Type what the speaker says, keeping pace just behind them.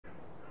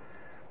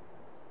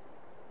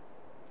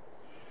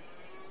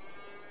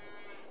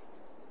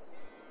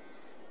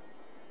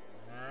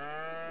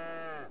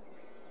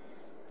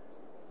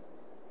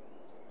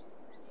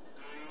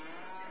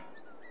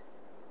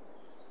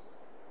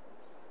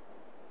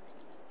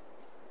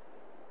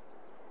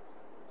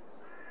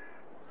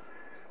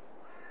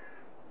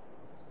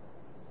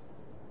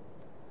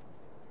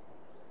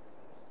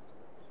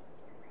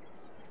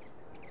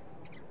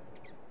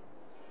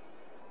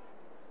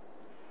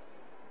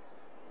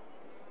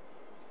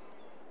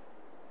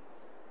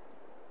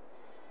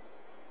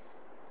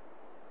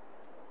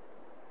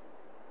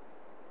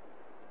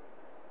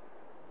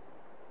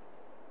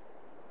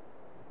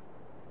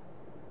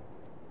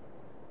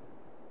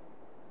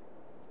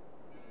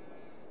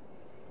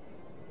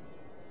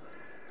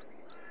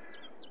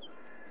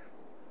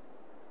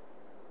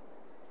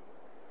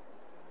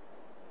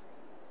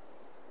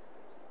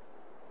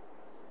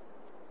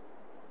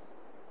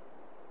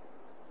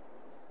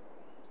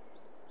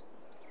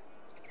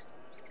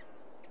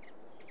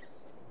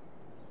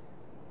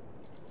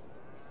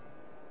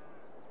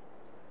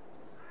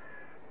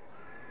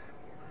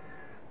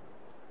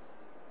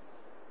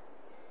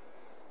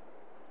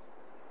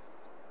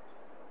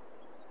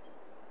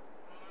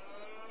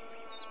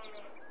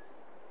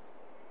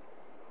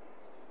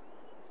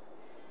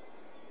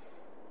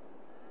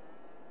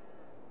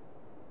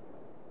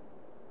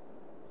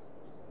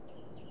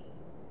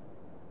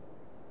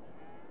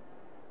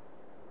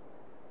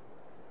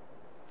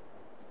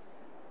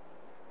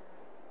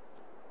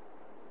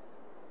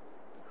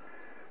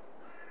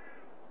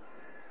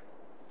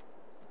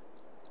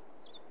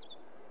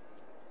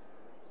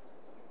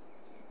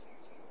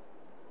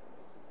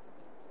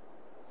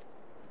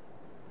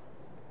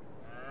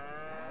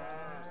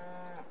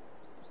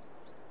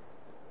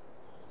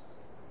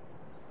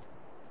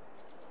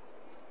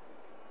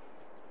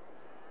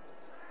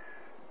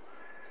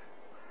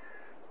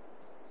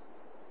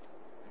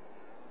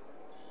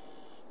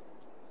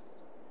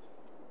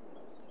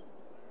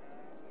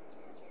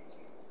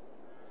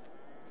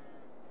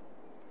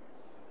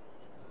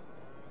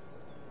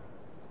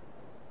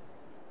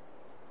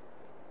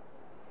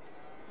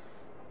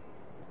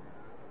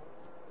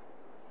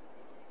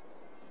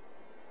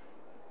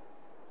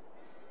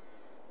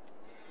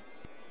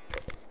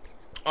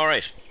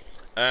Alright,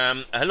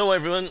 hello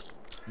everyone,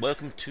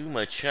 welcome to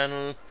my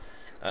channel.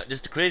 This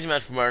is the Crazy Man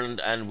from Ireland,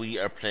 and we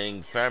are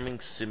playing Farming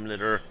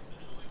Simulator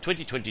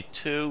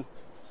 2022.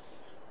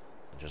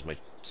 Just my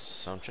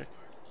sound check.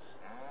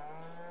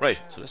 Right,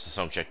 so this is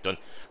sound check done.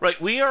 Right,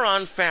 we are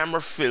on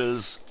Farmer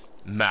PhiL's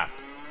map.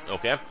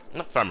 Okay,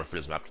 not Farmer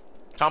PhiL's map,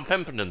 Tom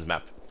Pemberton's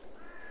map.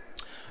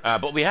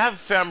 But we have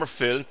Farmer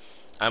PhiL,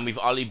 and we've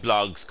Olly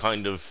Blogs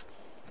kind of,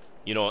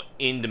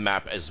 in the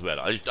map as well.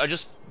 I'll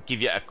just give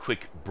you a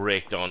quick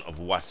breakdown of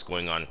what's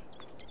going on.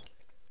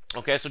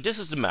 Okay, so this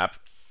is the map.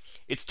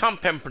 It's Tom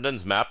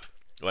Pemberton's map.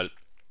 Well,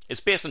 it's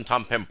based on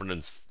Tom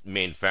Pemberton's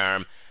main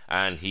farm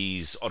and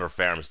his other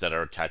farms that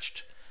are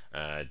attached,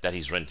 that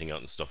he's renting out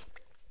and stuff.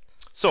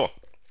 So,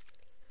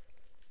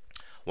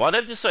 what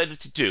I've decided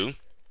to do,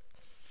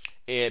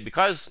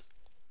 because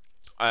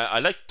I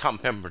like Tom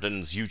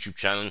Pemberton's YouTube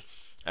channel,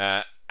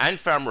 and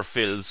Farmer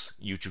PhiL's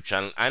YouTube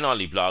channel, and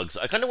Olly Blogs,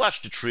 I kind of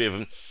watched the three of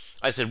them.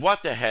 I said,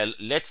 what the hell,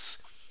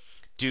 let's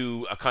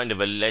do a kind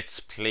of a let's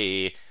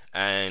play.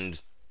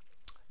 And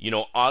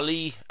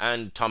Olly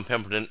and Tom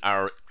Pemberton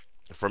are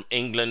from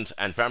England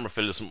and Farmer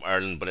PhiL is from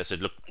Ireland, but I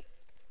said, look,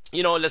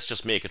 let's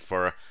just make it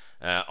for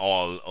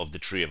all of the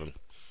three of them.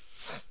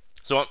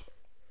 So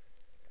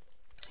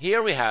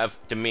here we have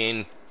the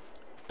main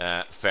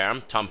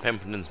farm, Tom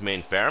Pemberton's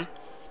main farm.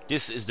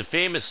 This is the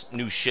famous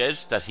new shed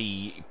that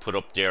he put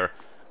up there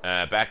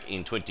back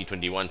in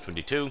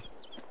 2021-22.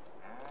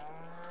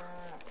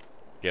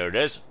 There it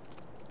is.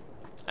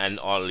 And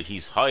all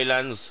his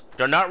highlands.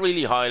 They're not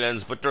really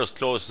highlands, but they're as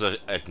close as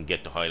I can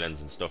get to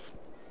highlands and stuff.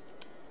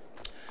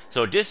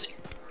 So this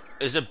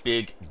is a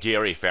big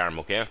dairy farm,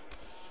 okay?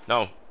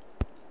 Now,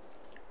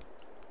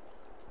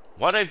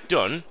 what I've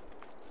done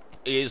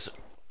is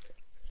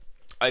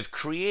I've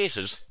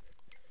created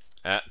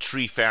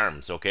 3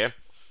 farms, okay?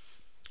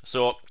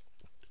 So,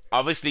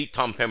 obviously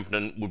Tom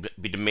Pemberton would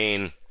be the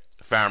main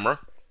farmer.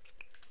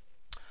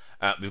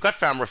 We've got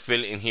Farmer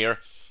PhiL in here,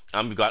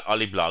 and we've got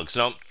Olly Blogs.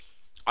 Now,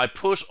 I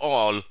put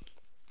all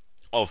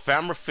of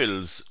Farmer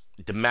PhiL's,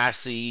 the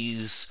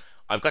Massey's,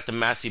 I've got the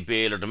Massey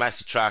baler, the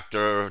Massey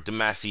tractor, the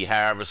Massey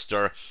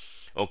harvester,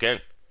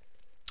 okay?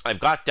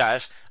 I've got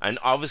that, and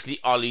obviously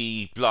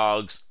Olly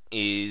Blogs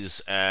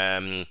is,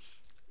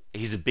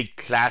 he's a big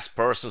class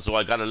person, so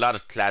I got a lot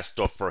of class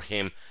stuff for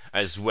him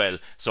as well.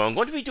 So I'm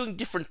going to be doing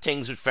different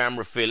things with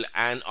Farmer PhiL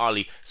and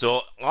Olly.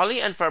 So Olly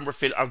and Farmer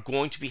PhiL are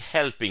going to be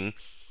helping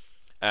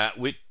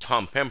with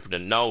Tom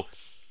Pemberton. Now,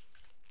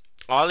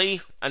 Olly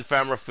and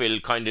Farmer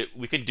PhiL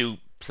we can do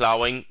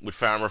ploughing with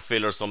Farmer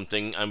PhiL or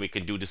something, and we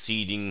can do the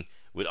seeding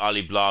with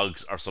Olly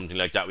Blogs or something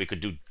like that. We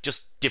could do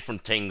just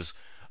different things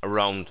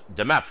around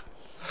the map.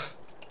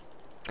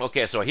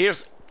 Okay, so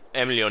here's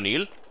Emily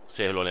O'Neill.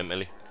 Say hello,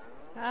 Emily.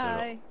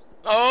 Hi.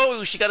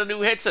 Oh, she got a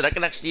new headset. I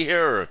can actually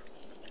hear her.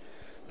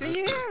 Can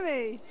you hear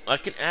me? I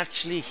can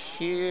actually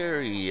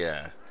hear you.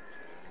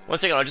 One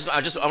second. I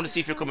want to see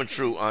if you're coming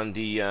through on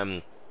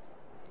the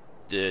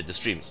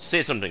stream.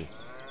 Say something.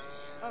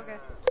 Okay.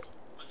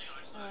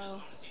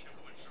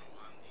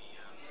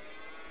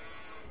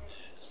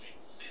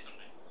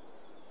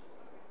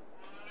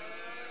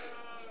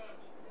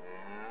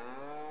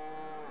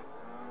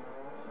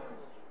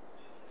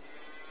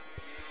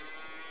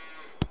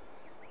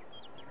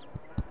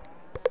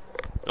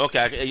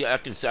 Okay,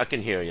 I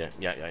can hear you.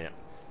 Yeah.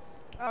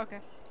 Okay.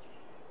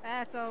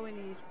 That's all we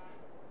need.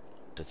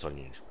 That's all you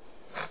need.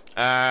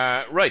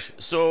 Right.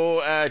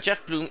 So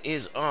Jack Bloom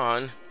is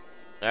on.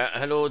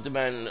 Hello, the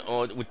man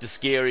with the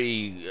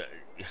scary,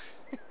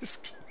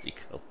 scary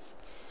cows.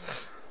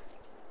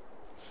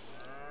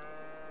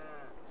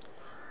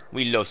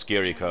 We love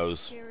scary cows.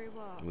 Scary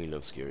what? We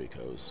love scary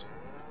cows.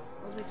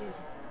 What we do?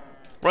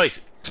 Right.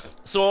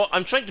 So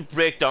I'm trying to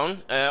break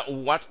down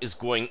what is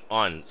going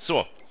on.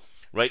 So,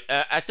 right,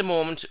 at the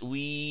moment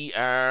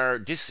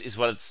this is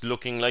what it's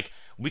looking like.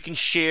 We can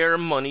share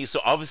money.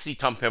 So obviously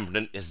Tom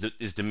Pemberton is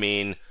the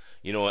main,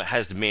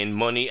 has the main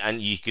money,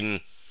 and you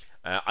can.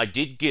 I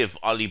did give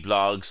Olly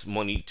Blogs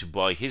money to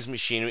buy his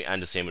machinery,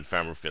 and the same with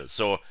Farmer PhiL.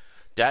 So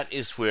that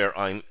is where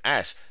I'm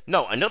at.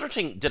 Now, another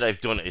thing that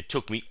I've done, it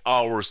took me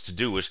hours to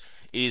do it,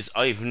 is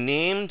I've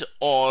named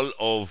all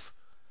of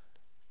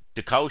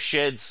the cow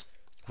sheds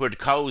where the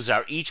cows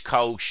are, each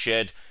cow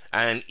shed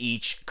and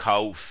each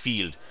cow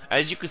field.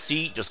 As you can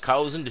see, there's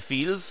cows in the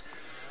fields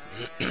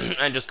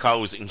and there's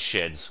cows in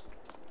sheds.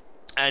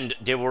 And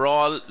they were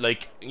all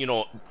like,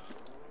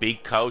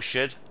 big cow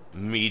shed,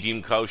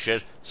 medium cow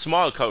shed,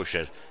 small cow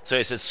shed. So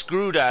I said,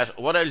 screw that.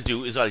 What I'll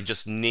do is I'll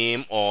just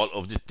name all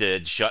of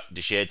the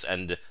sheds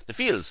and the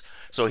fields.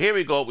 So here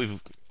we go.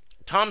 We've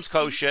Tom's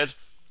cow shed,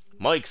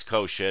 Mike's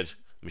cow shed,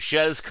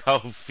 Michelle's cow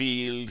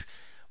field.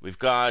 We've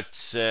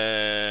got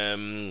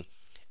Emily's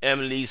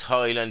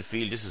Highland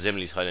field. This is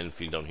Emily's Highland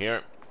field down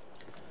here.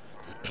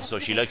 So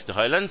she likes the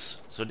Highlands.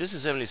 So this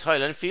is Emily's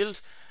Highland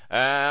field.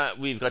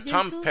 We've got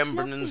Tom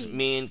Pemberton's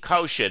main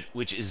cow shed,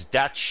 which is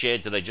that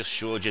shed that I just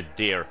showed you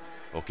there.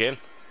 Okay,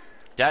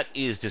 that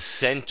is the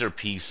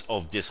centerpiece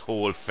of this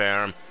whole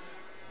farm.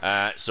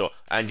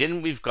 And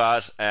then we've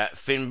got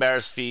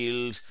Finbar's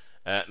field,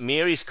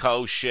 Mary's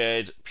cow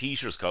shed,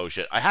 Peter's cow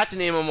shed. I had to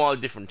name them all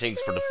different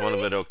things for the fun of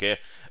it, okay?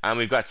 And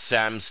we've got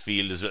Sam's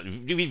field as well.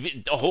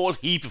 We've a whole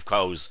heap of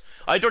cows.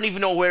 I don't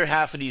even know where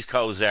half of these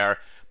cows are,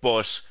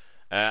 but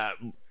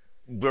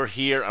we're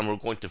here and we're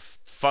going to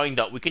find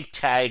out. We can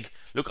tag.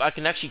 Look, I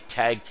can actually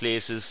tag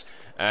places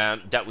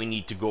that we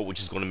need to go, which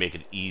is going to make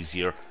it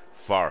easier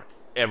for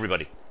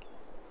everybody.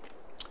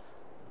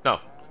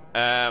 Now,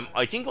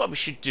 I think what we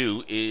should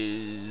do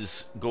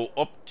is go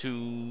up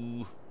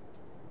to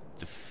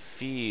the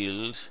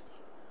field.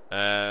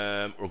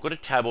 We're going to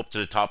tab up to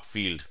the top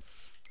field.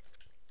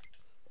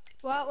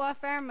 What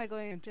farm am I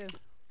going into?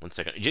 1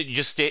 second. You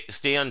just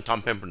stay on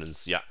Tom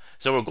Pemberton's. Yeah.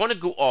 So we're going to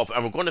go up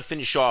and we're going to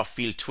finish off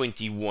field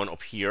 21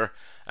 up here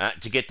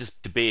to get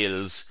the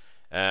bales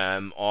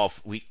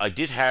off. I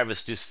did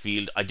harvest this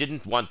field. I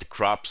didn't want the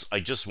crops. I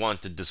just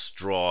wanted the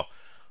straw.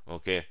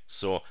 Okay.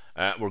 So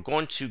we're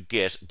going to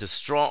get the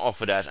straw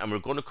off of that, and we're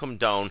going to come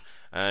down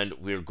and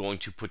we're going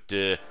to put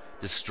the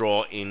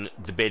straw in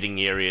the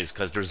bedding areas,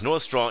 because there's no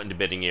straw in the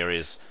bedding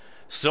areas.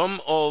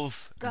 Some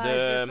of God, the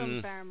you're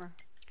some farmer.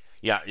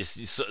 yeah,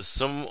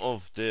 some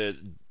of the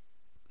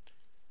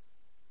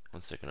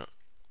 1 second.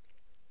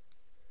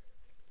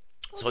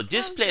 So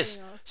this place,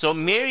 so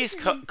Mary's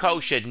cow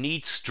shed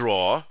needs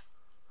straw.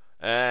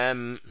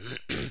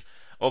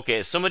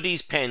 Okay, some of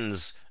these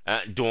pens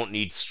don't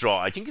need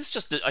straw. I think it's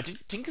just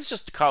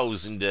the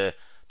cows in the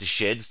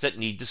sheds that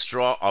need the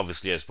straw.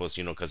 Obviously, I suppose,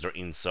 you know, because they're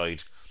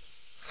inside.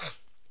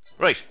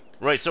 Right.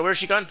 So where's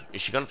she gone?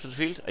 Is she gone up to the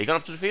field? Are you gone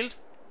up to the field?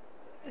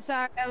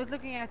 Sorry, I was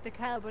looking at the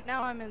cow, but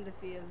now I'm in the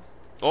field.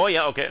 Oh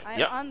yeah, okay. I'm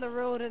yeah. on the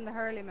road in the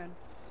Hurleyman.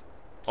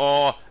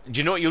 Oh, do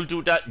you know what you'll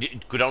do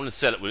that? Go down and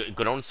sell it.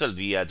 Go down and sell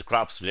the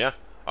crops, yeah,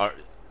 or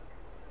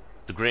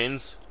the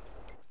grains.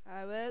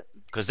 I will.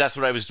 Because that's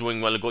what I was doing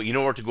a while ago. You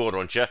know where to go,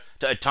 don't you?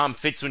 Tom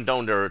Fitz went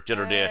down there the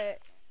other day.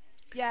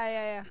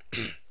 Yeah.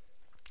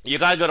 You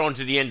gotta go down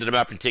to the end of the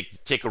map and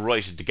take a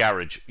right at the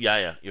garage.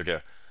 Yeah, you're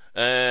there.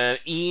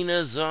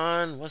 Ina's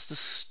on. What's the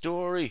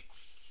story?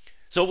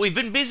 So we've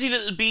been busy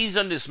little bees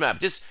on this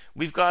map.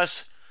 We've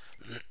got.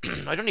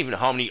 I don't even know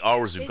how many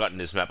hours we've got in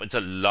this map. It's a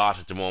lot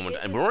at the moment,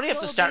 and we're only so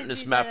after starting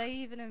this map. I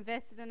even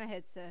invested in a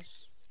headset.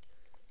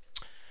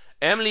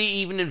 Emily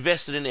even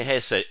invested in a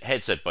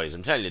headset, boys.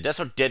 I'm telling you, that's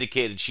how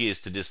dedicated she is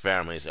to this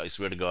farm. I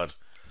swear to God,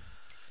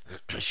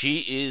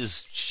 she's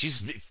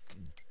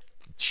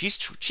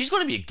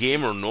going to be a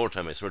gamer in no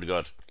time. I swear to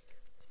God.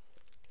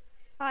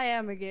 I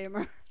am a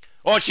gamer.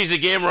 Oh, she's a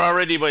gamer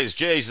already, boys.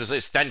 Jesus, I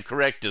stand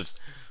corrected.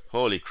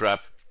 Holy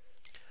crap.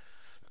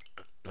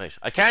 Right,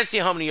 I can't see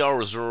how many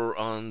hours are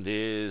on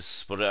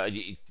this, but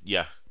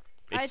yeah.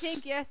 I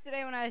think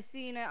yesterday when I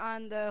seen it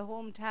on the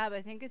home tab,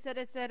 I think it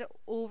said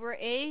over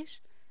 8,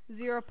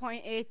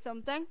 0.8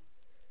 something.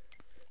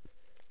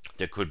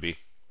 There could be.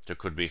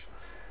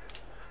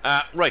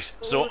 Right,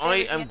 so I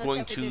am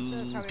going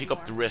to pick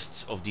up the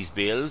rest of these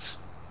bales.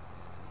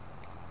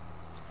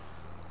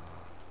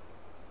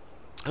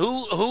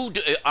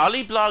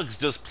 Olly Blogs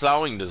does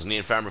plowing, doesn't he?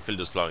 And Farmer PhiL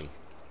does plowing.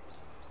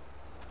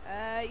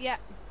 Yeah.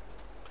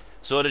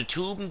 So the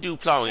two of them do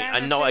plowing.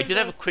 And no, I did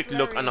have a quick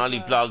look on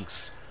Olly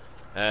Blogs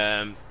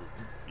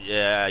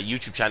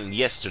YouTube channel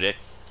yesterday,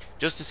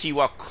 just to see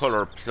what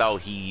color plow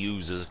he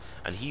uses,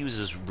 and he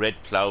uses red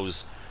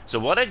plows. So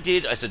what I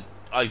did, I said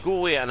I'll go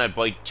away and I'll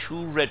buy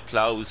 2 red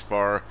plows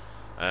for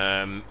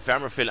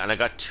Farmer PhiL, and I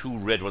got 2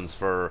 red ones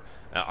for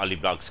Olly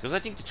Blogs, because I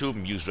think the two of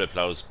them use red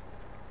plows.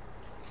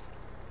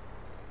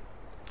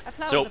 A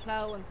plow is a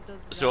plow once it does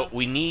the so job.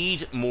 we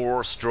need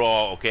more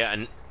straw, okay,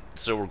 and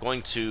so we're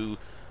going to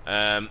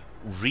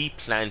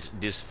replant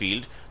this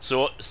field.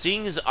 So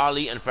seeing as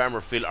Olly and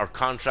Farmer PhiL are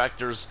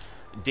contractors,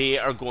 they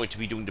are going to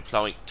be doing the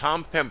plowing.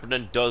 Tom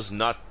Pemberton does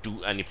not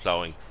do any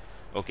plowing.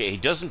 Okay, he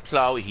doesn't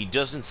plow, he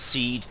doesn't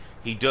seed,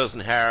 he doesn't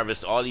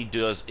harvest. All he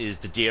does is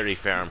the dairy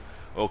farm.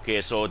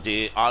 Okay, so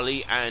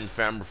Olly and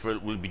Farmer PhiL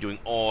will be doing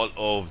all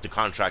of the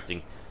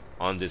contracting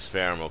on this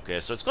farm. Okay,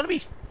 so it's gonna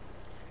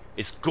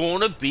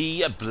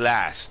be a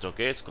blast.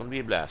 Okay, it's gonna be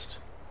a blast.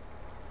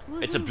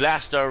 Woo-hoo. It's a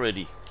blast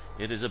already.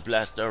 It is a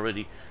blast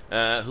already.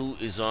 Who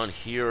is on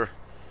here?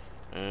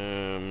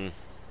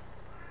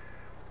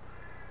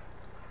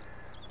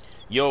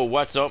 Yo,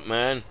 what's up,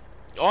 man?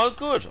 All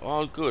good.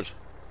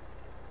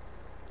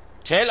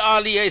 Tell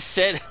Olly I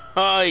said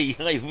hi.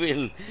 I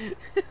will.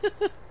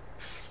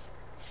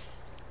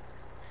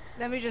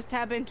 Let me just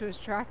tap into his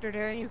tractor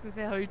there and you can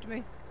say hi to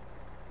me.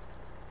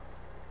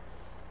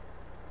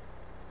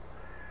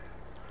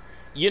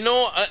 You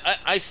know,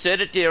 I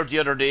said it there the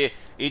other day.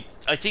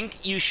 I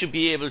think you should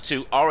be able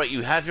to. Alright,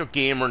 you have your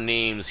gamer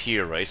names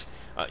here, right?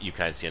 You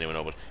can't see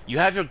anyone, but you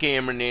have your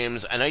gamer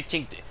names, and I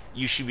think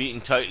you should be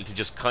entitled to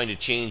just kind of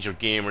change your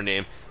gamer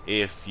name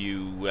if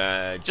you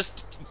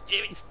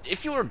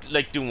if you were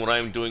like doing what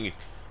I'm doing.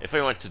 If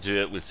I wanted to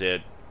do it, we'll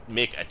say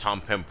make a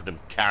Tom Pemberton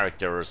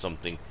character or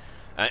something.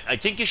 I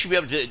think you should be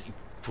able to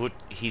put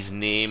his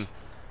name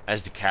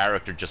as the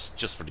character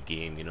just for the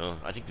game. You know,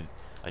 I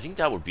think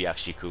that would be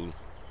actually cool.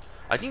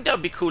 I think that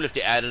would be cool if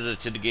they added it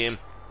to the game.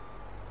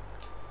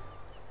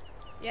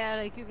 Yeah,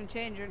 like you can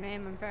change your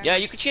name on Yeah,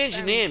 you could change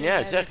your Farming name. Yeah,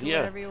 Simulator to exactly. Yeah.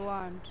 whatever you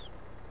want.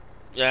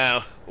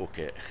 Yeah.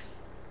 Okay.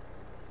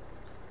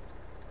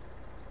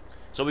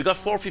 So we got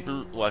 4 people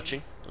Only.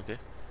 watching. Okay.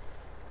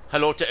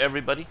 Hello to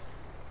everybody.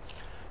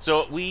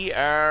 So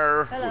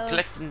we're Hello.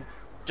 collecting.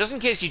 Just in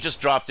case you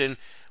just dropped in,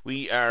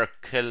 we are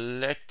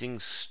collecting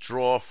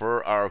straw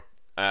for our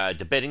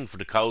the bedding for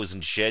the cows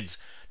in sheds.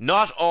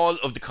 Not all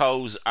of the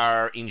cows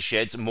are in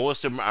sheds.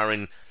 Most of them are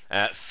in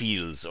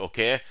fields.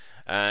 Okay,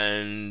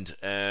 and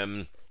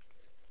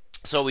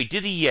so we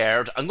did a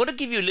yard. I'm going to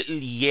give you a little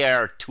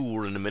yard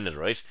tour in a minute,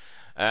 right?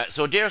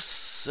 So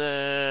there's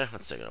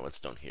one second. What's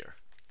down here?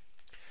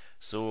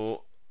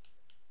 So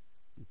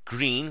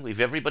green. We've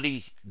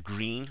everybody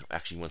green.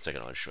 Actually, one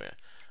second. I'll show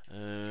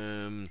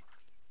you.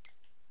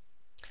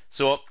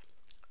 So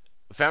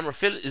Farmer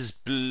PhiL is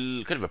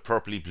blue, kind of a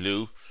purpley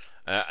blue.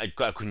 I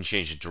couldn't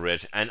change it to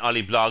red. And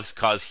Olly Blogs,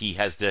 cause he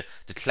has the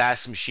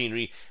class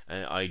machinery.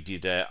 I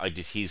did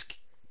his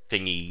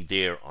thingy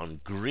there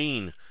on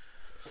green,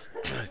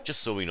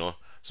 just so we know.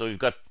 So we've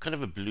got kind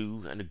of a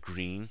blue and a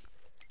green.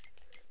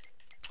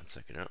 One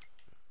second now.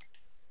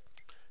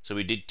 So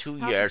we did 2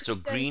 yards. So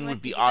There you green would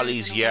might be be getting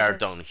Ollie's in a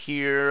yard while. down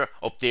here,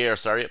 up there.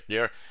 Sorry, up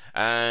there.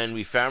 And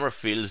we Farmer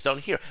PhiL's down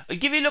here. I'll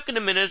give you a look in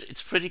a minute.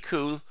 It's pretty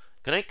cool.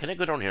 Can I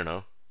go down here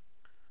now?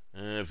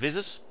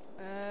 Visit.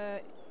 Uh,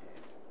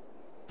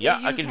 yeah,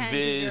 Yeah, I you can can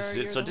because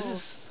visit. you're So the this is,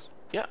 host.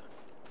 yeah,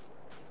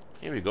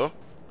 here we go.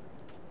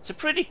 It's a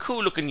pretty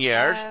cool looking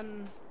yard.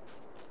 Um,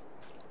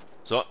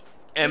 So it's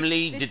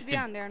Emily fit to be did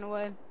on there in a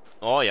while.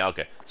 oh yeah,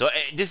 okay. So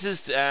this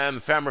is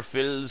Farmer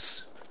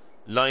PhiL's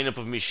lineup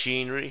of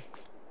machinery,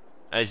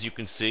 as you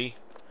can see.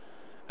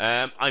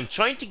 I'm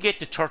trying to get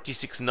the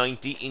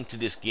 3690 into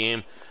this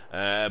game,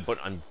 but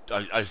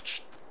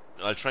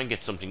I'll try and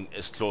get something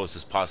as close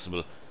as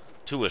possible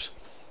to it.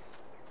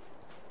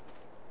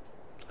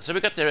 So we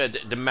got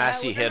the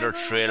Massey Am I header going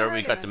with the trailer,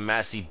 we got the Harleman?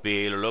 Massey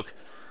baler. Look,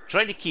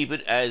 trying to keep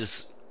it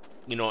as,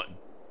 you know,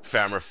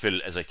 Farmer PhiL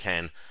as I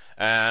can.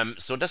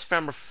 So that's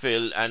Farmer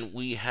PhiL, and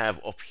we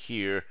have up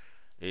here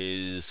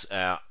is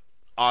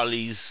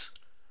Ollie's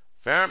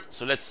farm.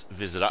 So let's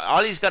visit.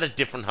 Ollie's got a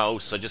different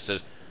house. I just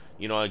said,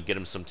 I'd get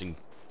him something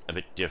a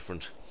bit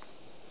different.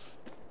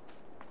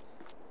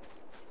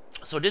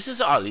 So this is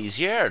Ollie's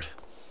yard.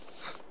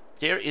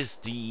 There is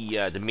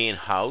the main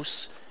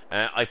house.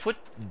 I put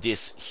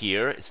this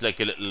here. It's like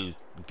a little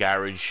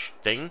garage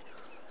thing,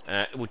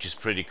 which is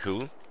pretty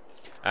cool.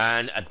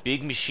 And a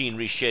big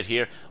machinery shed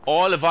here.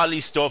 All of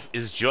Ollie's stuff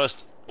is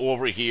just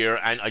over here,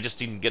 and I just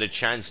didn't get a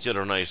chance the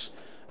other night.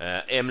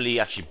 Emily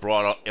actually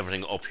brought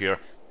everything up here,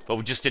 but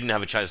we just didn't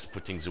have a chance to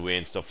put things away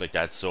and stuff like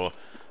that. So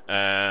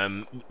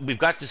we've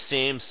got the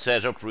same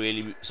setup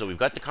really. So we've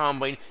got the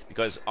combine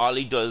because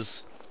Ollie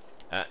does.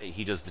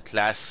 He does the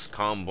class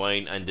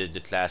combine and the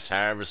class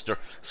harvester,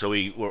 so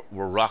we're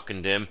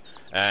rocking them.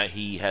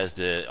 He has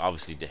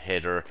obviously the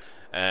header,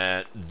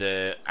 and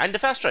the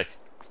fast track.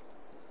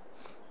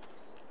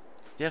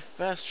 The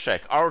fast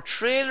track. Our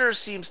trailer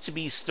seems to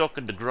be stuck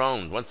in the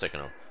ground. One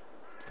second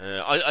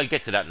now. I'll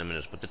get to that in a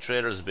minute, but the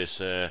trailer's a bit.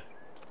 I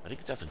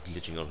think it's after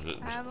glitching out a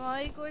little bit. Am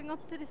I going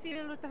up to the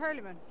field with the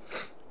Harleman?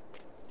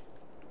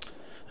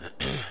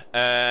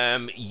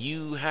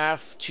 You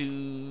have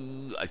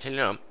to. I tell you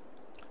now.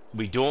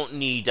 We don't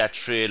need that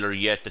trailer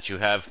yet that you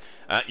have.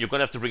 You're going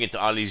to have to bring it to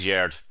Ollie's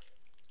yard.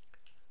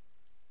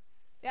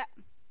 Yeah.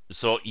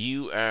 So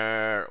you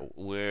are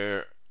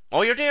where?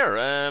 Oh, you're there.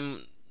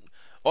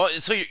 Oh,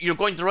 so you're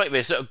going the right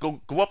way. So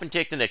go up and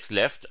take the next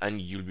left, and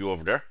you'll be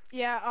over there.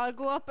 Yeah, I'll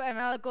go up and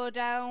I'll go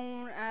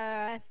down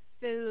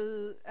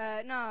Phil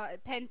no,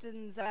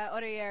 Penton's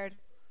other yard.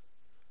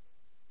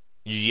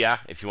 Yeah,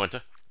 if you want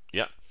to.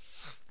 Yeah,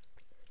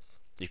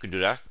 you can do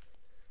that.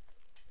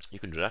 You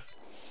can do that.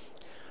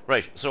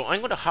 Right, so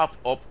I'm going to hop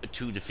up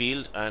to the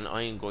field, and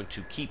I'm going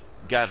to keep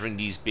gathering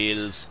these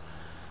bales,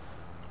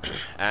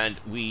 and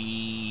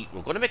we're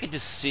going to make a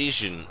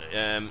decision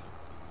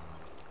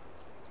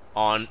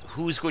on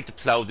who's going to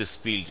plow this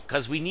field,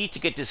 because we need to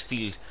get this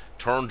field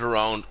turned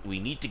around. We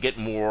need to get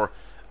more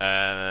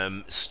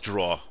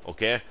straw,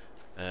 okay?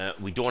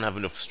 We don't have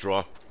enough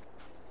straw.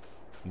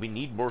 We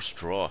need more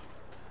straw.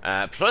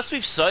 Plus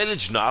we've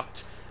silage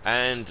knocked,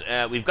 and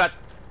we've got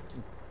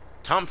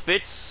Tom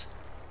Fitz,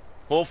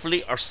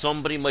 hopefully, or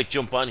somebody might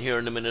jump on here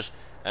in a minute,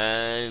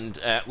 and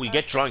we'll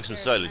get drawing some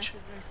silage.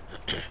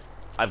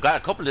 I've got a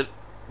couple of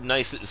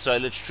nice little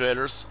silage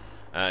trailers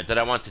that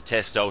I want to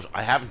test out.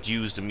 I haven't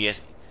used them yet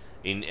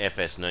in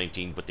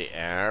FS19, but they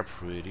are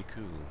pretty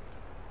cool.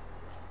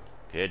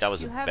 Okay, that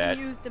was You a haven't bad...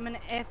 used them in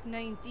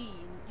F19.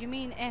 You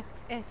mean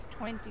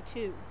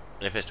FS22.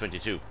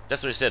 FS22.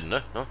 That's what I said,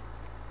 no? No?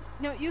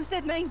 No, you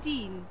said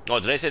 19. Oh,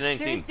 did I say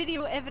 19? There's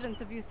video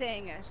evidence of you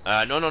saying it.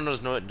 No,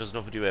 there's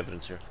no video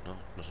evidence here. No,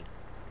 nothing.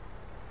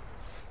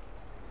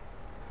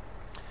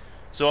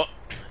 So,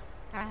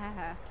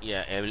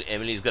 yeah,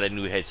 Emily's got a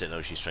new headset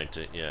now. She's trying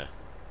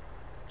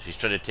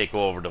to take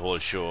over the whole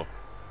show.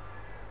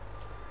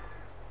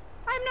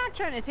 I'm not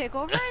trying to take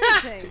over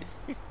anything.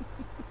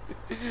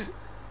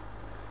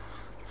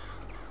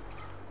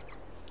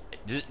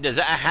 Does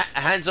a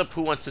hands up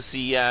who wants to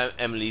see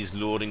Emily's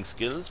loading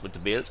skills with the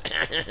bales?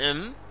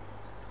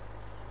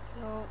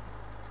 No.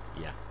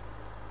 Yeah.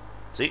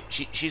 See,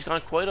 she's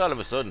gone quiet all of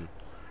a sudden.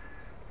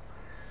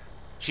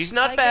 She's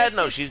not I bad get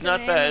now. Fitz She's the not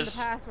name bad. and the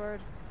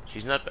password.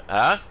 She's not.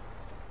 Huh?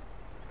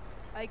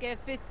 I get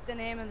Fitz the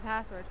name and the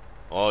password.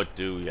 Oh,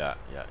 do yeah.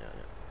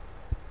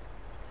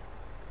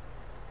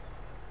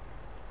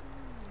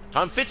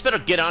 Tom Fitz better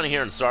get on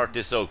here and sort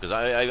this out because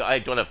I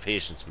don't have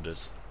patience with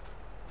this.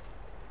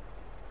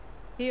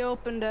 He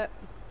opened it.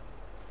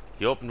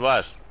 He opened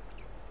what?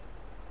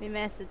 Me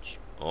message.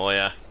 Oh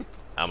yeah.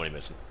 How many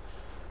missing?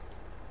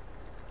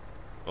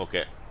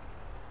 Okay.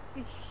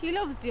 He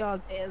loves the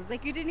old bales.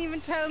 Like, you didn't even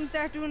tell him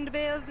start doing the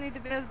bales and he had the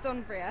bales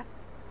done for you.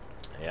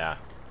 Yeah.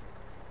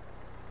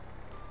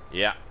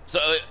 Yeah. So,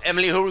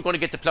 Emily, who are we going to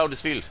get to plough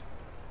this field?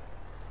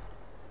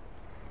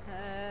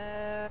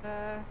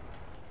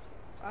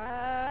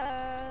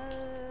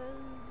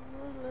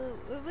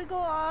 Will we go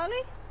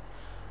Ollie?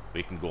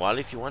 We can go on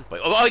if you want. But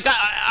oh, I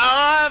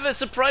have a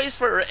surprise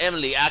for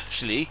Emily.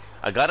 Actually,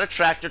 I got a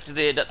tractor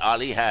today that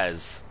Ollie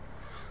has.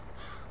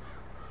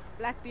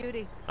 Black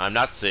Beauty. I'm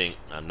not saying.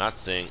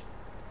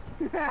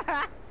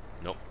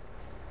 Nope.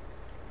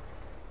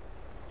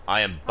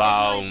 I am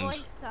bound. How's my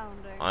voice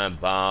sounding? I am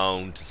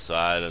bound to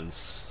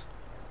silence.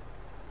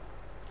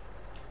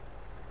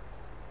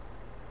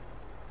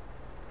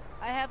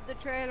 I have the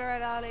trailer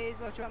at Ollie's.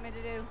 What do you want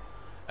me to do?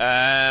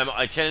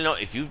 I tell you now,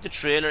 if you've the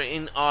trailer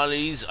in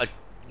Ollie's, I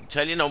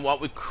tell you now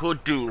what we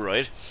could do,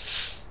 right?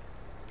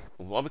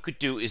 What we could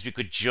do is we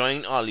could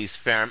join Ollie's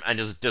farm, and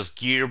there's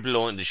gear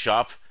below in the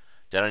shop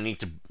that I need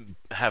to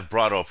have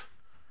brought up.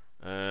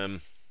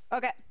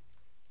 Okay.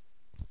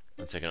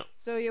 1 second.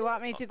 So you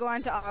want me to go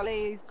onto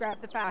Ollie's, grab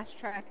the fast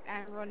track,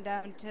 and run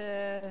down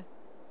to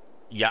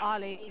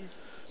Ollie's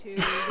to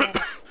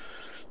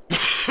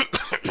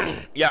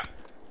Yeah.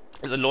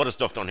 There's a lot of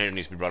stuff down here that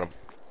needs to be brought up.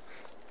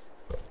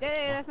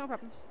 Yeah, that's no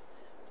problem.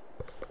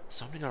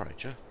 Something alright,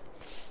 Joe.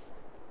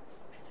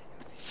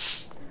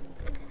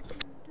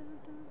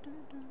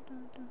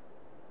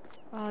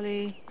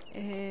 Ollie,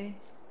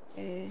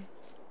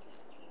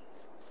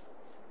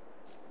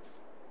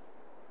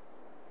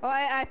 Oh,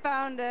 I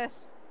found it.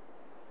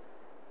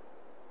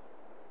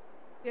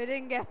 You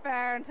didn't get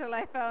far until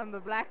I found the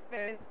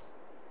blackfish.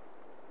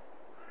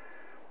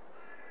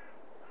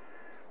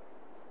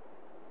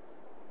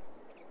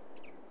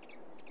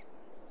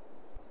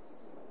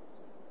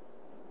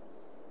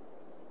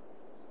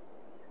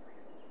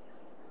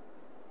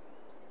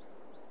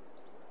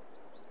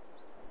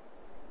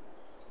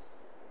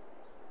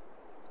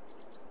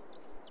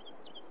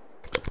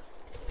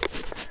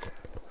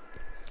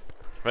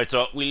 Right,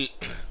 so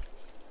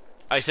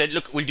I said,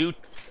 look, we'll do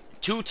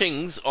two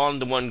things on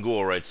the one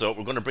go, right? So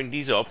we're going to bring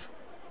these up.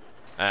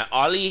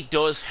 Ollie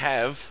does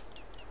have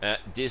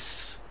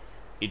this.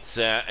 It's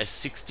a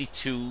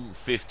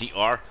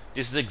 6250R.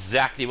 This is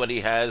exactly what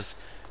he has.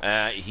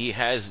 He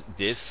has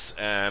this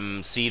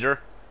seeder.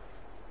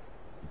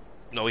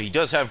 No, he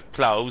does have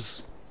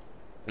plows.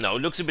 Now,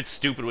 it looks a bit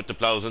stupid with the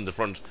plows in the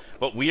front,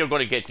 but we are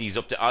going to get these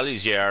up to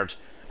Ollie's yard,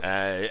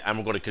 and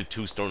we're going to kill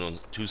two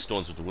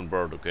stones with the one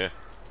bird, okay?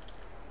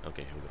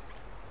 Okay, here we go.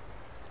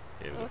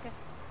 Here we go. Okay.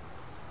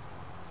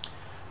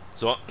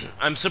 So,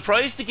 I'm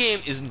surprised the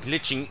game isn't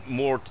glitching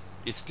more.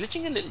 It's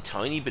glitching a little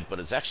tiny bit, but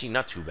it's actually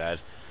not too bad.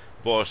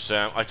 But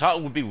I thought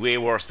it would be way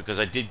worse because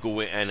I did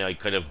go in and I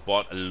kind of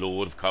bought a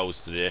load of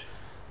cows today.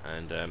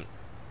 And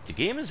the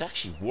game is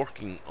actually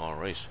working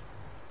alright.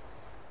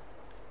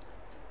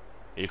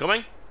 Are you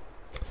coming?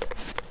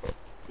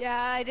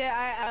 Yeah, I did.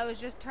 I was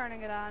just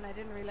turning it on. I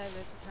didn't realize I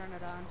had to turn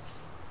it on.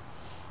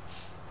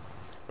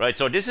 Right,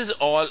 so this is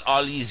all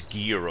Ollie's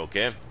gear,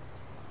 okay?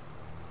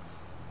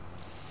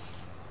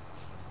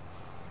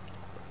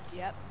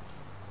 Yep.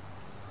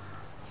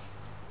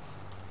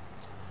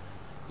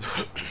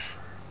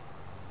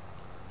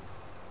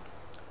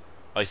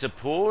 I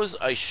suppose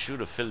I should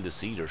have filled the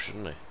seeder,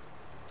 shouldn't I?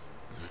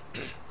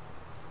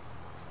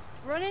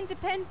 Run into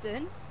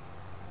Penton.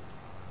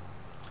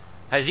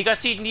 Has he got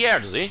seed in the air,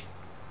 does he?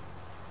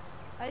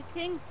 I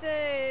think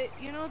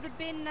you know the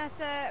bin that's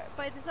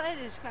by the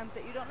silage clamp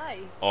that you don't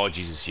like? Oh,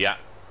 Jesus, yeah.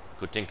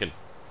 Good thinking.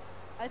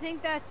 I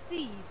think that's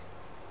seed.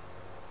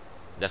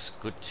 That's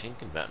good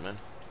thinking, Batman.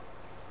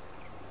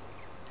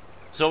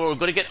 So we're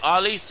going to get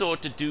Ollie so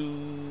to do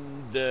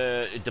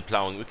the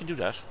ploughing. We can do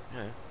that,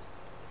 yeah.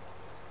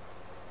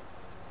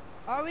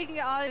 Or we can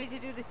get Ollie to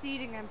do the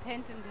seeding and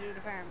Penton to do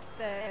the farm.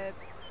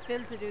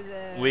 Phil to do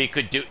the... We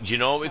could do you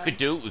know what we could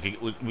do?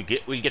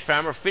 We'll get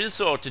Farmer PhiL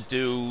so to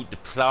do the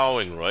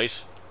ploughing,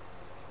 right?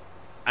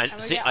 And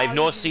we'll see, get I've Ollie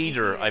no to do the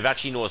seeder. seeding. I've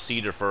actually no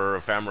seeder for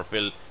Farmer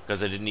PhiL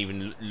because I didn't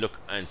even look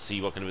and see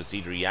what kind of a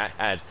seeder he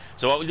had.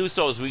 So what we'll do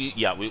so is we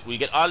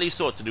get Ollie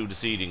so to do the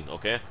seeding,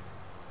 okay?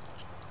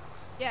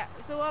 Yeah,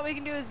 so what we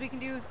can do is we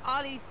can use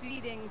Ollie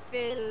seeding,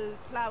 Phil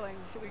ploughing,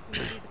 so we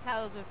can do the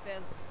plows with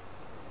Phil.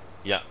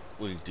 Yeah,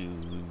 we'll do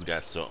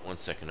that. So 1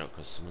 second now,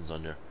 because someone's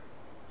on there.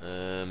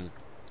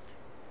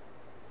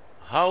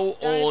 How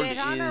old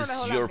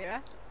is your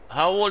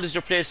how old is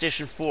your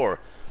PlayStation 4?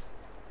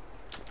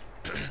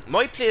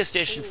 My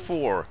PlayStation Oh.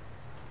 4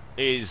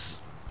 is,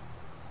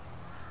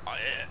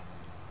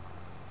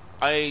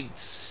 I'd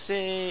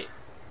say,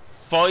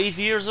 5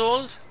 years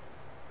old.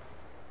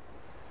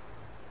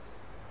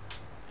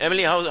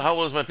 Emily, how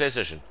old is my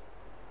PlayStation?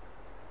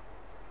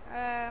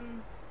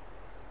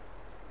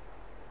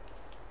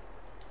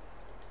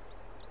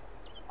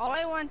 All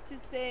I want to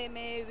say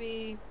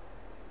maybe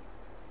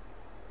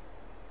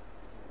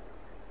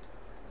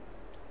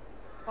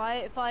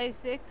 5,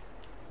 6.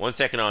 1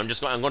 second now. I'm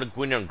going to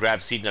go in there and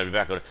grab seed and I'll be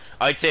back on it.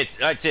 I'd say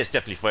it's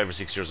definitely 5 or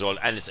 6 years old,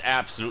 and it's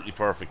absolutely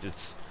perfect.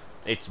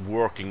 It's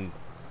working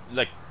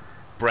like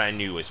brand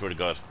new. I swear to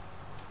God.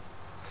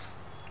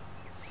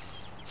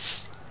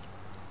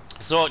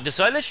 So the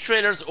Silence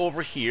trailer's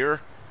over here.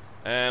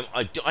 I'm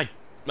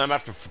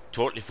after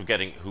totally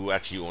forgetting who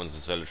actually owns the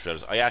Silence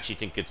trailers. I actually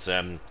think it's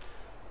I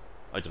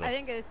don't know. I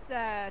think it's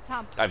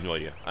Tom. I have no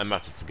idea. I'm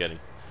after forgetting.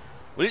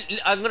 Well,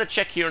 I'm gonna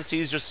check here and see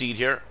is your seed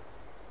here.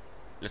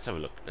 Let's have a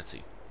look. Let's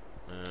see.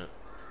 Okay.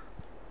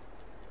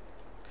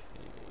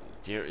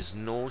 There is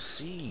no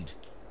seed.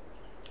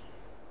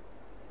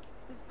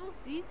 There's no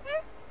seed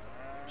there?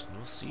 There's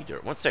no seed there.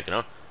 1 second,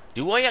 huh?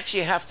 Do I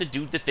actually have to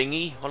do the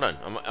thingy? Hold on.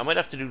 I might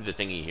have to do the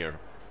thingy here.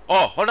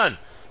 Oh, hold on.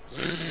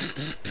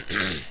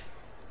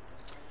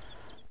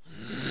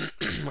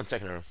 1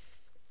 second, now.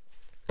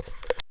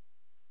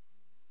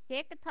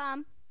 Take it,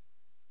 Tom.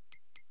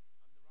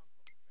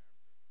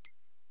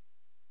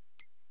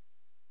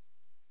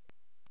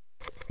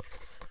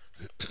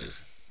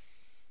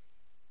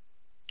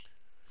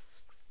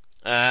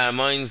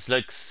 Mine's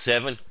like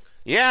 7.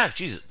 Yeah,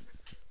 Jesus.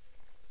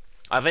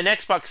 I have an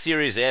Xbox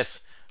Series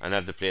S and I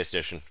have the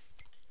PlayStation.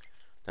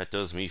 That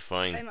does me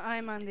fine.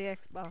 I'm on the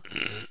Xbox.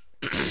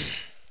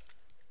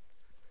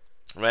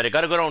 Right, I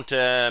gotta go down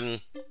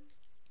to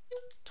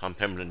Tom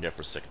Pemberton there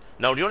for a second.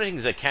 Now, the only thing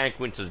is I can't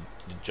go into the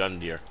John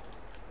Deere.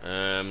 How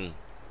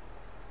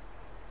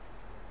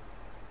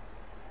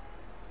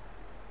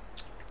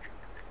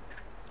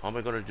am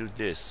I gonna do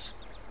this?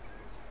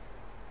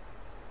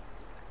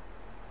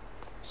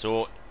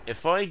 So,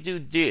 if I do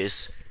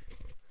this...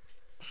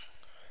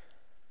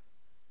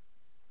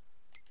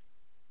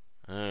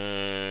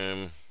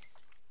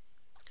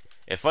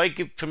 if I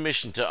give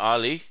permission to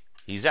Ollie,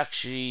 he's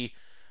actually...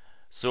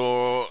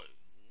 So,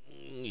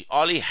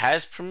 Ollie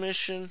has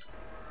permission.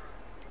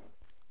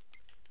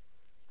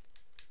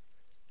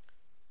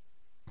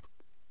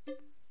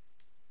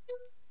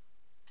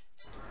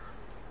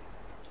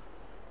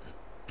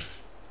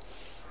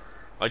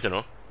 I don't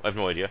know. I have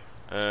no idea.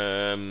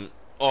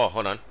 Oh,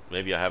 hold on.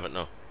 Maybe I haven't.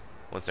 No.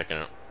 1 second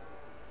now.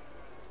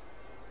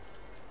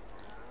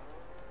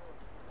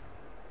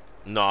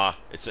 Nah,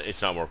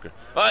 it's not working.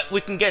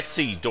 We can get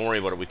seed. Don't worry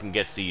about it. We can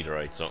get seed,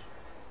 alright, so.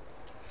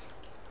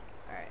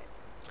 Alright.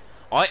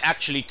 I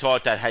actually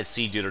thought that had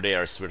seed the other day,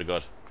 I swear to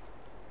God.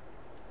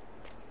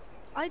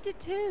 I did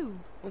too.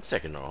 1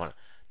 second now. Hold on.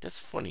 That's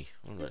funny.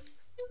 Hold on.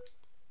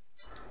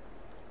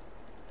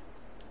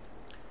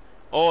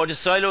 Oh, the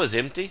silo is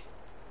empty?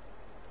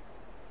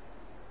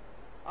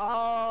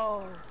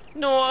 Oh.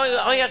 No,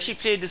 I actually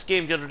played this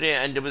game the other day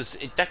and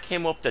that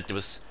came up that there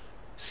was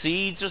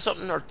seeds or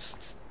something, or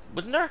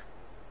wasn't there?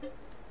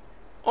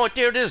 Oh,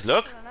 there it is,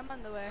 look. Hold on, I'm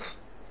on the way.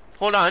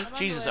 Hold on, I'm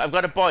Jesus, on the way. I've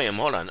got to buy him.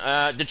 Hold on.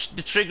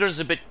 The trigger's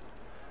a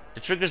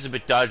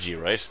bit dodgy,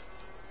 right? Is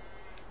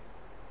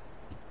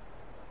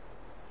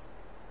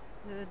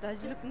it a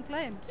dodgy looking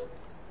client?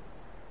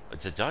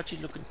 It's a dodgy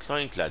looking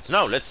client, lads.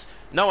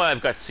 Now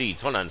I've got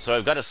seeds. Hold on. So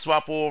I've got to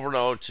swap over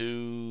now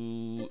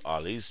to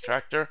Ollie's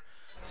tractor.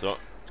 So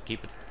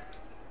keep it.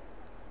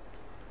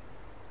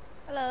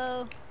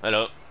 Hello.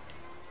 Hello.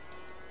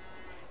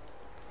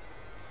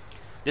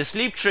 The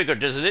sleep trigger,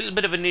 there's a little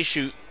bit of an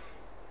issue.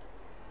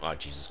 Oh,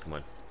 Jesus, come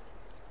on.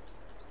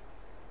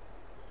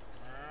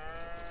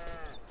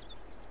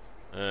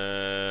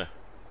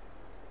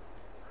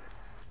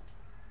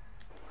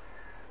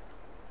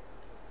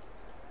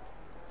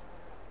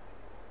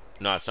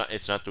 No,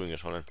 it's not doing it.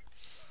 Hold on.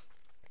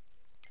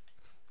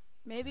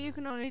 Maybe you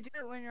can only do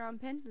it when you're on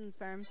Penton's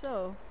farm,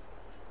 so.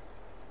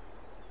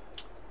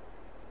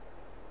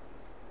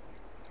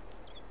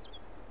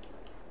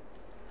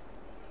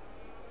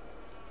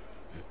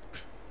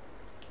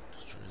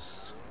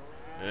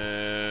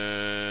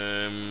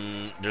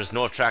 There's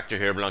no tractor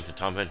here belonging to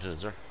Tom Fenton,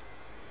 is there?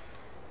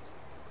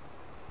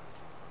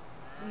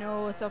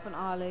 No, it's up in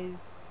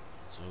Ollie's.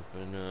 It's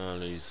open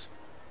Ollie's.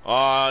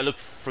 Oh, look,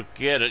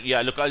 forget it.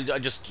 Yeah, look, I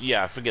just,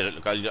 yeah, forget it.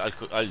 Look,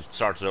 I'll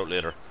sort it out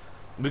later.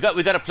 We got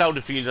to plow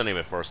the field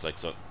anyway first, like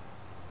so.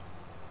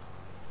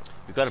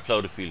 We got to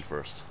plow the field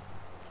first.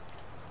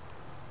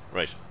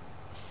 Right.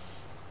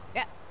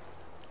 Yeah.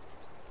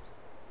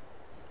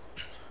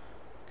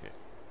 Okay.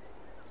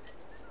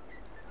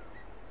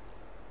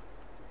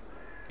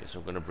 Okay, so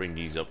I'm gonna bring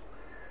these up.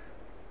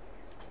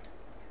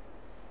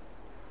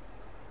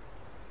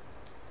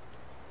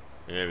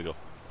 There we go.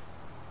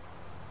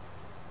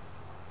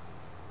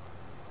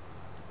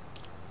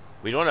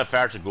 We don't have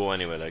far to go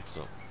anyway, like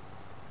so.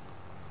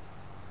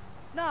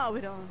 No,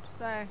 we don't.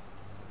 Sorry.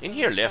 In Don't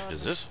here know left, about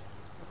is them.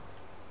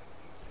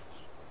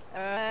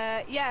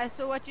 it? Yeah.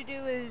 So what you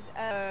do is,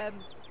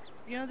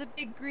 you know the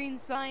big green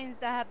signs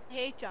that have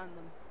H on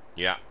them.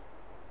 Yeah.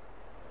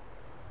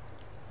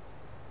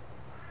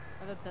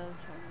 I have a bell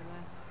showing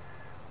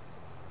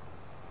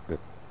the way.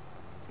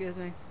 Excuse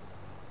me.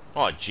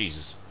 Oh,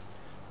 Jesus.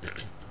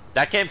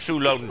 That came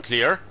through loud and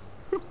clear.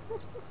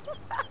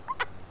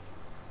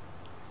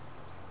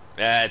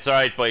 It's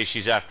alright, boy.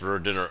 She's after her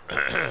dinner.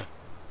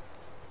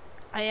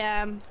 I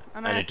am.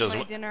 I'm And it after my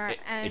doesn't dinner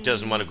it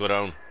doesn't want to and go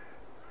down.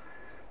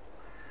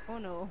 oh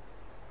no.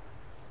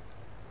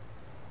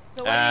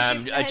 So what are you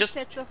giving the I just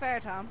headset so far,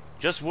 Tom?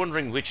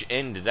 wondering which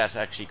end did that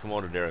actually come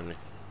out of there, Emily.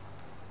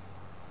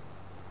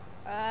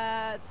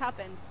 Top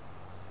end.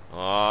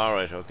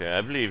 Alright, okay,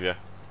 I believe you.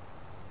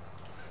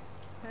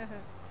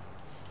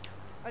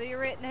 What are you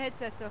rating the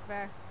headset so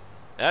far?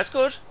 That's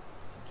good.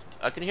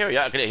 I can hear you.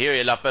 I can hear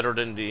you a lot better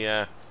than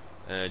the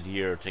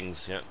ear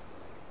things, yeah.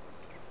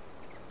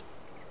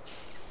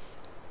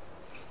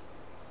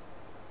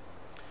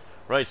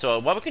 Right, so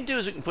what we can do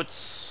is we can put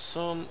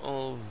some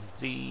of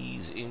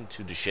these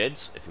into the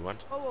sheds, if you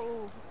want.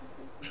 Oh.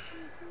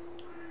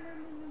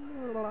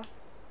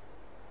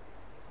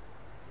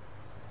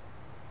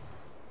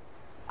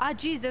 Ah,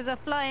 jeez, there's a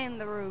fly in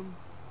the room.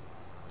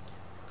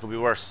 Could be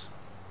worse.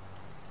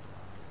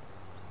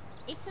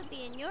 It could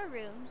be in your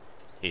room.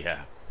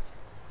 Yeah.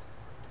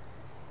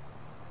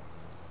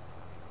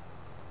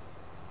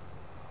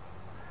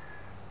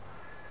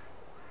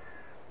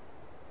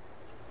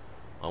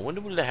 I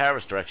wonder will the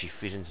harvester actually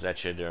fit into that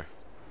shed there?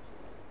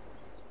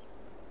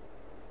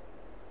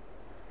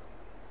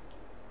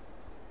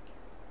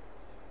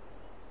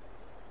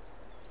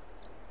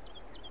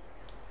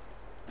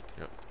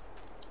 Yep.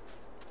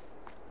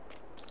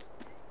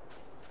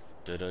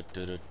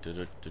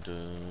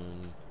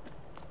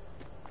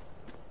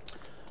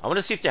 I want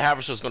to see if the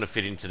harvester is going to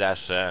fit into that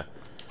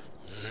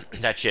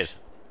that shed.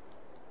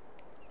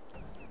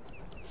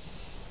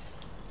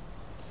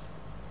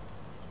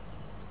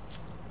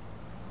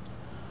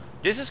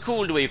 This is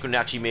cool the way you can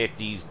actually make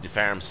the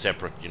farms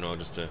separate, you know,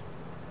 just to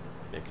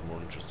make it more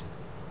interesting.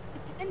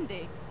 It's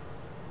handy.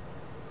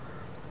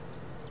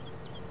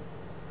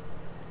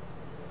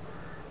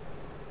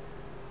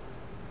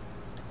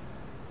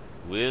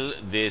 Will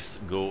this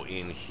go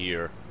in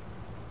here?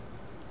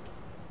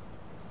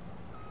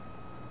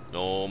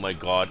 Oh my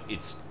god,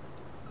 it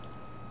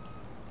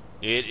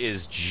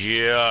is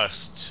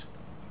just,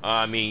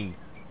 I mean,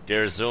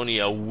 there's only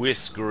a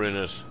whisker in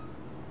it.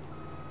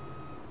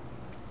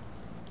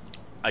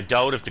 I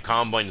doubt if the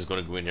combine is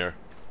going to go in here.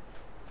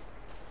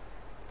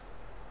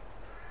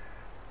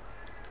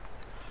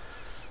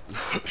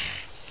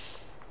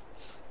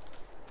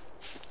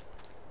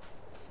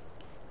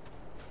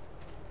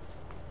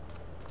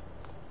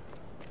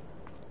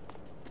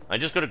 I'm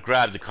just going to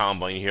grab the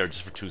combine here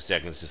just for 2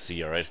 seconds to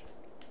see, alright?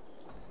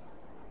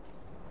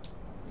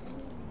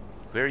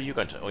 Where are you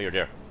going to? Oh, you're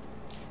there.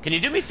 Can you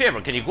do me a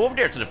favor? Can you go over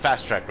there to the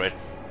fast track, right?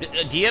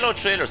 The yellow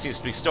trailer seems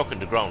to be stuck in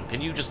the ground.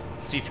 Can you just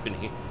see if you can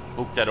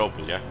hook that up,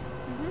 will ya?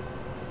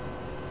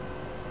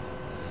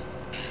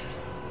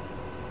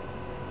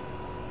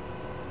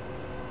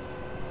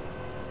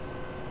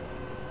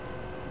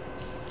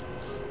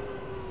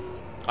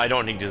 I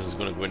don't think this is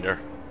going to go in there.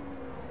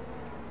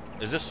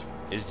 Is this?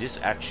 Is this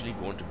actually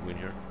going to go in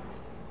here?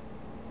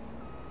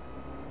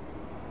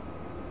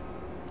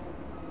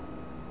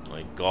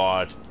 My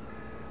god.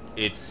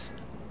 It's...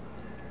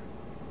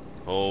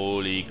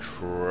 Holy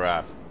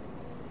crap.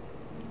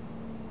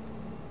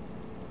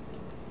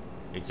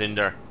 It's in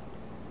there.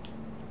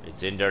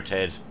 It's in there,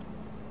 Ted.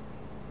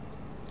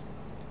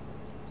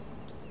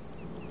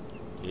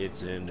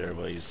 It's in there,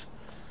 boys.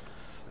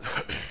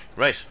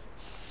 Right.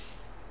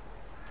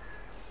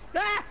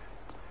 Ah!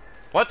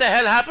 What the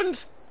hell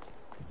happened?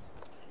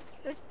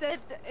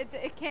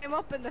 It came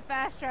up in the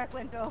fast track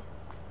window.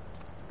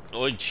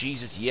 Oh,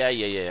 Jesus. Yeah.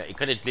 It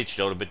kind of glitched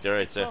out a bit there,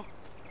 I'd say. Oh.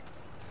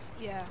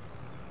 Yeah.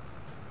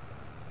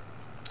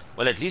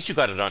 Well, at least you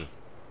got it on.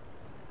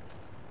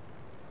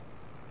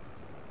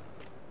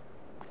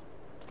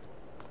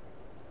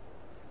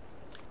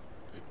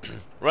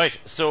 Right,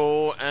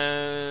 so,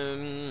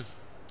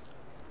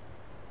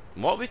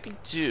 what we can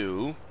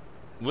do...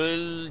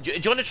 do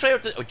you want to try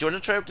out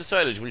the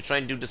silage? We'll try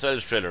and do the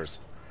silage trailers.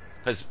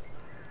 Because...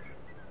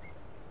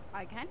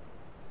 I can.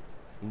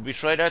 Will we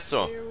try that,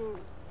 so?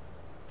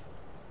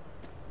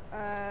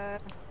 Where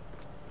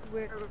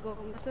are we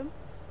going with them?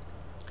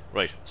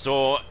 Right,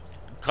 so...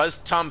 Because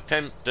Tom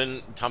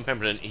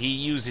Pemberton, he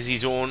uses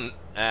his own,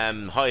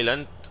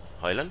 Highland?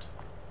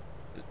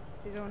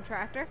 His own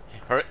tractor?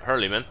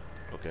 Hurleyman.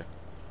 Okay.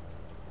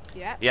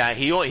 Yeah. Yeah,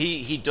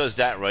 he does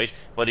that, right?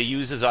 But he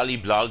uses Olly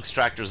Blogs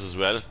tractors as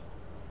well.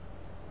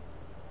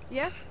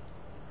 Yeah.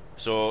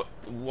 So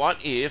what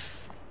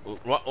if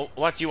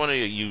what do you want to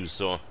use?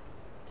 So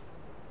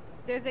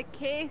There's a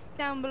case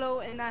down below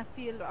in that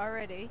field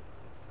already.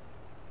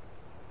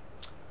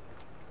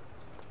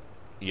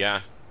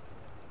 yeah.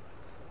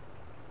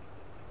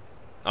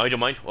 I don't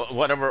mind.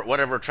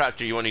 Whatever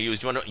tractor you want to use.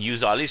 Do you want to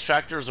use Ollie's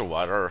tractors or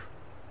what? Or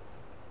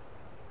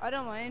I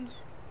don't mind.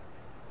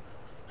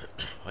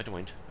 I don't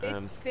mind.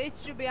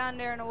 Fitz should be on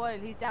there in a while.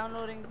 He's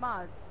downloading the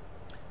mods.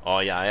 Oh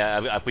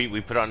yeah,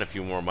 we put on a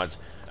few more mods.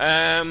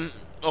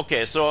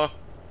 Okay, so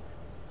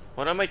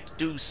what I might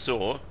do is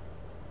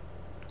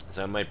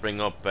I might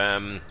bring up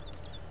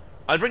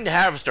I'll bring the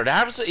harvester. The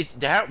harvester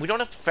we don't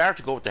have to far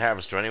to go with the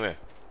harvester anyway.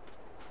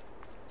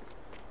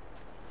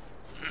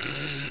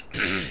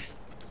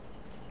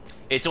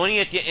 It's only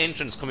at the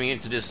entrance coming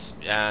into this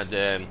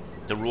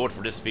the road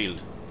for this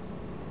field.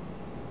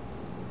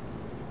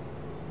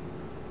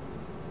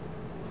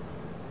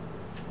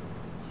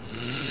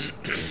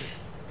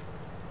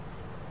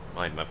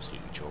 I'm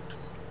absolutely choked.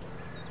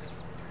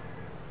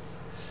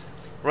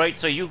 Right,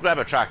 so you grab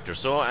a tractor,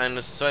 and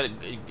a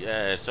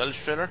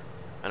silage trailer,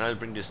 and I'll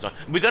bring this down.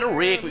 We got to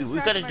rake.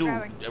 We got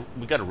to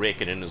we got to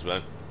rake it in as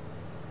well.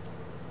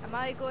 Am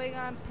I going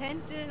on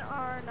Penton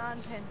or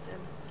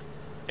non-Penton?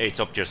 Hey, it's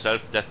up to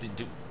yourself. That's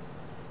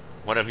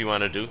whatever you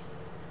want to do.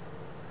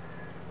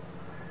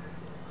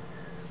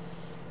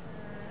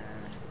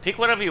 Pick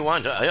whatever you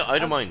want. I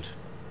don't mind.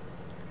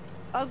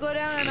 I'll go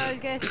down and I'll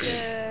get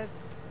the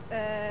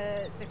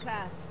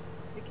class,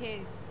 the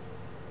case.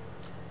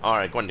 All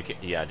right, go on the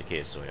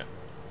case. So yeah.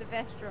 The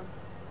Vestrum.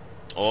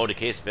 Oh, the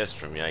case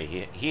Vestrum.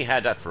 Yeah, he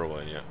had that for a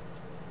while. Yeah.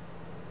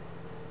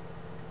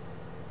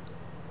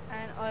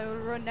 And I will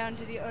run down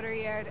to the other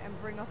yard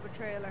and bring up a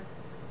trailer.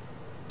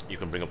 You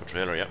can bring up a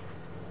trailer. Yeah.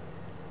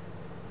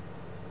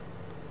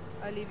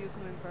 I'll leave you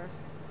come in first.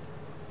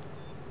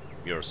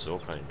 You're so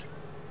kind.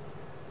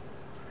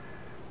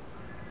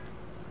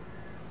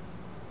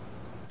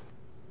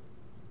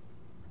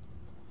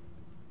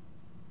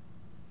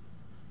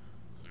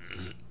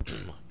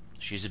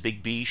 She's a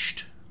big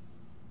beast.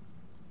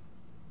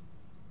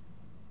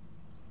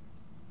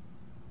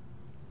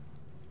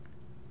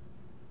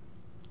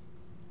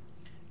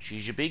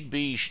 She's a big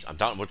beast. I'm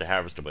talking about the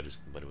harvester, by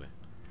the way.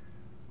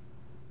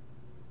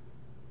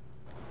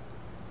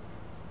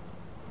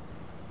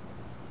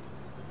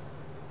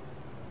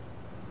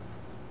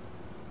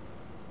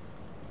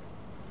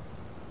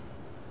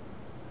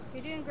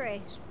 You're doing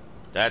great.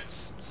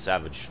 That's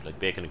savage, like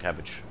bacon and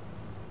cabbage.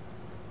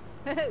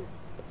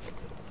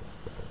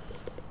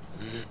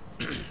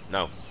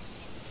 No.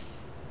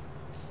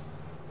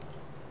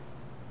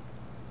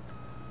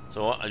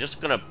 So I'm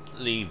just gonna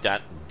leave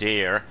that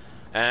there,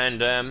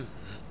 and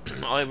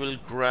I will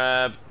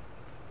grab.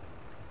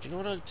 Do you know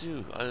what I'll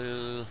do?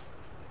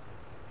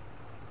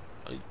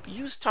 I'll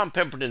use Tom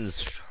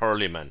Pemberton's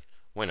Hurleyman.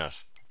 Why not?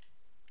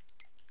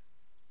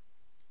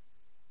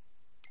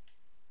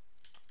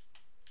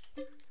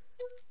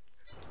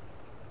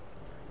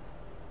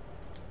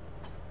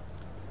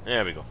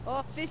 There we go.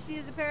 Oh, 50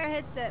 is a pair of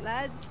headset,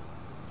 lads.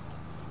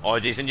 Oh,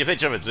 did he send you a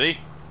picture of it, did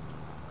he?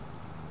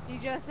 He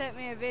just sent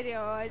me a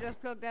video. I just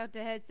plugged out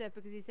the headset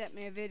because he sent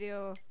me a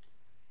video.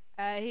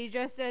 He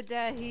just said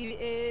that he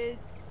is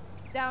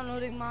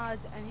downloading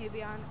mods and he'll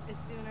be on as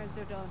soon as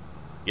they're done.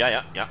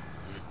 Yeah.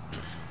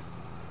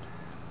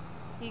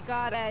 He's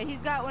got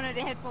one of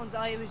the headphones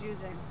I was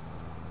using.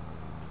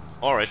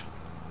 All right.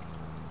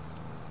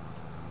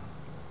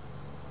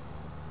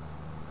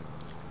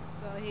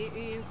 So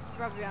he's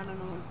probably on, I don't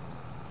know,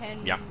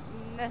 10, yeah.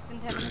 less than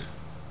 10 minutes.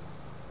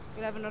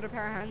 We'll have another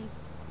pair of hands.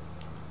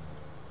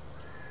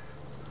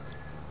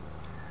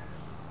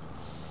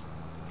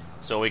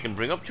 So we can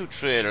bring up 2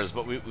 trailers,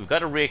 but we've got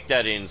to rake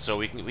that in, so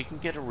we can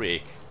get a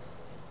rake.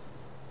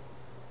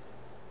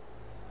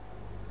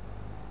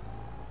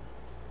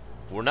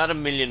 We're not a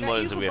million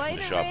miles away from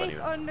the shop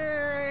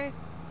anyway.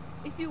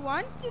 If you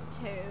wanted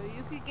to,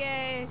 you could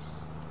get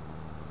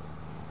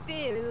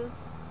PhiL to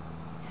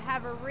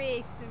have a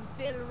rake, and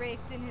PhiL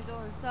rakes in his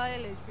own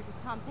silage because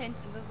Tom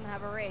Penton doesn't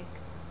have a rake.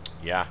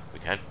 Yeah, we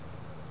can.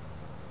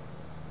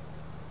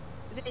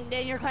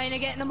 Then you're kind of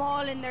getting them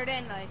all in there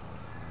then, like.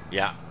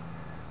 Yeah.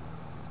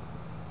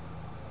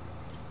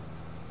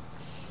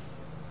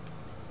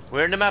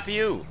 Where in the map are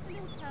you?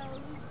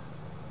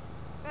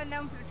 Going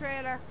down for the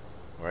trailer.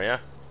 Where are you?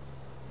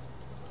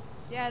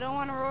 Yeah, I don't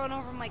want to run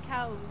over my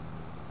cows.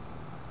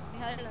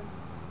 Behind them.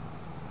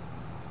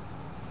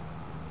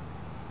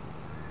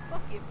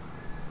 Fuck you.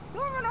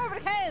 Don't run over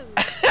the cows!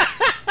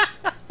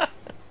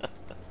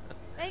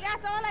 Like,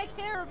 that's all I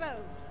care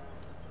about.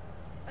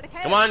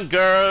 Come on,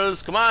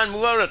 girls. Come on,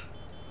 move out of it.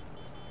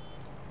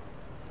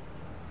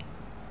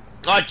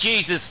 Oh,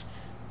 Jesus.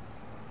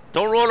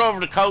 Don't roll over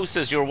the cow,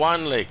 says you're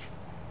one leg.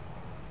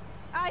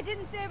 I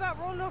didn't say about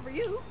rolling over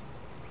you.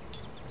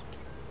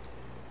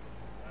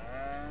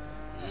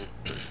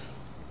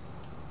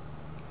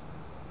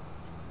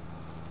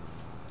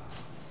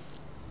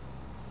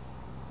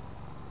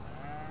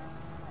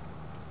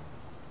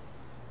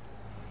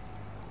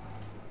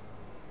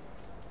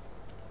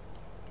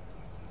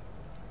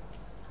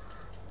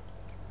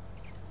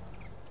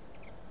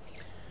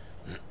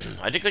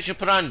 I think I should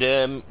put on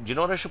the. Do you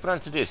know what I should put on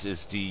to this?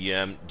 Is the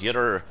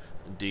other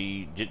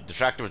the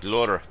tractor with the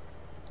loader.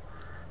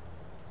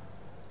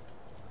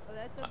 Oh,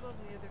 that's above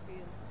the other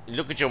field.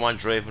 look at your one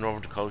driving over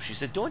the coast. She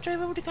said, "Don't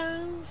drive over the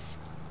coast."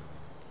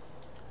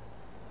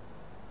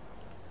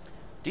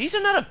 These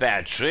are not a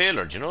bad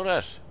trailer. Do you know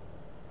that?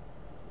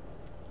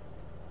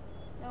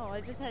 No,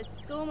 I just had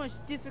so much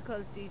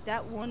difficulty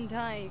that one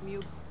time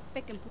you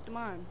frickin' put them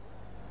on.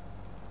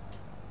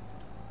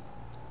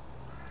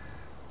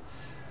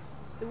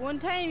 The one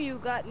time you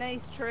got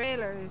nice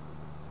trailers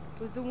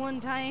was the one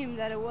time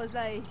that it was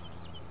like,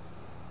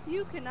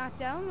 you cannot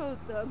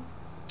download them.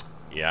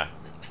 Yeah.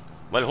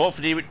 Well,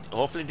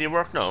 hopefully they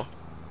work now.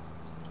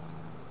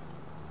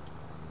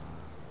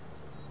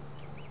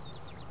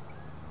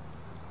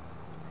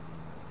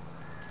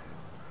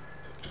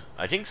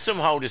 I think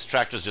somehow this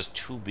tractor's just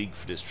too big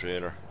for this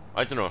trailer.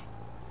 I don't know.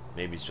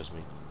 Maybe it's just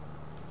me.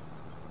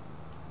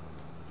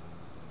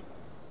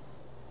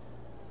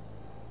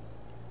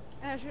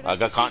 Sure, I that's got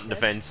what caught she in the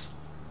said. fence.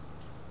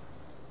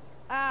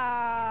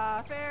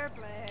 Ah, fair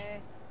play.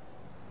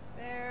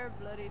 Fair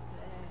bloody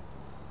play.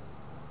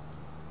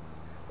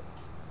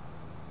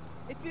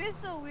 It feels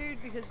so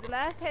weird because the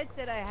last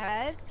headset I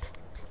had,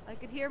 I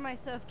could hear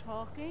myself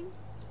talking,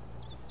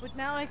 but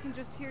now I can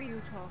just hear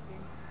you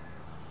talking.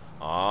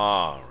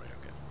 Ah, right,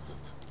 okay.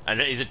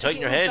 And is it tight Like in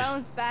it your would head?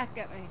 bounce back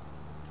at me.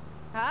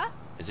 Huh?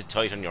 Is it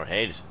tight on your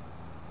head?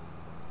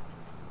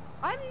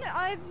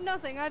 I've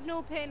nothing. I've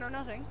no pain or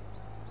nothing.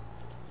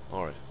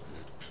 Alright.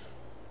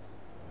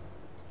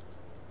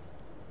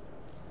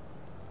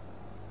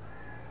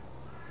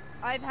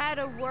 I've had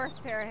a worse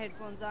pair of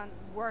headphones on,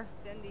 worse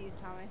than these,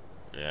 Tommy.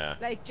 Yeah.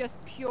 Like just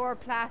pure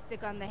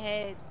plastic on the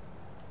head,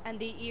 and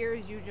the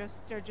ears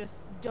they're just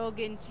dug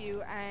into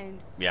you, and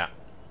Yeah.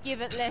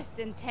 give it less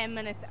than 10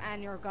 minutes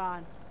and you're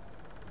gone.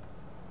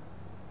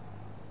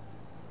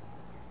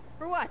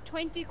 For what?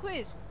 20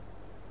 quid?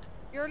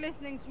 You're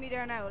listening to me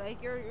there now,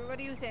 like, what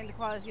are you saying the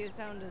quality of the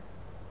sound is?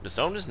 The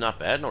sound is not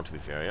bad now, to be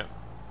fair, yeah.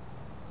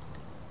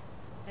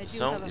 I The do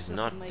have sound a is flipping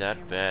not mic near that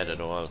my bad face.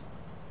 at all.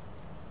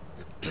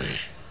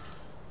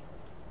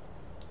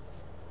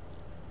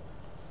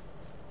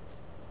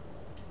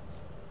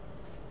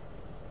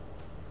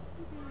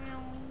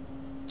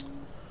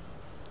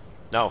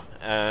 Now,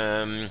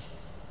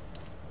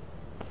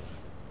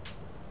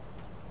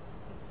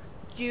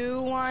 Do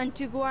you want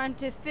to go on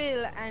to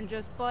Phil and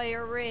just buy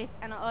a rake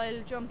and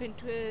I'll jump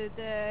into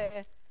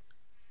the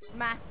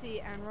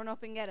Massey and run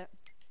up and get it?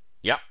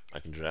 yeah, I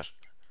can do that.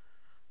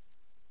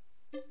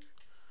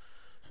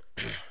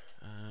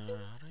 Oh.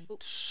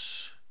 Right.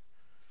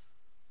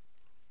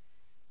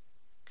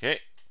 Okay.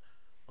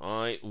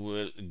 I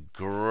will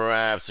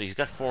grab. So he's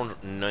got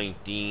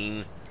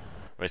 419.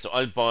 Right. So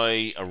I'll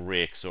buy a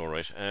rake. So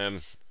right.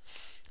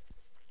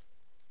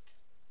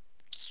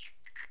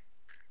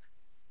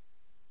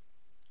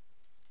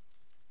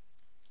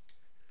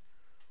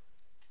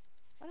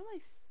 What am I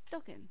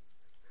stuck in?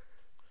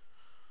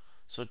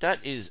 So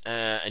that is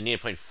an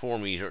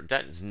 8.4 meter.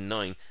 That is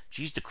 9.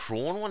 Geez, the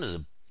Crone one is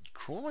a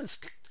Crone one's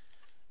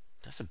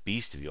that's a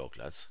beast of yoke,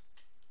 lads.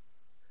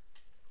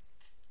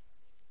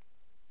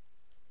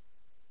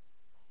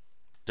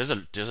 There's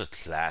a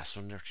class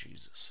one there,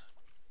 Jesus.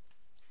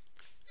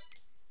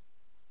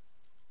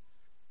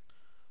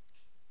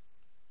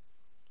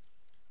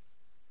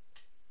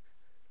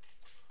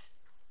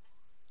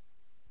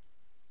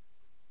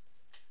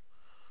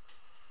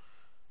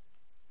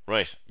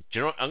 Right. Do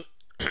you know?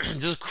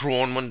 There's a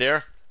Crone one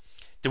there.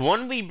 The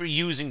one we were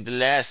using the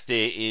last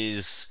day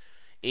is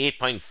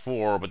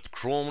 8.4, but the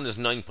Chrome one is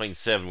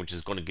 9.7, which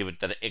is going to give it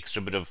that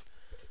extra bit of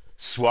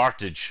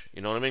swartage.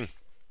 You know what I mean?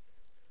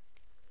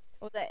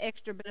 Oh, that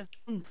extra bit of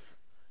oomph.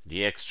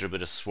 The extra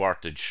bit of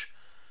swartage.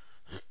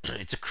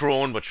 It's a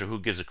crone, but sure, who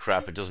gives a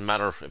crap? It doesn't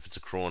matter if it's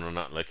a crone or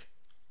not. Like,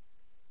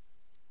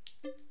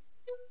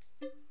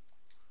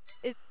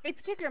 Is a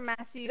particular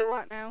Massey you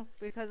want now?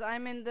 Because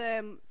I'm in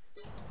the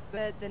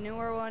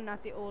newer one,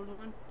 not the old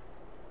one.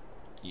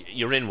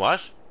 you're in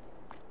what?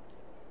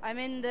 I'm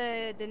in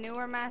the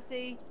newer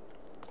Massey,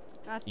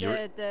 not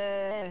You're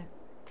the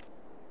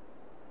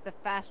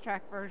fast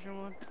track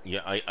version one.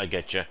 yeah, I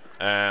get you.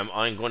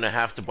 I'm going to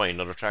have to buy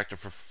another tractor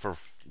for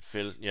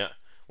Phil. Yeah,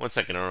 1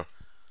 second, Earl.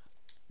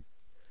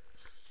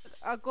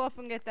 I'll go up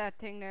and get that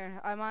thing there.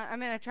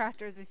 I'm in a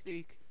tractor as we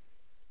speak.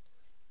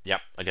 Yeah,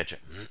 I get you.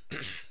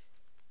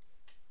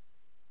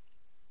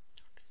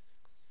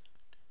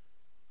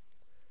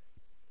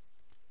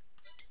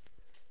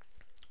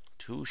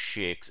 Two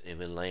shakes of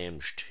a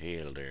lamb's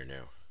tail there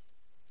now.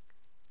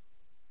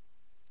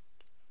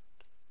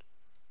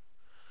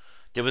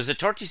 There was a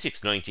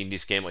 3690 in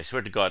this game, I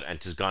swear to God, and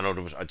it's gone out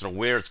of it. I don't know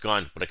where it's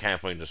gone, but I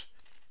can't find it.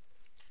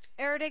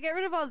 They get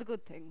rid of all the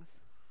good things.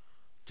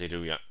 They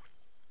do, yeah.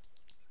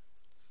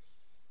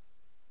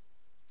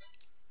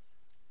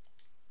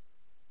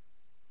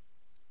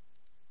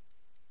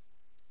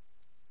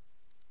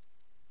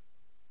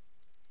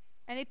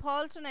 Any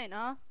Paul tonight,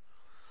 no?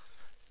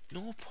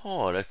 No,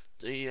 Paul. I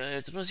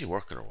don't know, is he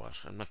working or what?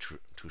 I'm not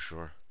too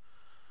sure.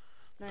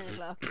 9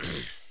 o'clock.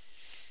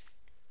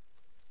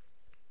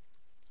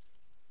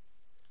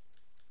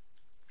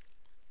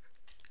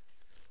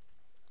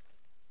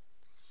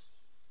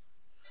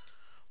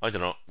 I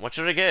don't know. What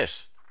should I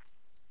get?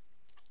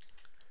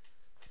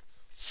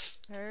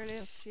 Entirely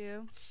up to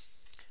you.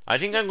 I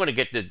think I'm going to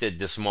get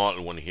the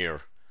small one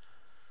here.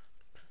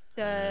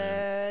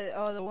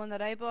 The one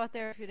that I bought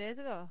there a few days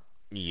ago.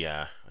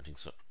 Yeah, I think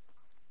so.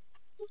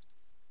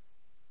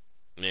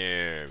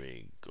 There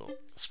we go.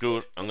 Screw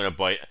it. I'm going to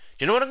buy it.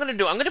 Do you know what I'm going to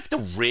do? I'm going to put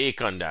the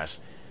rake on that.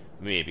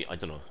 Maybe. I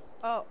don't know.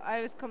 Oh,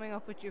 I was coming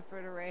up with you for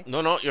the rake.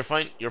 No, no, you're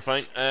fine. You're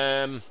fine.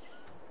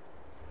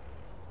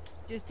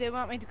 Just didn't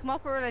want me to come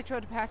up, or will I throw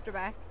the tractor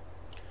back?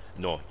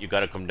 No, you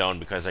got to come down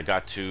because I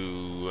got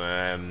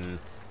to.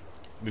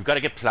 We've got to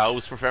get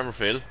plows for Farmer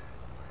PhiL.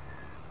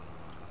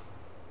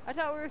 I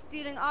thought we were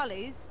stealing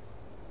Ollies.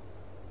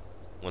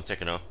 1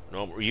 second now.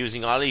 No, we're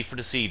using Ollie for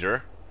the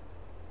seeder.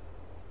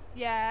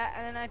 Yeah,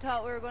 and then I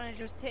thought we were going to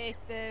just take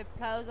the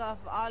plows off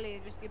of Ollie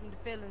and just give them to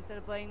Phil instead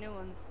of buying new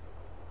ones.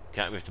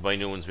 Can't we have to buy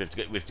new ones? We have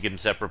to give them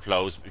separate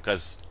plows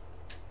because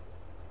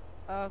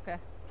Oh, okay.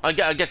 I'll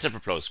get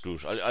separate plows. Screw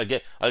it.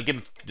 I'll give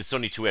them. It's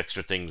only 2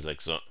 extra things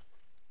like so.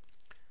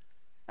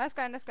 That's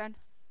grand. That's grand.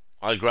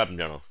 I'll grab them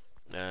down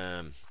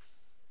now.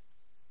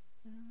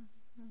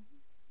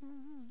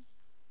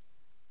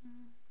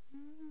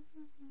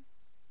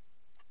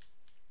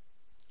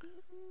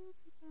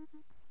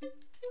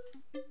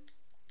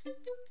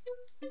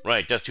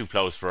 Right, that's 2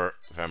 plows for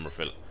Farmer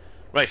PhiL.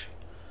 Right.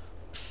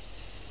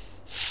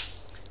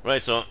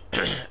 Right, so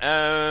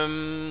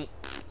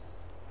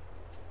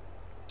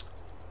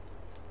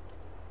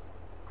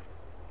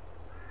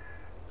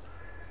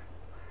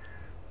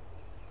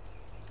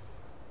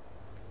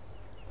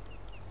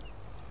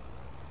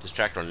this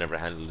tractor will never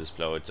handle this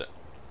plow. It's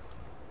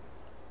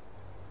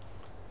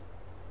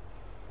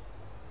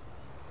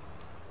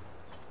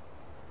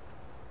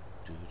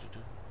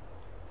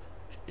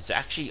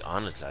actually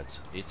on it, lads.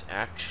 It's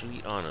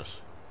actually on it.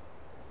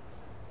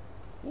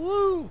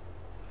 Woo!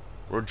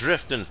 We're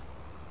drifting.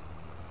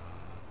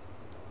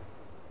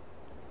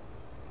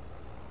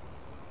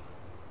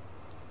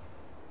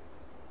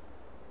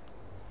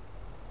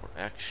 We're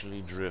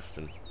actually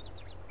drifting.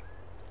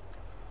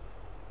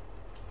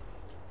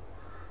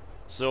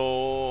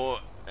 So,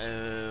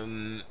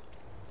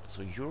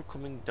 so you're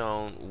coming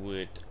down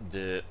with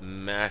the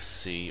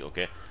Massey,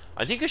 okay?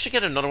 I think I should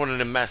get another one of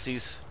the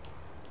Masseys.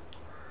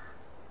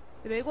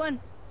 The big one.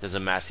 There's a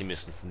Massey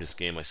missing from this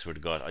game, I swear to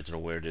God. I don't know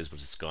where it is,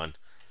 but it's gone.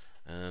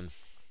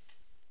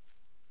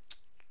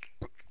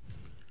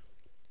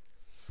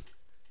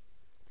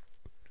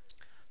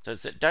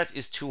 That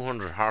is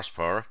 200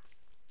 horsepower.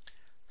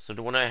 So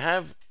the one I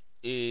have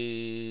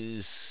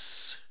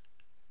is...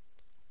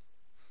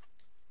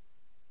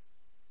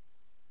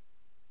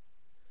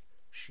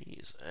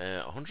 Jeez,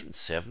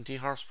 170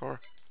 horsepower.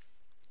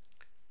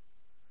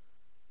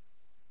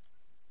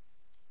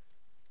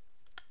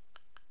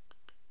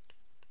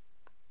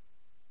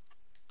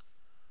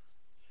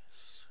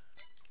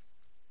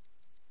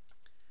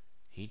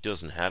 He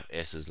doesn't have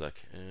S's like.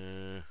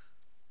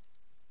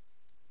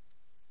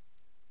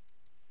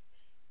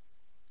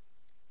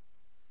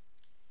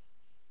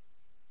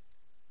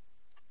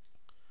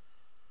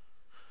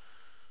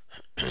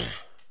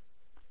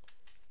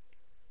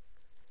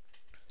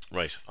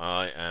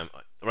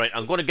 Right,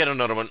 I'm going to get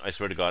another one. I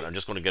swear to God, I'm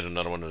just going to get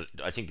another one.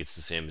 I think it's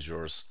the same as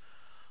yours.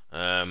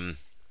 Or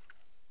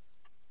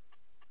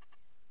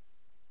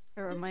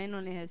mine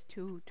only has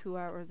two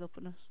hours up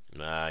on it.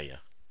 Yeah.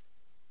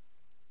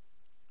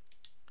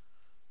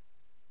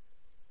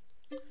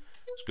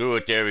 Screw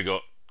it. There we go.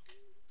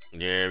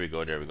 There we go.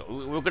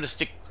 We're going to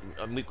stick.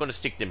 We're going to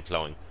stick them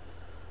plowing.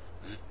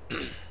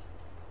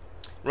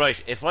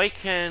 Right. If I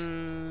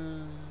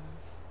can.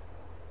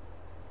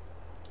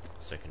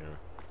 Second here.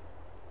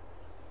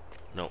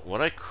 No,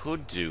 what I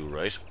could do,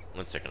 right?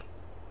 1 second.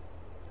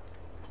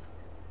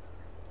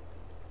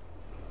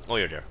 Oh,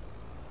 you're there.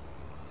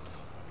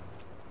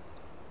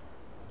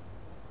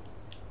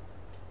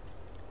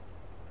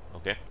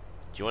 Okay. Do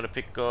you want to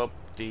pick up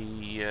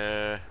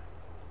the?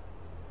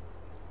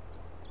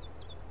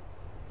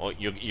 Oh,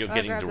 you're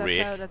getting grab the that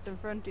rake. plow that's in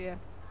front of you.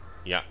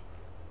 Yeah.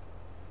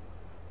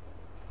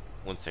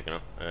 1 second.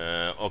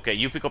 Okay,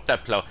 you pick up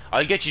that plow.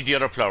 I'll get you the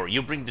other plow.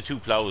 You bring the 2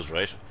 plows,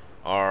 right?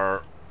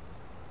 Or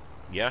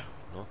yeah,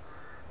 no.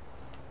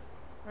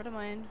 I don't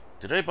mind.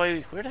 Did I buy?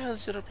 Where the hell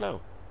is the other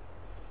plow?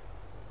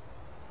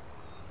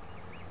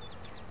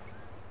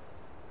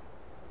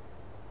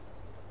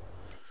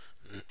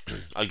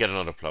 I'll get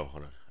another plow.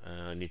 Hold on.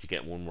 I need to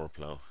get one more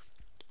plow.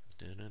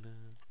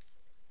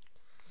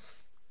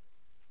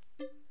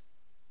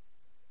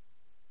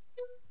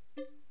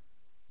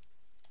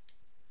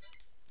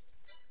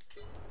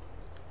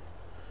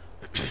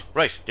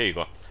 Right, there you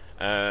go.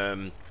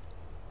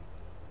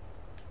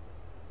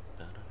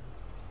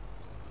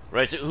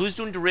 Right, so who's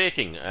doing the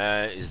raking?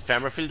 Is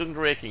Farmer PhiL doing the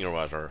raking or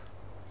what? Or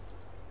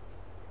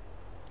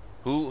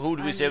who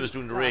do we say was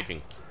doing the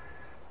raking?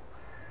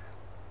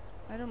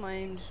 I don't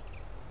mind.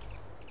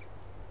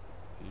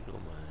 You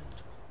don't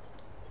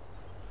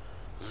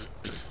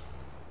mind.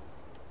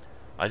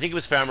 I think it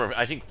was Farmer.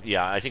 I think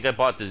I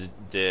bought the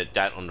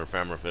that under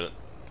Farmer PhiL.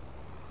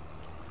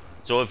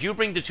 So if you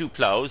bring the 2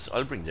 plows,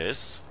 I'll bring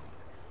this.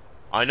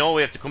 I know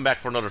we have to come back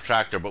for another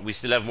tractor, but we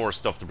still have more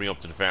stuff to bring up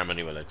to the farm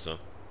anyway, like so.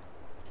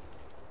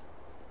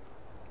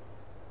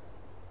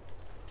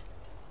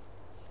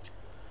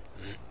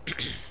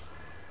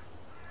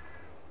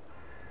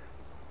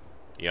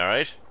 You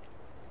alright?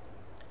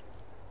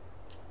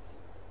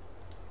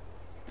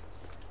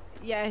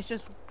 Yeah, it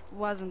just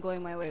wasn't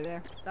going my way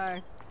there.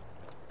 Sorry.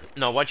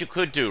 Now, what you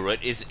could do,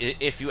 right, is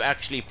if you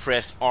actually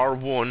press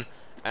R1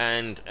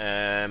 and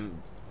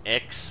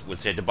X, we'll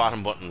say the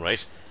bottom button,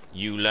 right,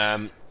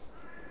 you'll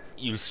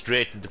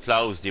straighten the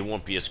plows. They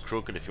won't be as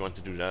crooked if you want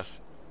to do that.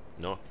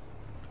 No.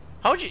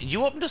 How'd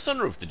you opened the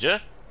sunroof, did you?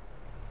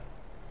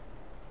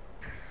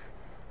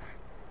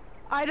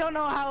 I don't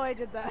know how I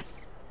did that.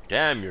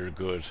 Damn, you're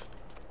good.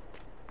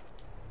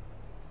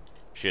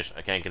 Shit,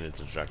 I can't get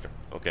into the tractor.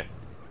 Okay.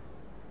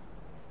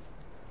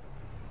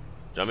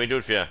 Do you want me to do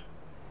it for you?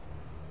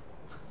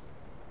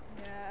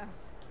 Yeah.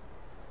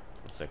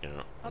 1 second.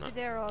 No, I'll no. be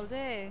there all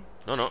day.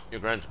 No, you're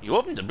grand. You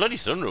opened the bloody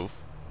sunroof.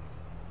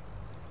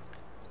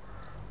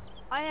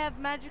 I have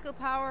magical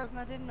powers and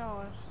I didn't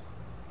know it.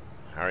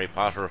 Harry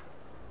Potter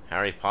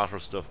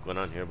stuff going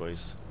on here,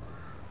 boys.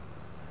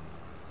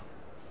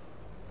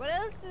 What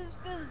else is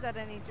Phil's that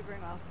I need to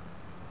bring up?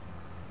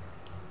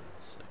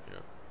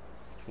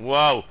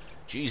 Wow,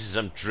 Jesus,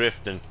 I'm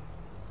drifting.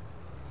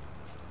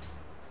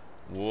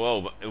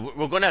 Whoa,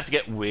 we're gonna have to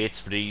get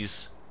weights for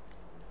these.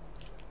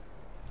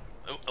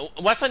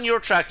 What's on your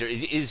tractor?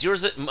 Is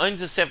yours?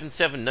 Mine's a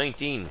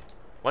 7719.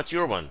 What's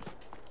your one?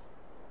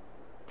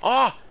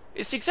 Oh,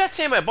 it's the exact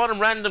same. I bought them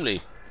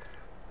randomly.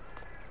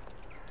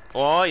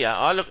 Oh yeah.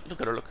 Oh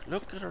look at her.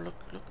 Look at her. Look.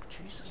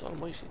 Jesus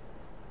Almighty.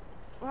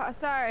 Well,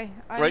 sorry.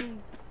 Right.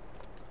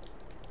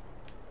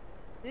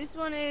 This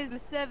one is the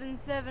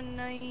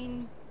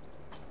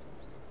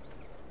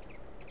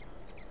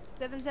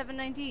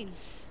 7719.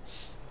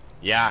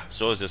 Yeah,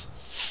 so is this.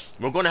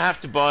 We're gonna have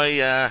to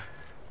buy.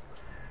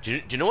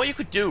 Do you know what you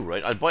could do?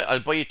 Right, I'll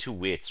buy you 2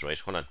 weights. Right,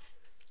 hold on.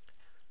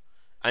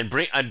 And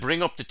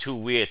bring up the 2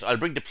 weights. I'll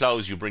bring the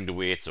plows. You bring the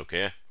weights.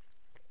 Okay.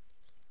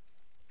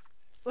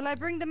 Will I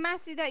bring the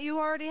Massey that you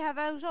already have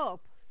out up?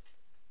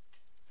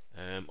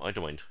 I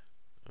don't mind.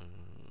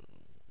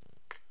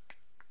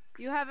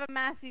 You have a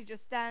Massey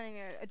just standing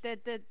there.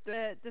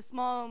 The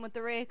small one with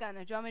the rake on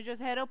it. Do you want me to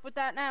just head up with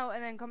that now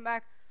and then come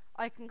back?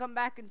 I can come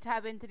back and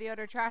tab into the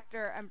other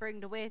tractor and bring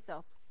the weights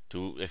up.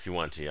 If you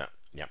want to, yeah.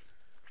 Yep.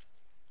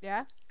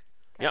 Yeah?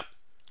 Okay. Yep.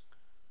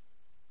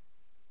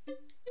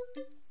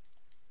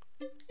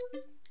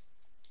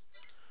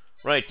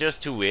 Right, there's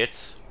 2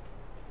 weights.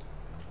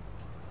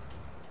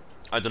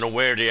 I don't know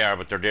where they are,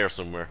 but they're there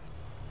somewhere.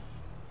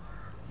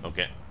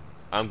 Okay.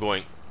 I'm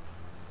going.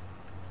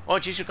 Oh,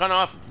 geez, you've gone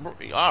off.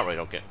 Alright,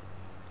 okay.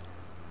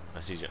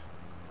 I see you.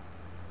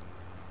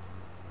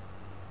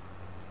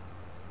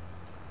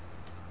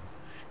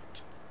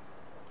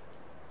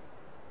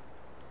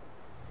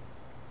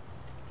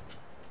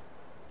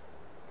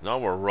 Now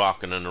we're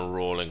rocking and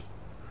rolling.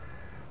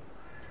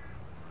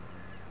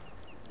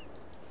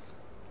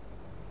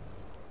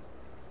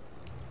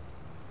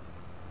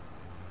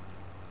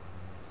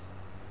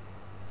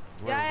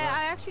 Yeah,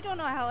 I actually don't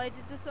know how I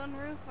did the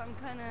sunroof. I'm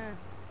kind of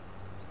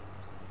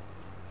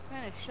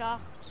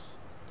shocked.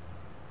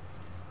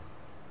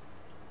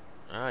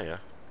 Ah, yeah.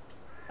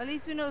 At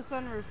least we know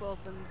sunroof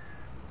opens.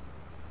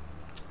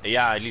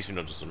 Yeah, at least we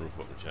know the sunroof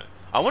opens, yeah.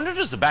 I wonder if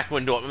there's the back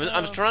window.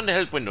 I'm just turning the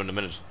help window in a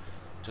minute.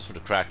 Just for the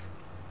crack.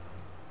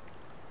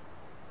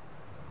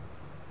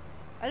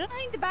 I don't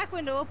think the back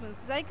window opens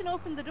because I can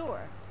open the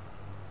door.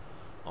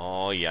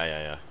 Oh,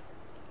 yeah.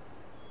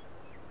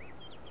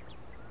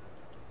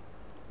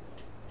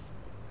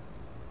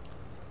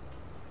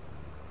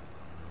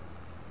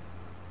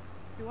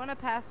 You want to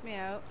pass me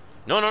out?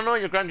 No,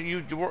 you're grand.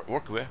 You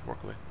work away.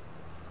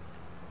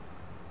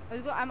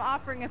 I'm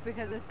offering it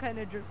because it's kind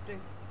of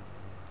drifting.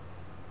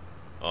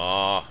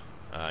 Oh,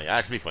 yeah,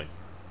 it'll be fine.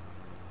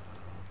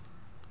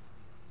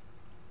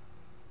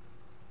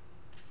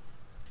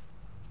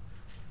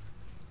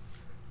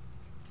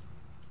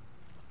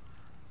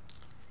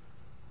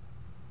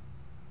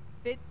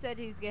 Bit said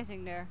he's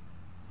getting there.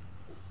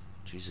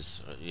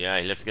 Jesus, yeah,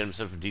 he'll have to get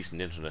himself a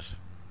decent internet.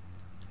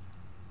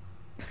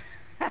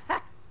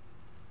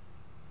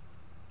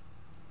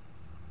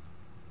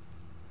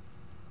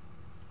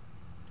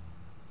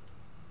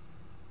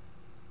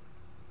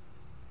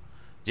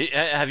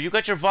 Have you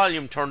got your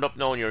volume turned up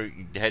now on your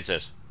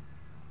headset?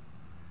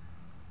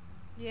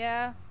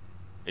 Yeah.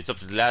 It's up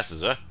to the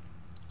glasses, huh?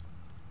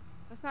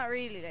 That's not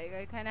really, like,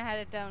 I kind of had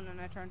it down and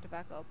I turned it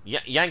back up.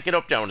 Yeah, yank it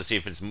up down to see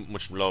if it's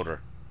much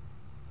louder.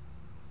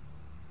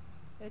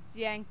 It's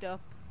yanked up.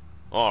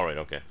 Alright,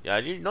 okay. Yeah,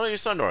 you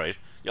sound alright.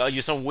 Yeah,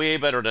 you sound way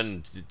better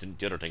than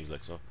the other things,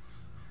 like so.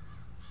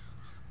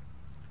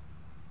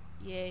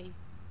 Yay.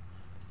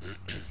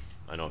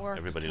 I know, Worth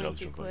everybody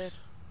loves your 20 voice. quid.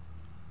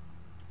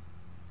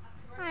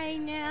 I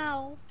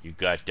know. You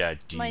got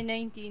that deep, My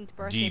 19th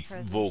birthday deep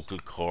present. vocal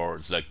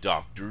cords like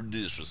Dr.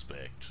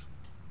 Disrespect.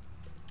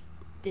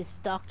 This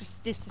Dr.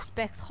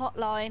 Disrespect's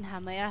hotline.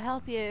 How may I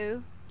help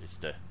you? It's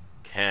the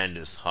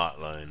Candace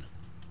hotline.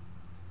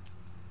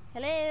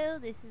 Hello,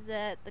 this is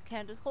the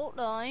Candace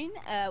Hotline,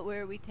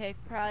 where we take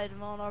pride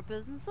in all our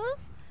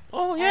businesses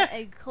Oh, and yeah.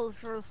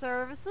 agricultural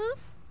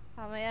services.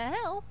 How may I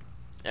help?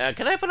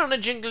 Can I put on a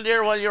jingle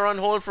there while you're on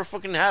hold for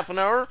fucking half an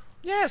hour?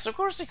 Yes, of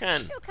course you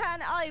can. You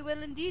can. I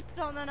will indeed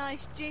put on a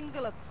nice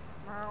jingle.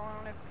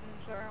 Oh,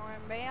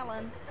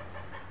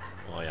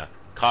 yeah.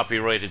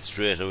 Copyrighted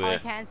straight away. I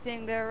can't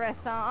sing the rest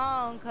of the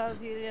song because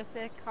he'll just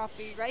say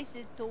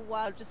copyrighted, so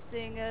I'll just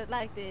sing it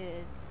like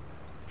this.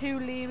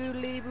 Hooli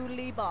booli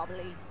booli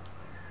bobbly.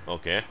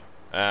 Okay.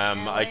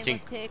 Now I I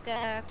think must take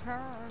a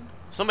turn.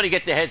 somebody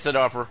get the headset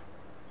off her.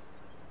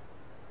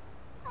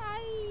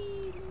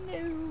 I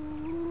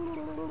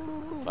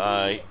know.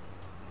 Bye.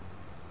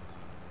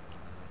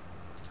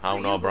 How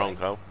Where no you brown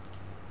going? cow?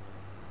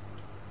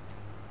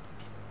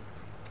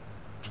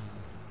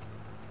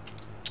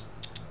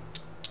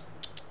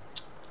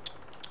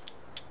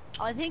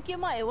 I think you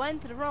might have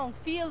went to the wrong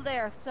field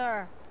there,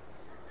 sir.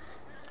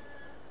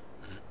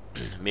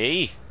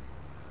 Me?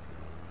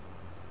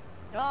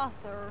 Ah,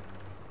 sir.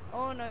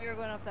 Oh no, you're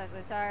going up that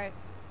way. Sorry.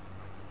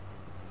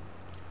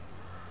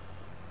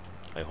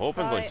 I hope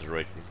I'm going to the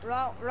right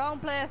field. Wrong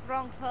place,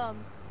 wrong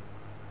time.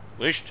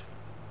 Wished.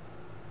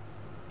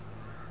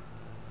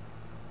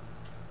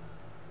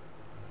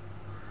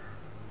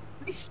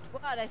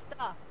 What? I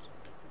stopped.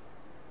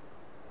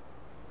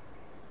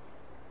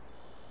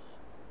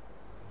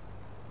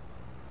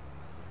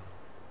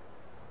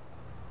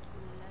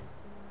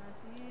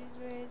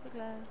 Raise a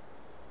glass.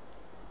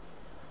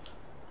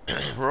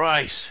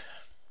 Right.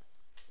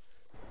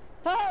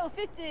 Oh,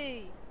 50!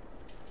 I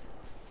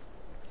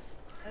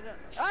don't know.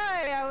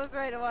 Oh, yeah, I was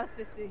right, it was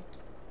 50.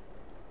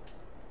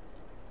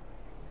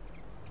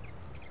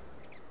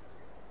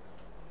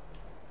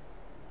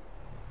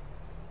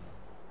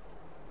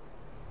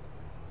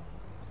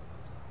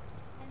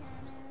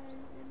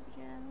 Bananas and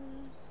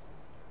pajamas.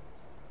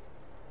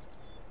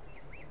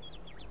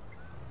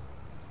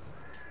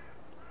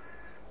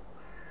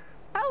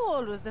 How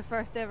old was the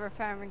first ever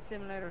farming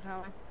simulator,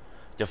 Tommy?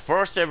 The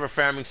first ever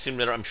farming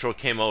simulator, I'm sure,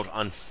 came out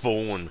on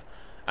phone,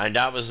 and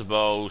that was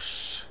about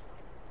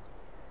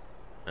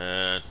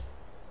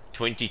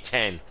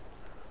 2010.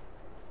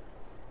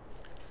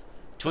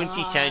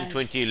 2010, Gosh.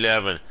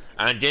 2011,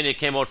 and then it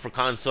came out for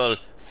console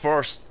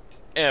first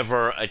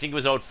ever. I think it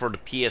was out for the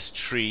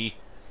PS3,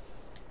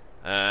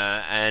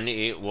 and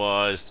it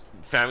was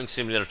Farming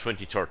Simulator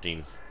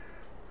 2013.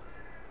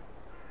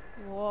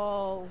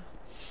 Whoa.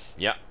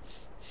 Yeah,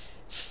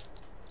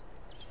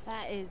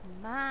 That is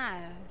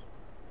mad.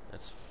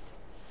 that's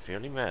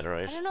fairly mad,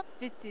 right? I don't know if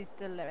Fitzy's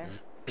still there.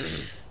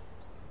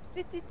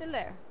 Fitzy's still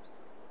there.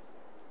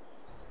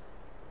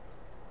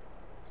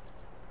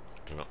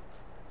 Don't know.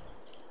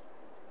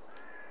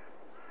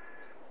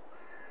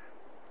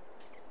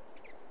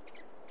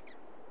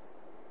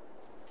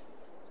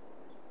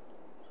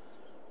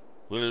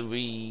 Will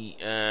we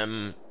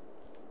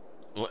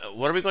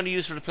what are we going to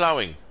use for the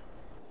ploughing?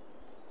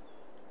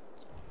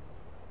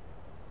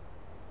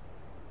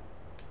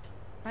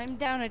 I'm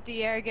down at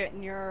the air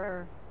getting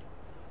your...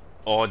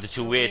 Oh, the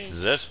two weights,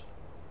 is it?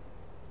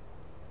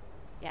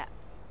 Yeah.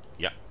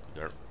 Yeah,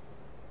 there.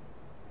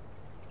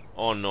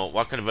 Oh no,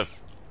 what kind of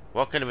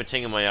a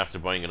thing am I after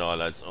buying it all,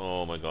 lads?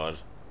 Oh my god.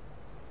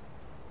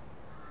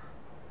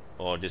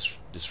 Oh, this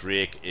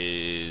rake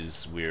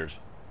is weird.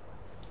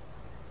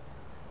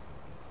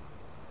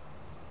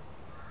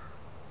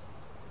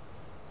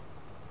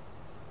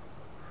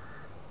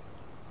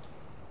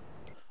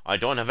 I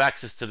don't have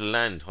access to the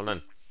land. Hold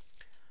on.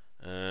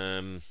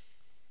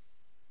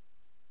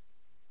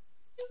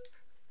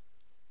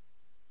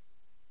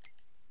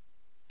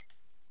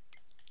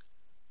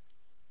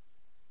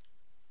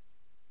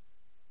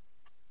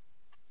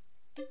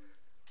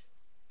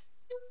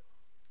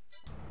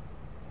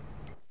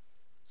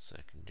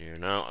 Second here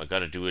now. I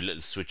gotta do a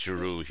little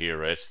switcheroo here,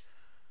 right?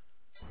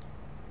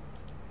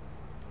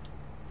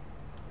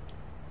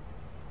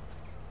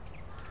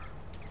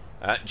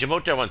 Jump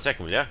out there 1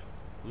 second, will ya?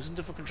 Who's in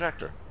the fucking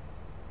tractor?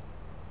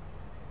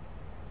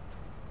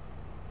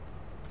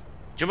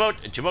 Jump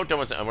out there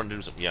 1 second. I want to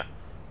do something. Yeah.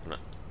 Hold on.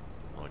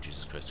 Oh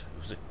Jesus Christ.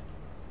 Who's it?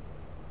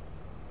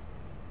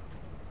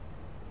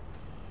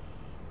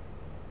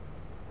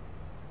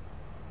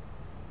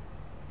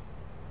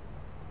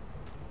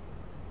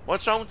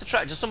 What's wrong with the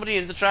tractor? Just somebody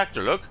in the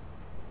tractor, look.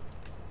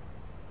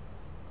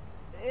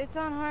 It's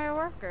on hire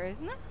worker,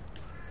 isn't it?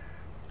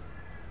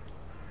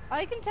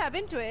 I can tab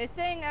into it. It's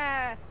saying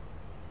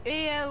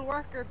AL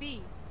worker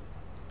B.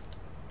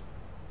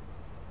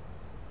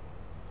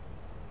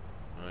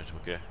 Right,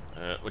 okay.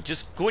 Well,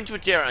 just go into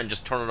it there and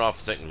just turn it off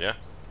 1 second, yeah?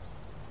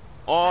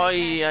 Oh,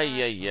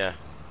 yeah.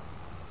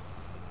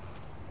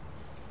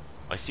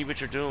 I see what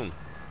you're doing.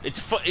 It's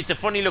a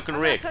funny looking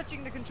I'm rake. not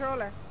touching the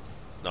controller.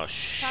 No,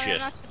 Sorry, shit. I'm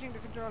not touching the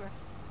controller.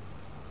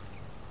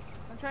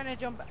 I'm trying to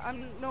jump.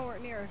 I'm nowhere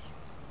near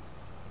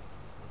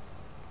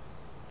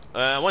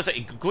it. 1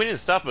 second. Go in and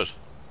stop it.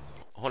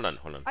 Hold on.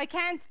 I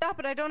can't stop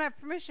it. I don't have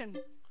permission.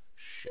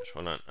 Shit,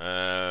 hold on.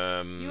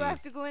 You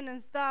have to go in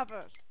and stop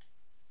it.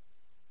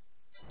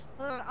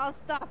 Hold on, I'll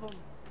stop him.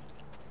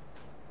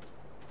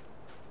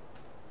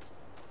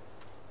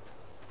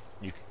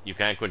 You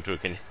can't go into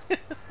it, can you?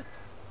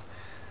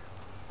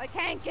 I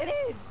can't get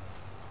in.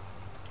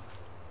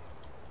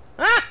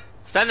 Ah!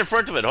 Stand in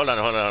front of it. Hold on,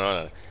 hold on, hold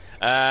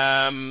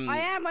on. I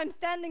am. I'm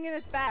standing in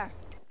its back.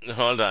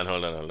 Hold on,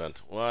 hold on, hold on.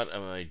 What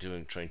am I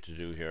trying to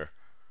do here?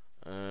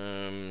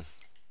 I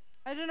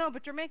don't know,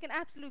 but you're making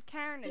absolute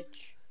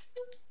carnage.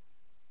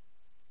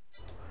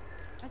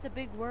 That's a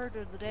big word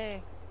of the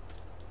day.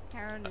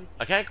 Carnage.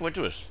 I can't go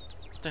into it.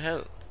 What the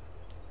hell?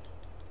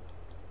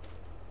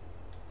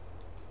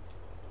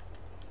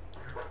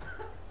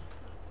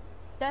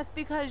 That's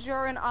because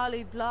you're in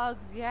Olly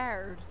Blogs'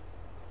 yard.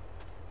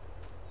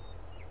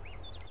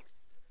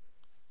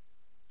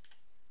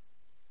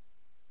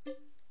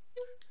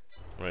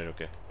 Right,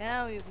 okay.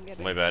 Now you can get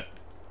in. My bad.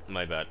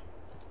 My bad.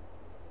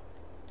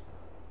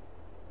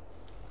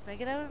 Can I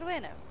get out of the way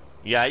now?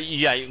 Yeah,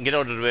 yeah, you can get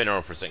out of the way now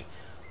for a second.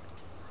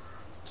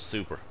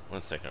 Super.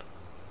 1 second.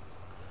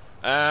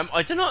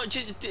 I don't know.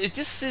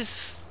 This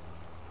is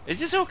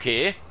this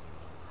okay?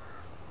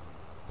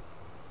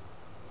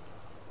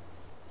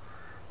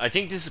 I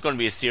think this is going to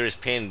be a serious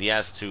pain in the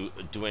ass to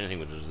do anything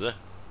with it, is it?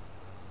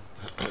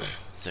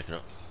 Second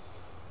up.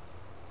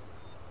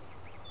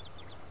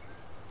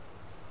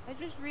 I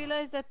just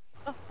realized that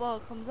stuff ball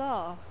comes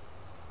off.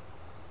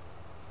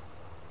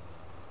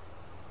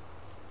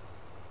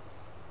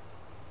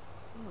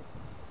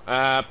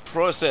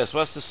 Process.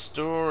 What's the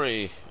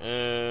story?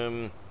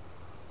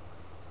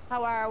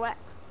 How are we?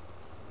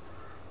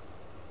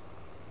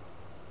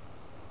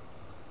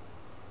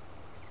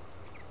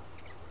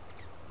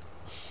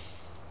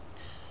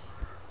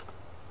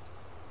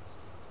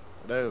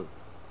 Hello.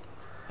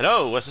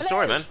 Hello. What's the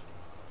story, man?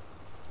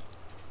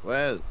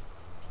 Well,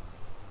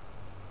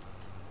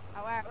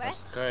 How are we?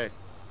 that's correct.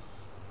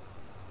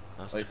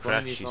 What's I the crack?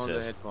 finally She found the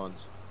said.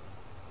 headphones.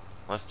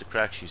 What's the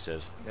crack? She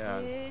said. Yeah,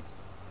 Good.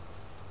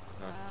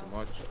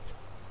 not too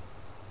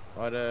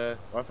much.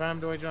 What farm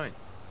do I join?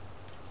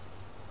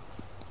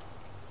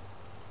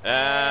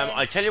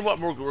 I tell you what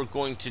we're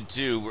going to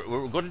do.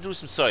 We're going to do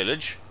some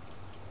silage.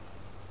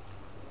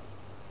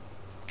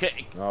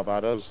 Okay, No,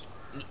 about us.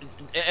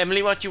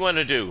 Emily, what do you want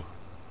to do?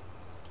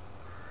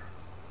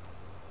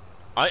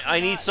 I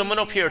need someone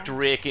up here to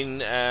rake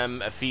in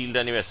a field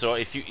anyway. So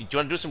if you do you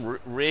want to do some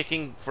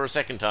raking for a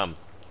second, Tom?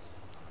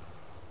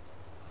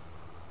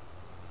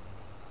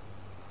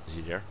 Is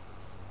he there?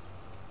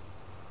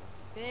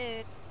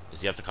 Bits.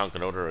 Does he have the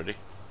conker out already?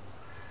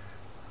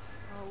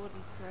 Oh,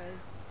 wouldn't surprise.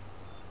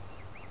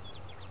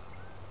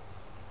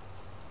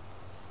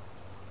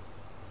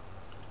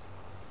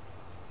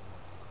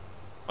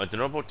 I don't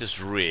know about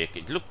this rake.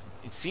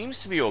 It seems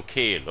to be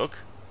okay. Look.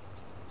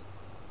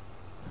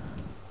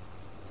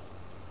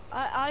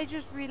 I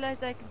just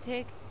realized I can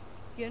take,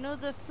 you know,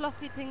 the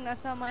fluffy thing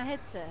that's on my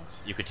headset.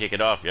 You could take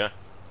it off, yeah.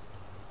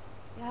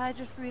 Yeah, I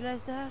just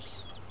realized that.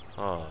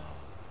 Oh,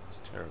 it's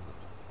terrible.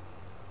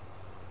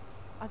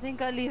 I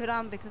think I'll leave it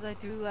on because I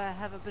do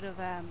have a bit of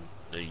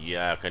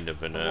Yeah, kind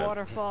of an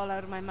waterfall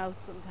out of my mouth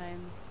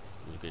sometimes.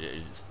 look at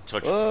it, it's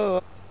touch.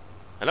 Oh,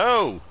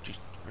 Hello. Jeez,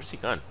 where's he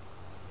gone?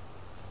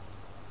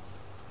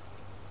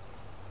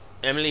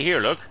 Emily, here.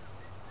 Look.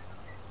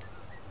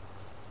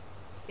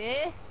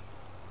 Yeah?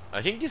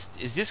 I think is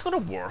this gonna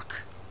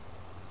work?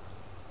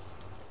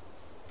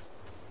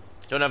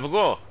 Don't have a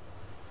go.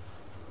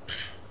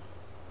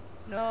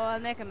 No, I'll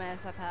make a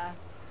mess. I pass.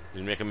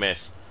 You'll make a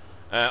mess.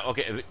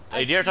 Okay,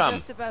 I dear Tom.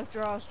 just about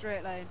draw a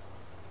straight line.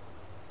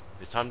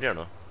 Is Tom there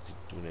now? Is he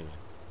doing anything?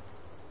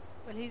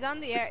 Well, he's on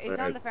the air. He's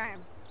on the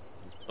farm.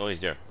 Oh, he's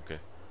there. Okay.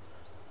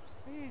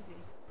 Where is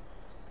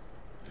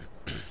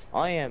he?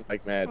 I am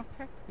like mad.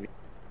 Okay.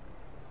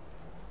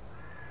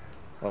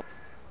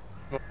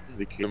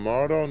 The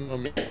tomorrow no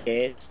me.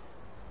 The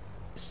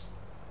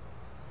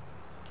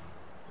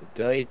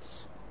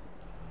dates.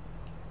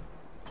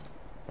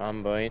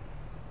 Combine.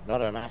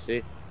 Not a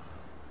massive.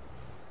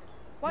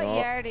 What No.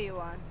 yard are you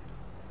on?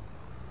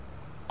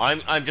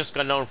 I'm just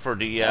going down for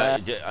the yeah.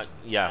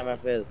 Farmer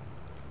PhiL.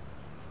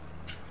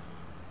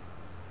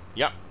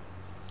 Yeah.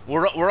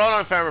 We're all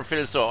on Farmer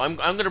PhiL, so I'm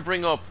gonna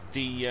bring up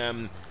the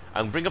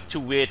I'm bring up 2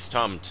 weights,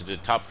 Tom, to the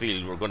top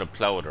field. We're gonna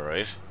plow it,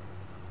 alright?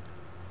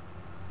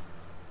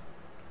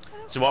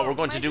 So what we're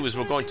going to do is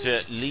we're going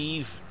to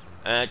leave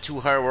 2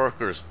 hire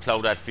workers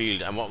plow that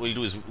field, and what we'll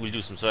do is we'll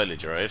do some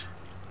silage, alright?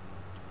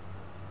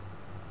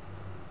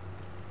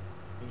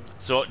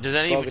 So does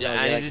any of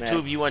the 2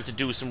 of you want to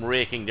do some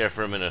raking there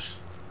for a minute?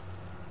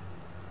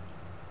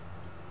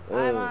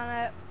 I'm on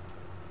it.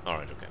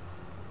 Alright, okay.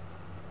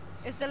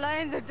 If the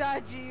lines are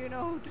dodgy, you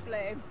know who to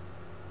blame.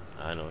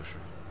 I know,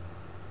 sure.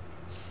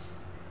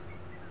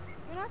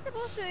 You're not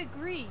supposed to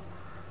agree.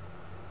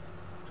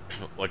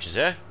 What you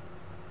say?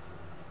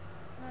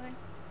 Nothing.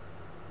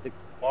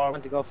 I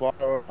want to go for.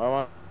 I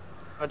want.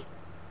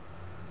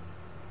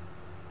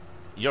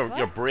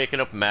 You're breaking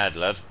up mad,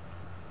 lad.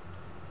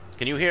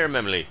 Can you hear him,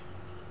 Emily?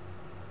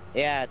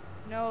 Yeah.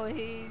 No,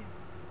 he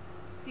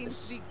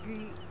seems to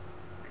be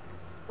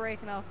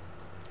breaking up.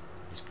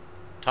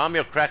 Tom,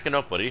 you're cracking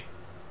up, buddy.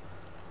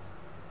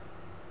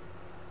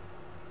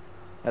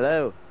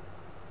 Hello.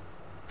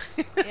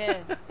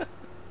 Yes.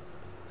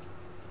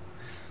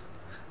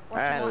 What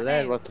you want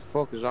Lad, now? what the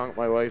fuck is wrong with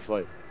my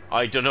Wi-Fi?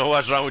 I don't know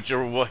what's wrong with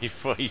your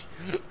Wi-Fi.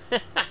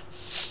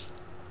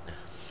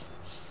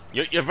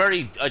 you're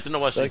very. I don't know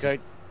what's.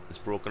 Like It's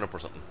broken up or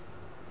something.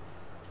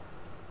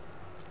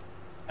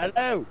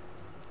 Hello.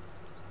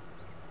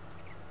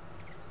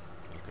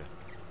 Okay.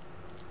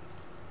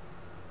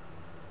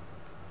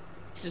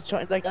 This is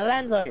trying like a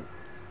landline.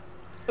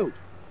 Oh.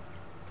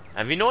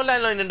 Have you no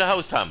landline in the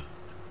house, Tom?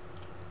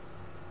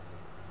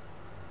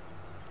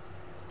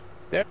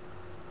 There.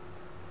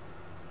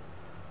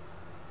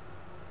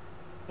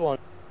 One.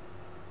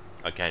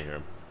 I can't hear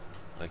him.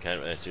 I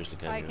can't. I seriously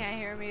can't I hear him. can't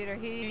hear him either.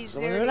 He's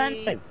Someone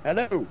literally... landline.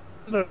 Hello.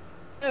 Hello.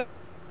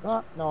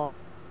 No, no.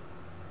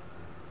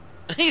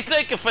 He's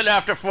like a fella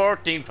after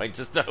 14 pints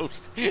of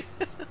stout.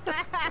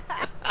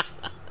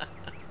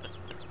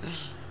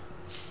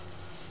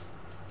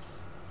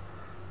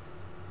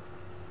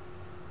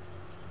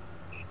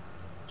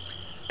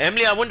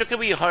 Emily, I wonder could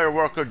we hire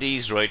worker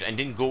D's, right, and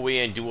then go away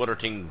and do other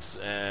things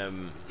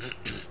on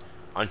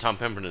Tom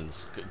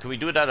Pemberton's? Can we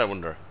do that, I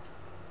wonder?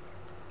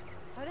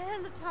 How the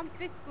hell did Tom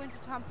Fitz go into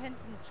Tom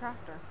Penton's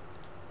tractor?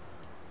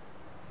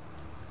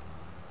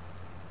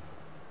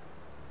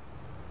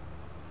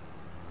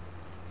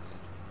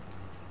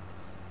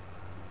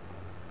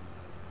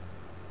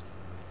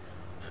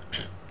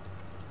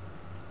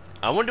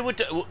 I wonder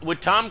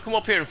would Tom come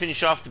up here and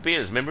finish off the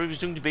bales? Remember he was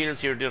doing the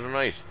bales here the other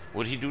night.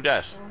 Would he do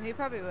that? Oh, he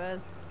probably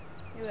will.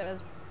 He will.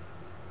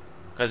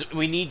 Because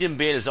we need them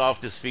bales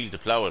off this field to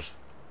plough it.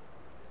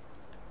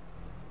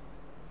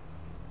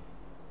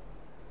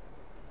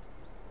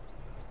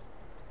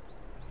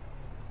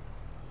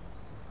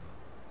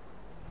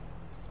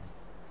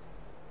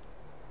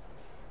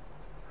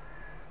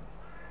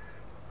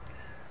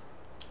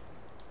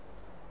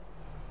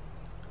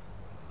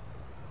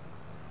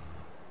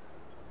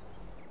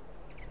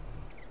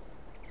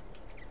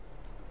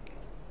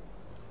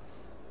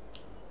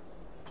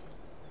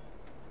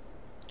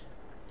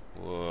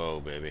 Whoa,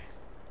 baby.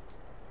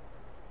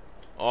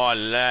 Oh,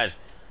 lad.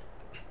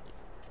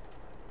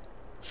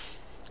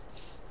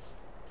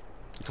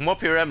 Come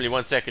up here, Emily,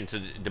 1 second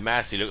to the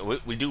Massey.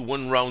 Look, we'll do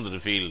one round of the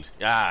field.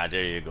 Ah,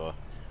 there you go.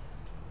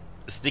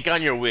 Stick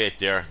on your weight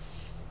there.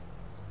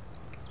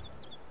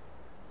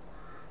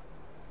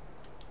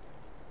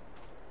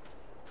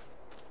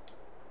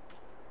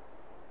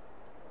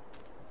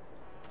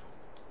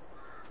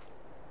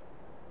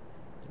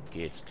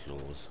 Gates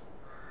close.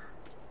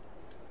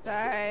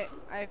 Sorry,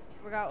 I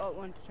forgot what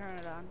one to turn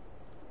it on.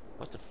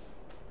 What the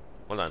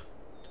hold on.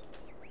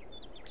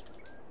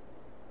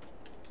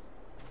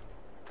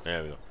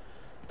 There we go.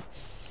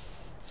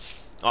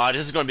 Oh,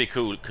 this is gonna be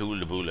cool,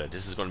 the bula.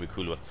 This is gonna be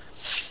cool.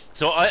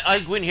 So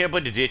I'll go in here by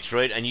the ditch,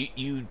 right? And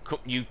you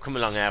come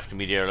along after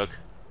me there, look.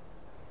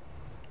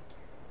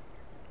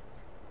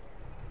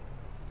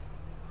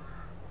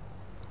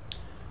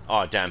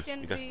 Oh damn! Which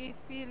end of Because the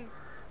field?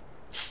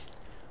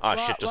 oh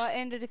shit, What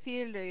end of the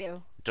field are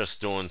you? just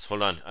stones.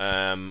 Hold on.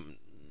 I'm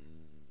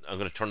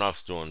gonna turn off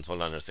stones.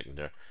 Hold on a second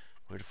there.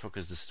 Where the fuck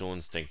is the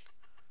stones thing?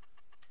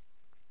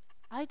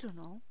 I don't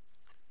know.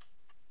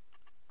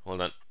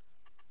 Hold on.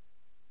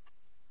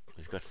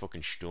 We've got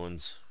fucking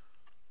stones.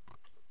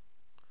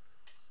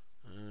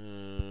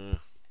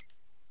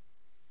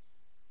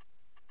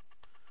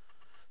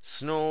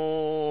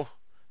 Snow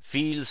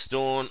field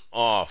stone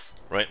off.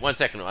 Right, 1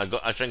 second. I'll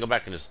try and go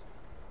back in this.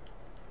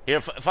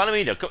 Here, follow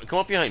me there. Come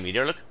up behind me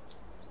there. Look.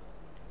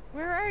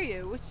 Where are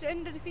you? Which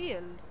end of the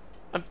field?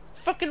 I'm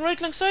fucking right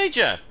alongside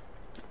you.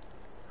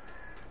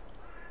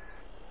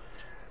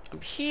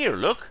 I'm here.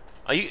 Look.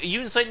 Are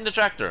you inside in the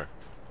tractor?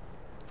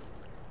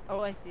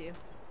 Oh, I see you.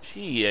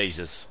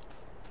 Jesus.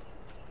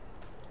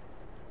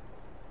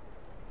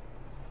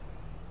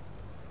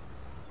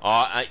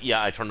 Oh,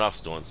 yeah, I turned off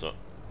stone, so.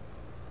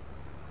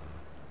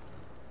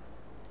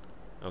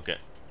 Okay.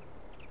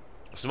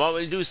 So what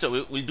we'll do,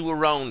 so we'll do a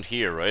round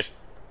here, right?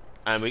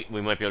 And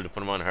we might be able to put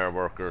them on hard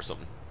worker or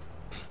something.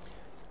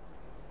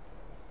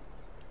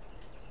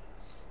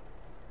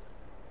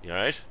 You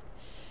alright?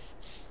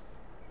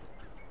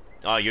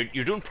 Oh,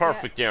 you're doing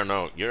perfect there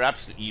now. You're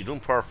doing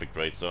perfect,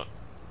 right? So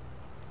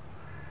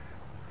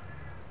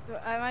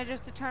am I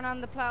just to turn on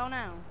the plow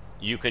now?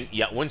 you can,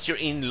 yeah. Once you're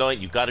in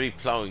line, you got to be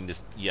plowing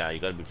this. Yeah, you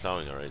got to be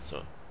plowing, all right.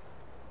 So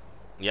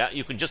yeah,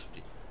 you can just.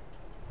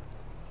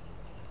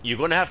 You're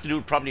gonna have to do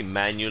it probably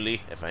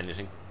manually, if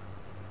anything.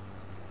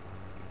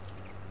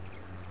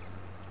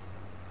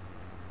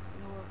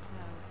 More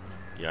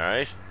plow. You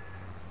alright?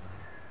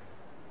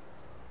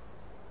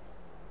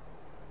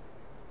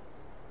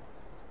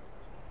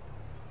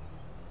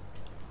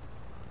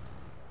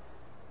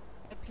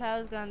 The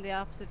plow's gone the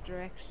opposite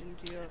direction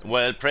to yours.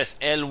 Well, press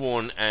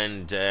L1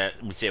 and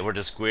we'll say where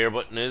the square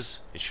button is.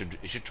 It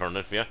should turn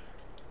it for you.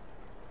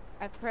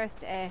 I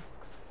pressed X.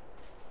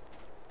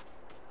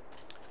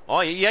 Oh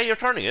yeah, you're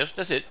turning it.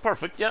 That's it.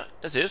 Perfect. Yeah,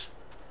 that's it.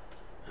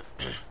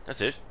 That's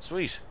it.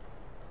 Sweet.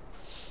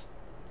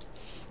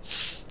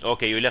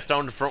 Okay, you left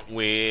down the front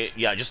way.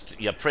 Yeah, just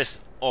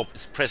press up.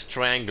 Press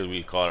triangle.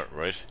 We'll call it,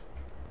 right?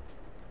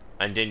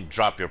 And then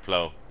drop your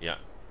plow. Yeah.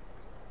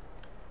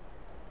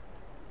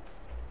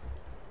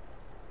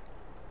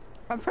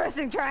 I'm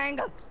pressing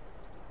triangle.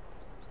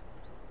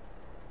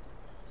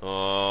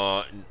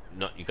 No,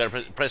 you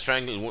gotta press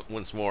triangle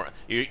once more.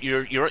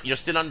 You're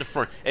still on the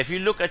front. If you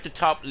look at the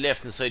top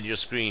left hand side of your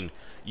screen,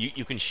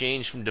 you can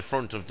change from the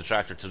front of the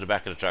tractor to the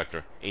back of the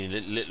tractor in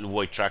a little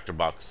white tractor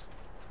box.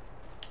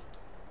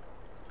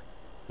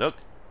 Look,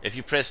 if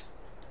you press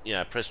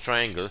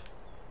triangle.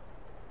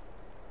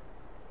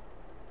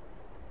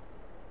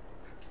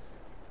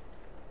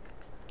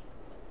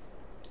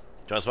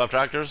 Do you want to swap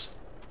tractors?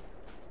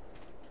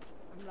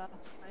 I'm lost.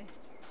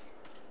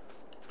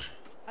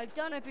 I've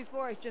done it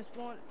before. It just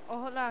won't.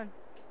 Oh, hold on.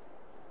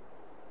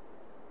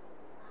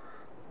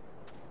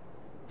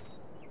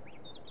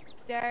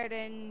 Start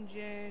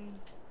engine.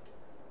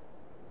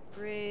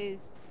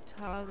 Raise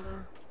toggle.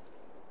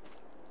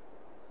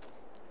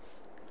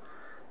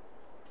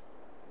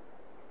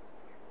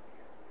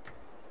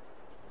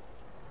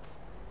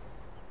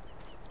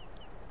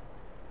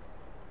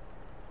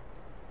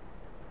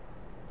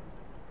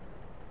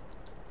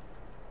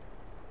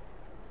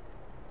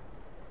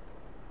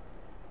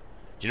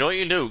 Do you know what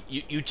you do?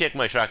 You take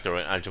my tractor,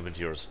 right? I'll jump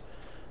into yours.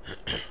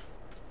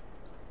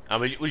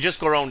 And we'll just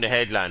go around the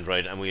headland,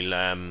 right? And we'll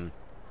there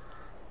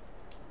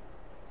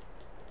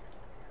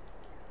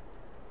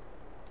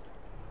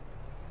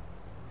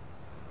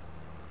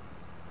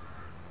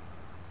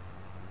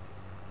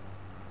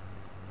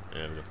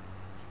we go.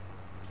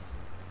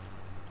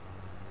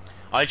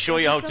 I'll show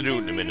you how to do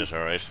it in a minute,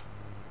 alright?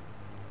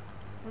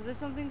 Was there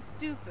something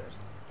stupid?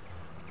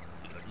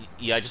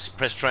 Yeah, just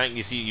press triangle.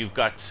 You see, you've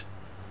got.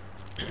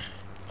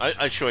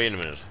 I'll show you in a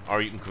minute,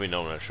 or you can come in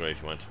now and I'll show you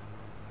if you want.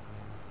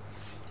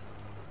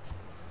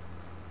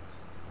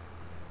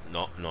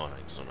 No,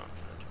 thanks, no.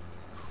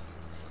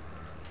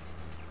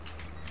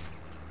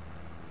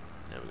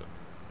 There we go.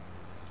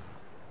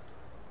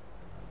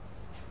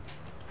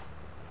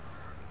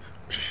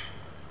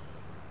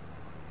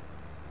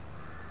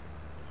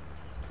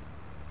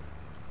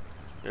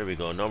 There we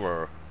go. Now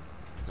we're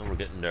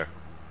getting there.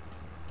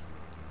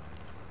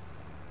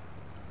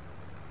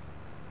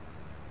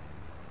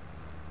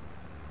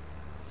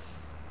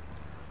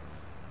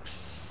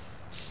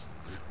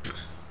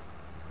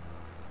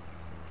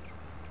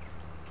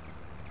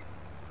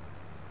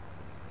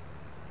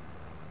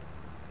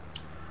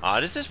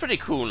 This is pretty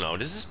cool now.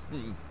 This is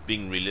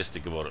being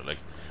realistic about it. Like,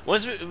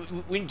 once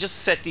we just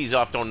set these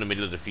off down the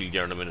middle of the field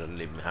there in a minute and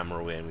leave them hammer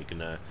away, and we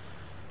can.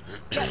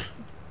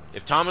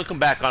 If Tom will come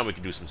back on, we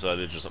can do some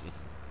silage or something.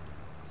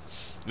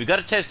 We got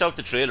to test out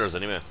the trailers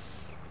anyway.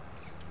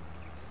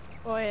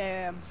 Oh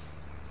yeah.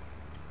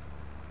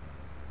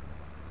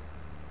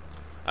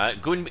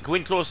 Go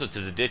in closer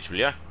to the ditch, will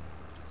ya?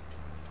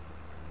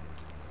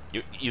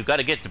 You got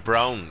to get the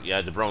brown,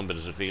 the brown bit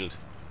of the field.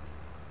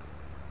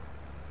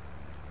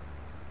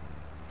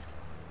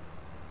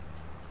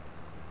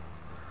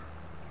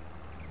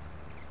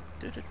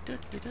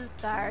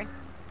 Sorry.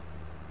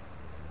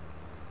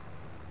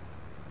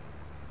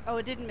 Oh,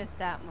 it didn't miss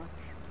that much.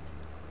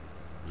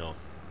 No.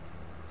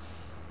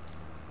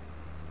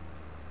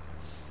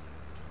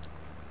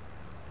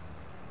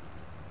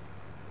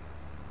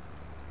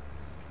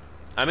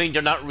 I mean,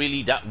 they're not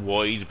really that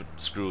wide, but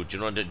screwed. You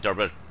know, they're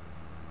about,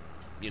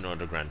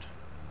 they're grand.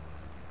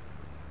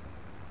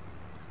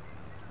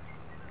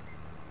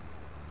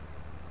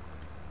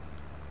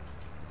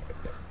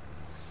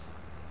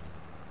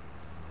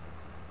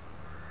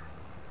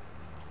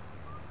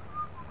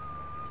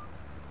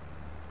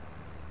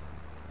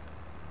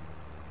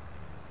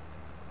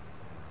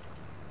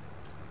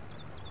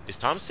 Is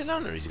Tom still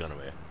on, or is he gone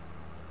away? I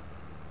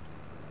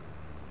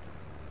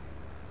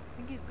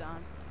think he's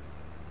gone.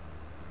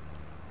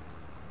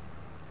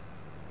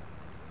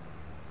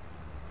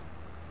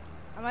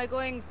 Am I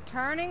going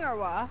turning or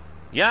what?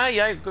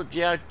 Yeah, good.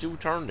 Yeah, do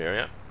turn there,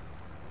 yeah.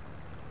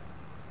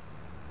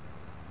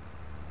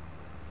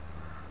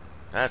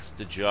 That's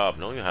the job.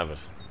 Now you have it.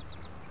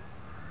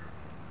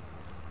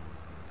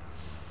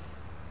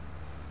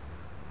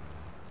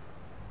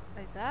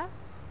 Like that?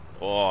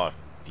 Oh,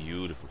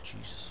 beautiful.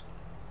 Jesus.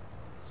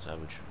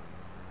 Savage.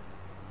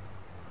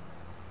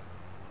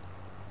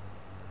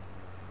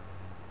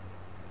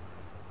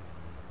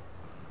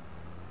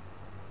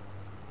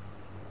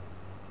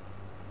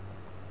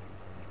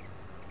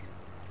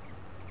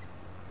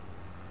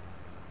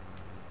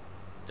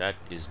 That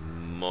is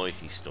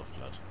mighty stuff,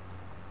 lad.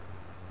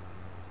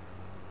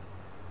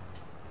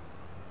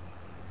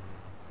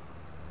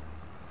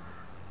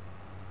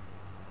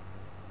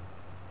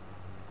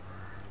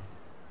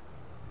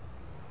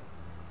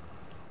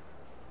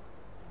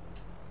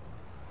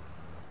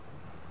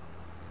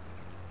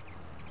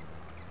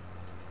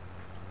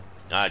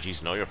 Ah,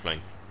 jeez, now you're flying.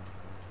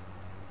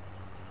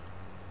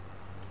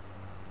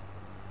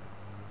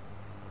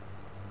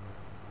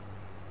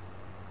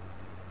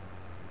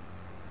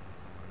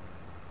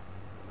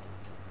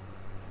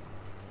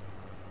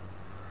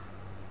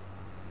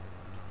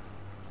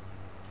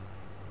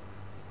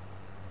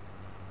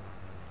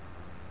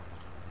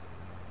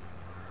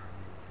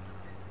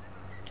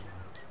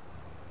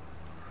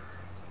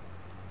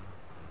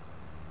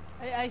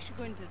 I should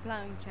go into the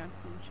plowing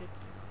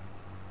championships.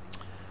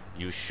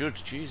 You should,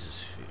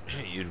 Jesus.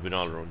 You'd have been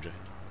all around you.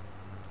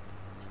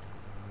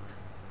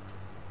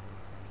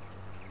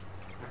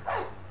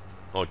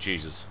 Oh,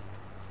 Jesus.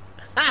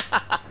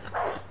 That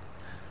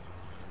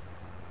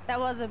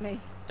wasn't me.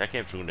 That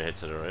came through in the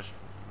headset, alright?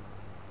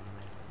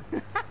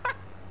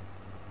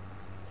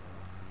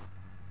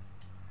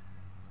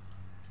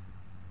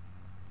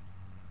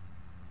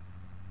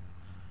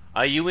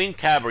 Are you in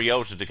cab or are you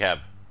out of the cab?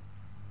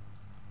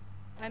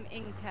 I'm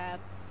in cab.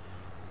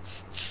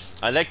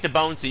 I like the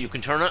bouncy. You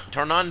can turn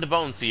on the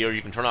bouncy, or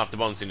you can turn off the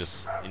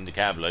bounciness in the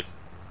cab, like.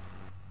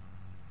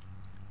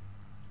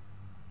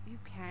 You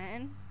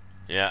can?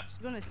 Yeah.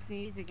 She's gonna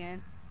sneeze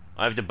again.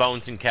 I have the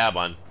bouncing cab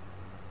on.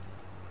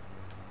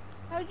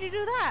 How'd you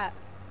do that?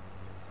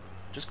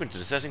 Just go into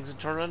the settings and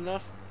turn it on and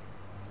off.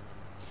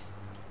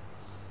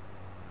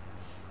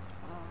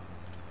 Oh,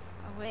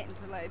 I'll wait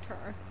until I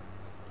turn.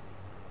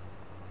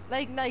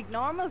 Like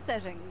normal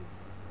settings.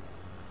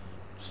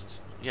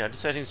 Yeah, the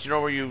settings. You know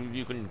where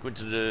you can go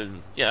into the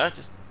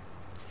just.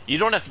 You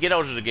don't have to get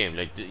out of the game.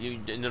 Like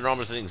in the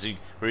normal settings,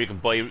 where you can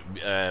buy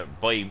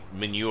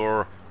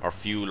manure or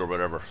fuel or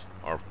whatever.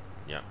 Or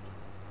yeah.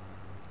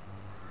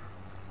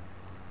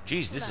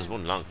 Jeez, this is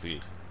one long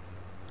field.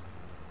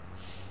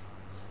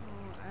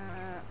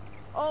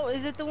 Oh,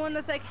 is it the one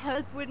that's like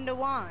help with the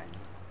wand?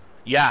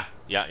 Yeah.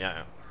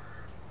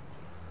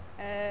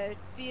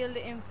 Field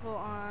info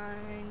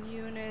on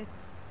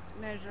units,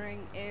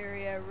 measuring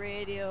area,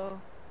 radio,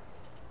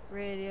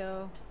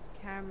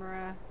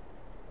 camera,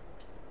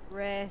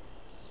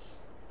 rest.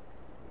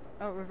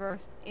 Oh,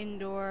 reverse,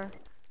 indoor.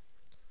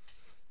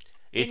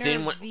 It's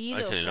in what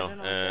I tell you know.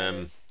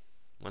 now.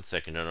 1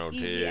 second, I know.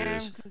 Easy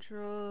arm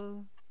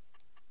control.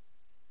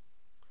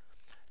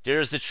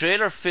 There's the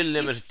trailer fill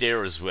limit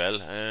there as well.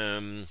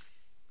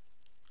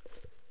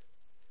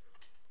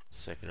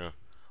 Second now.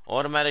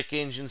 Automatic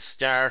engine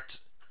start.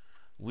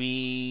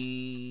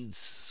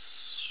 Weeds.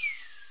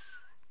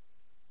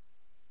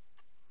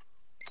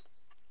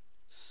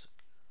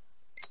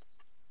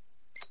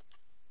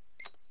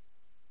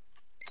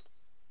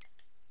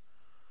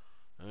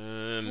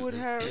 Wood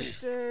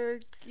harvester,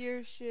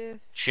 gear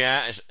shift.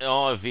 Chat.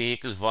 Oh,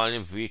 vehicle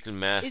volume, vehicle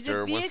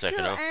master. Is it 1 second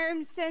vehicle now.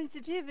 arm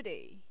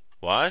sensitivity?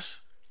 What?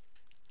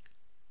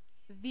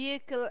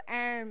 Vehicle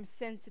arm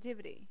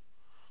sensitivity.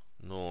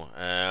 No.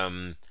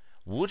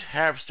 Wood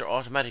harvester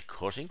automatic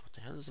cutting. What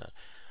the hell is that?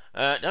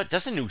 No,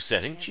 that's a new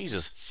setting.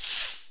 Jesus.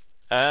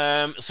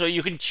 So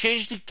you can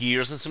change the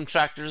gears on some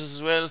tractors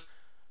as well.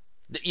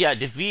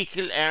 The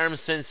vehicle arm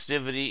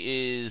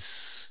sensitivity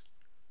is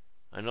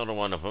another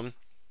one of them.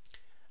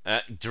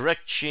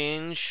 Direct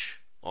change,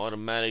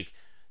 automatic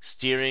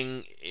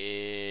steering,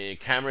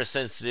 camera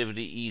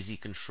sensitivity, easy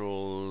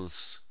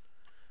controls.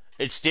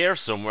 It's there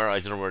somewhere. I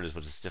don't know where it is,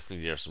 but it's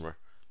definitely there somewhere.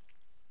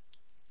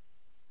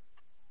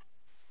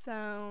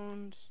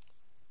 Sound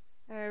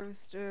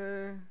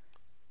harvester.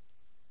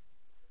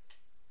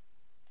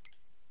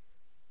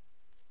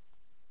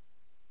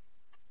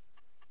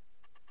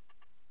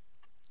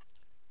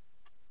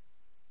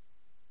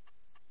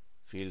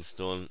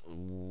 Fieldstone,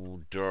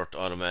 dirt,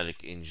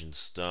 automatic engine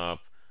stop,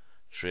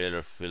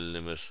 trailer fill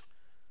limit.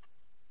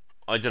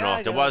 I don't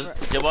know.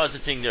 There was a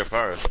thing there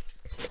for it.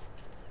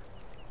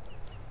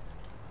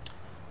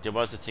 There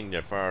was a thing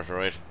there for it,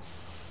 alright.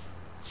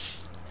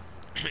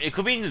 It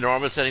could be in the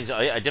normal settings.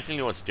 I definitely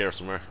know it's there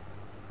somewhere.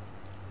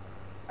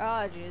 Oh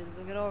jeez,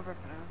 we'll get over it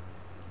for now.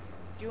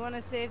 Do you want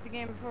to save the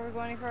game before we go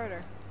any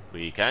further?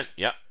 We can,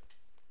 yeah.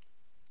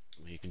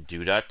 We can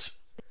do that.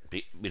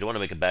 We don't want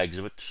to make a bags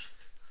of it.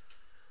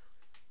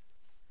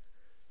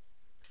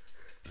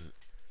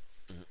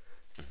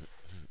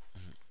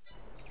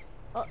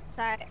 Oh,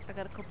 sorry, I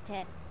got a cup of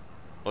tea.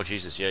 Oh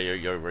Jesus, yeah,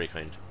 you're very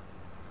kind.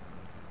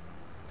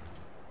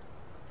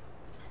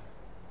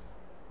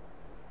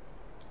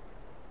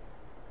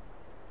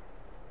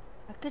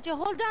 Could you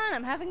hold on?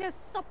 I'm having a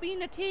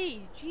supping of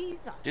tea.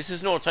 Jesus. This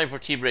is no time for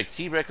tea break.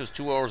 Tea break was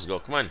 2 hours ago.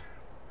 Come on.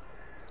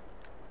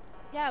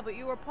 Yeah, but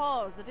you were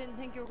paused. I didn't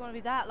think you were going to be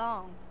that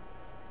long.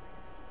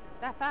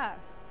 That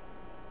fast.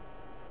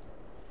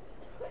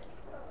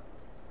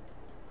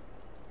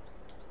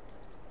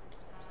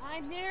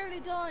 I'm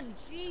nearly done.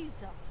 Jesus.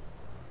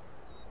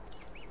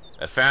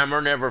 A farmer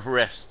never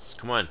rests.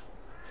 Come on.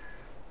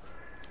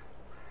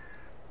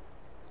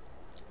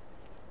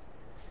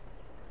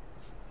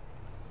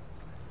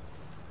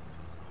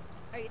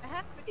 Are you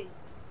happy?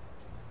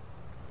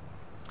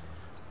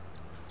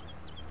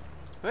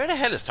 Where the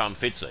hell is Tom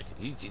Fitz like?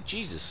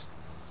 Jesus.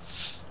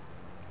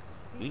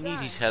 We need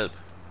his help.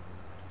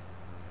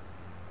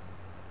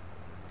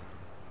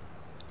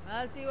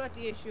 I'll see what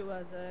the issue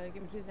was.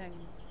 Give me 2 seconds.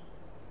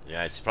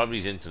 Yeah, it's probably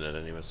his internet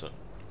anyway, so. Oh,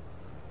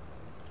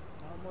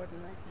 more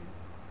than likely.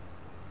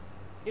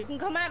 You can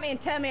come at me and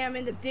tell me I'm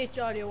in the ditch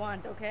all you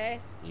want, okay?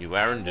 You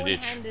are in the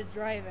ditch. One-handed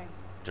driving.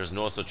 There's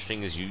no such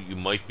thing as you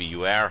might be.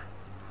 You are.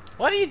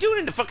 What are you doing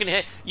in the fucking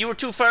head? You were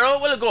too far out a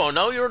while ago.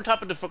 Now you're on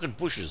top of the fucking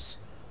bushes.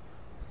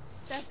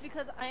 That's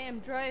because I am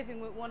driving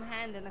with one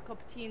hand and a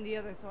cup of tea in the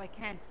other, so I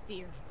can't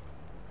steer.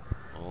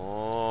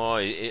 Oh,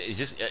 is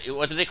this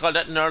what do they call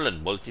that in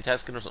Ireland?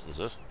 Multitasking or something? Is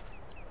it?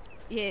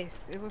 Yes,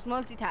 it was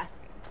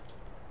multitasking.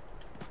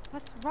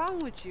 What's wrong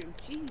with you?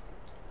 Jesus.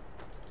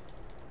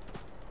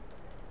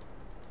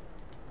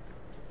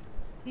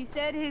 He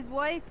said his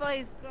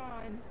Wi-Fi's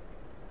gone.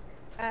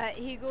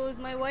 He goes,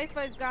 my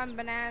Wi-Fi's gone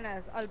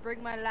bananas. I'll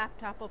bring my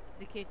laptop up to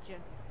the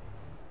kitchen.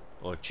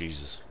 Oh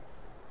Jesus!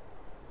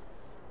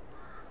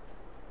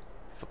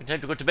 Fucking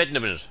time to go to bed in a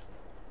minute.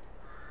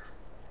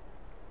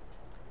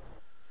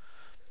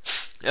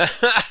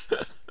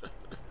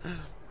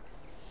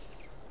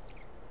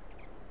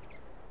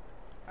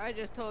 I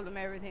just told him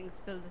everything's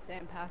still the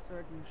same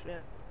password and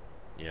shit.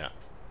 Yeah.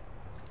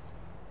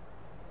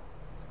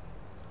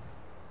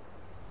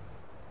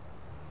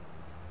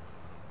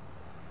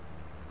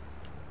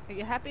 Are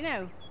you happy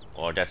now?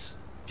 Oh, that's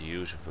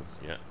beautiful.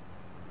 Yeah.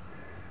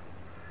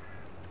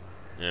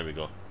 There we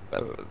go.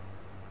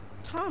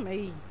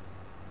 Tommy,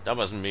 That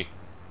wasn't me.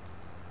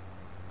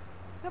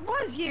 that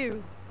was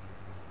you.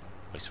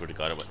 I swear to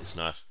God, it's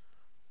not.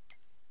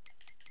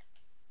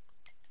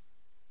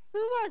 Who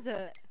was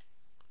it?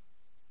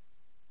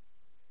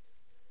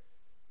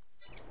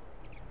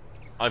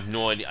 I've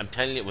no idea. I'm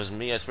telling you, it wasn't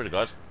me. I swear to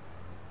God.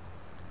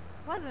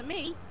 Wasn't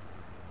me.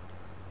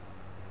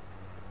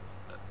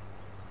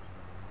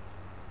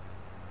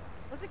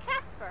 Was it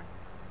Casper?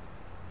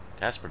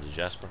 Casper the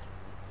Jasper.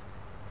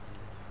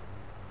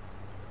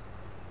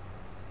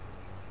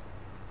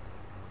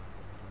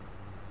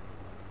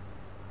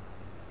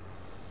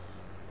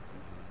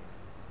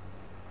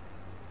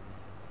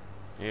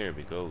 Here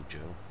we go, Joe.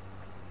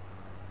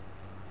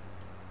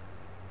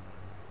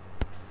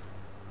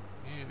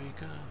 Here we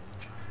go,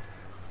 Joe.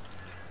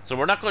 So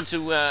we're not going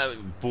to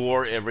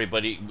bore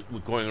everybody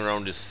with going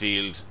around this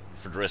field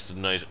for the rest of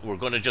the night. We're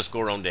going to just go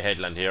around the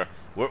headland here.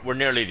 We're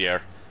nearly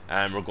there,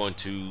 and we're going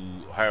to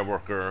hire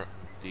worker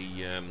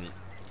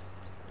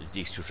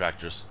these two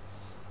tractors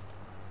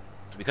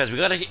because we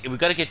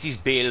gotta get these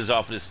bales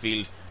off of this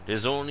field.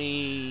 There's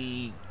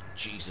only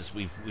Jesus,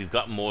 we've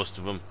got most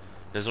of them.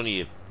 There's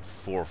only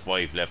 4 or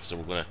 5 left, so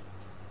we're gonna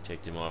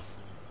take them off.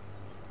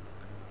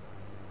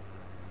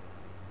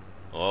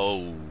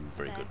 Oh,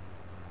 very good.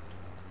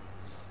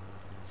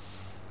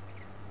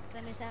 Did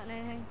I miss out on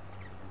anything?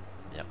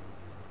 Yep.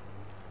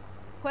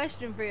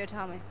 Question for you,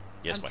 Tommy.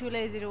 Yes, I'm ma'am. too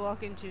lazy to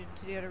walk into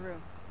the other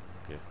room.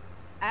 Okay.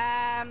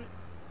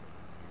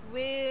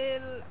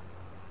 Will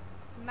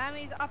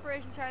Mammy's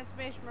Operation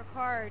Transformation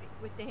record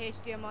with the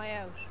HDMI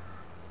out?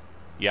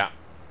 Yeah.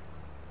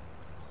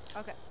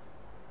 Okay.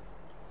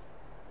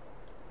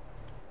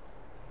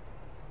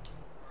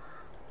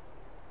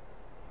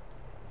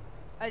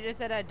 I just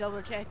said I'd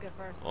double check it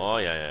first. Oh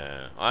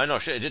yeah. I know.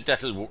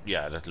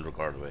 That'll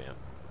record away.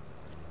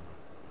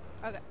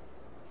 Yeah. Okay.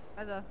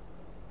 That's all.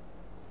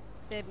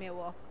 Save me a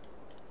walk.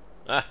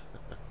 Ah.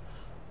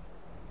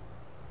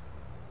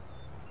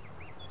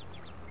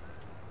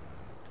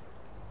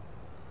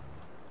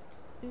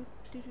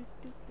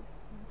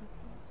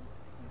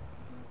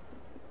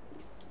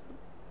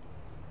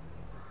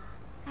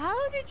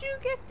 How did you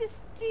get the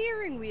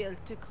steering wheel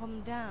to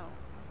come down?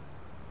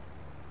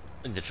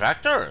 In the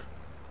tractor.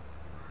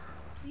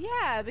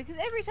 Yeah, because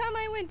every time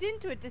I went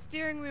into it, the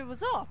steering wheel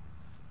was up.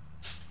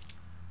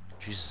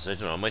 Jesus, I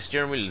don't know. My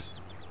steering wheel is.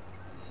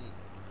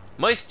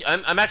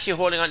 I'm actually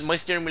holding on. My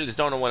steering wheel is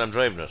down while I'm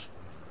driving it.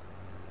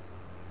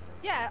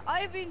 Yeah,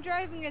 I've been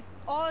driving it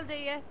all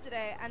day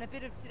yesterday and a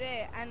bit of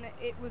today, and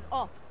it was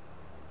up.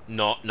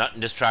 No, not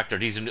in this tractor.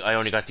 I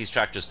only got these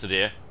tractors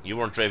today. You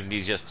weren't driving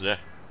these yesterday.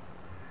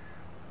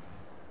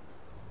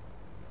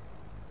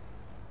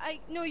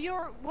 No,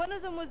 one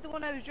of them was the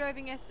one I was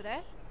driving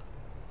yesterday.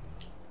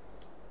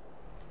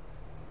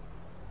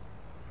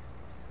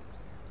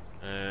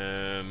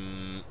 I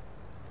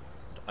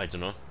don't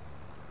know.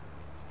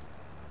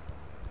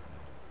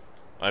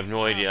 I have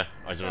no idea.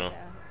 I don't know.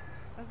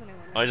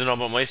 I don't know,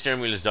 but my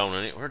steering wheel is down.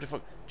 And where the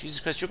fuck? Jesus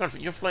Christ,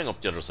 you're flying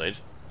up the other side.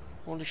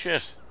 Holy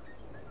shit!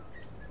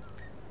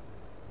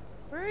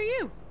 Where are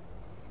you?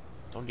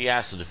 Down the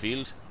ass of the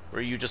field,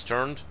 where you just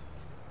turned.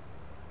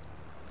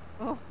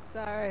 Oh,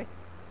 sorry.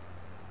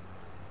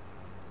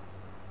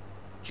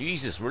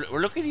 Jesus, we're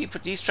looking to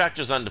put these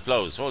tractors on the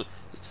plows. Well,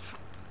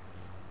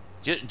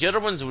 the other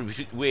ones would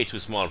be way too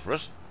small for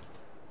it.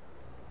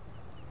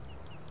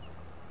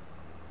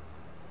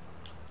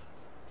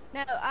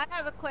 Now, I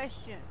have a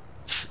question.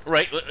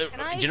 Right, do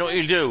you know what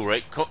you'll do,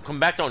 right? Come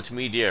back down to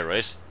me, dear,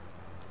 right?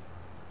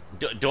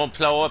 Don't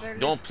plow up,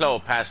 don't plow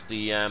past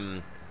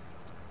the,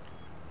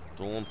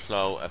 don't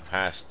plow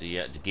past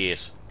the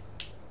gate.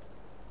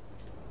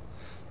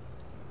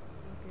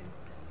 Okay.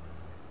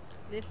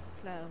 Lift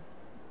plow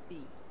B.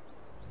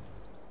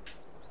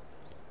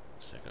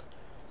 Second.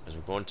 As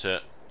we're going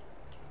to...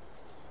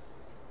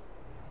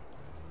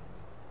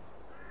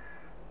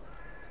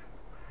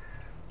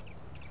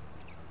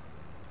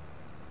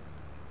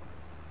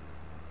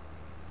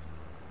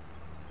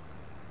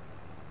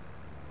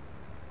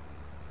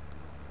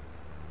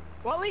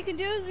 What we can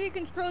do is we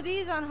can throw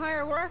these on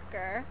hire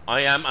worker.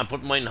 I'm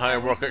putting mine in hire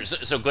And we worker.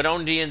 can, So go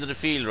down the end of the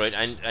field, right,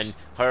 and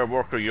hire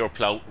worker your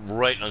plow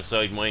right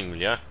alongside mine, will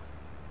ya?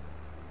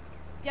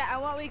 yeah,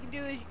 and what we can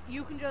do is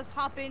you can just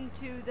hop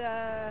into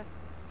the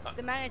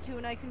Manitou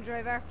and I can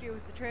drive after you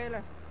with the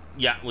trailer.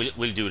 Yeah,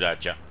 we'll do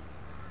that, yeah.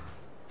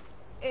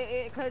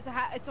 Because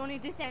it's only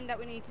this end that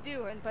we need to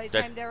do, and by the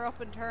That- time they're up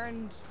and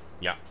turned...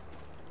 Yeah,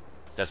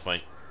 that's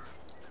fine.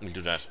 We'll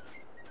do that.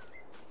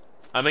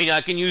 I mean,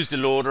 I can use the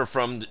loader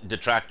from the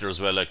tractor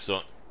as well, like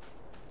so.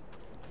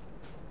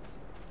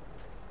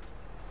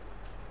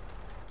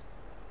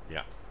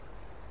 Yeah.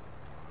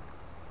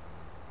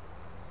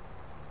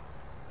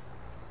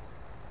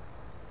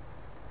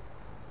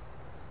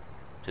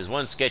 There's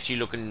one sketchy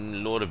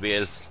looking load of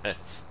bales.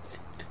 That's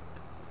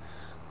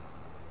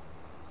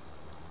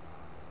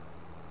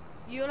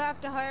You'll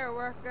have to hire a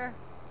worker.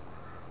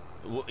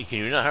 Can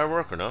you not hire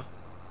work or no?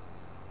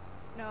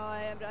 No,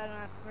 I don't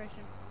have permission.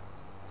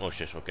 Oh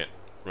shit, okay.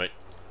 Right.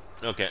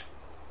 Okay.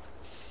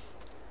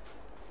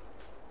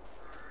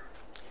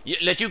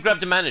 Let you grab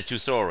the Manitou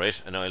saw,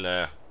 right? And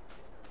I'll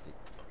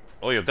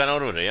Oh, you're gone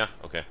out of it, yeah?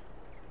 Okay.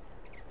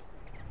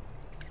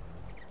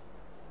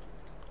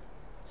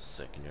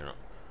 Second here.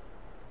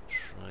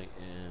 Try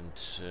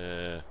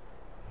and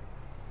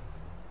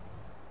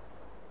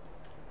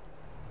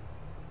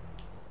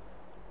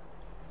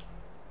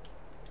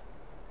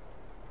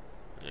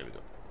there we go.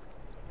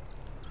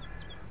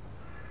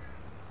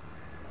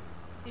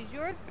 Is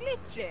yours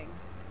glitching?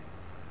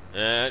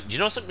 Do you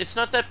know something? It's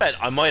not that bad.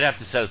 I might have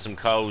to sell some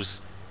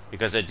cows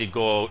because I did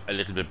go a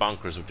little bit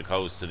bonkers with the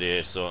cows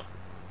today. So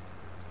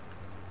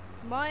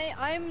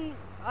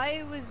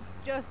I was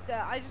just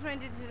I just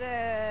went into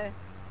the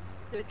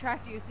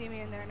tractor. You see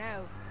me in there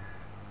now,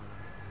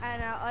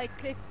 and I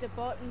clicked the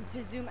button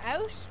to zoom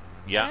out.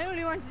 yeah, And I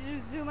only wanted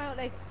to zoom out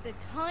like the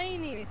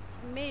tiniest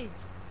smidge,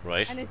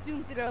 right. and it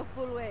zoomed it out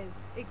full ways.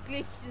 It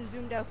glitched and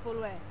zoomed out full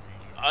way.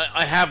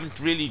 I haven't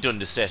really done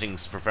the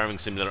settings for Farming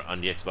Simulator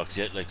on the Xbox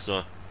yet, like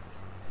so.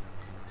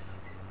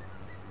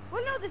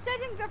 Well, no, the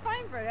settings are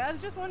fine for it. I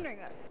was just wondering.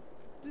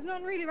 There's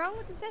nothing really wrong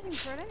with the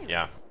settings for it anyway.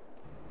 Yeah.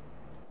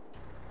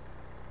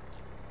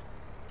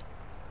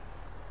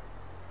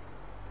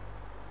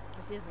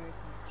 I feel very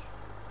much.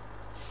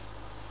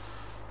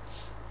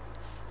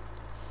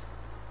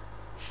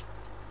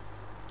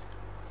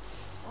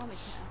 Oh, my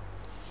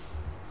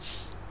calves.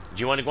 Do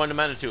you want to go on the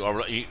Manitou,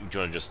 or do you want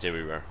to just stay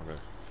where you are? Okay.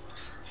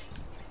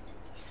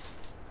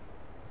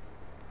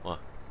 What?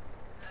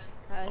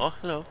 Hi. Oh,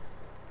 hello.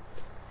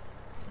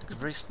 Looking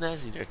very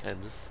snazzy there,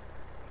 Candace.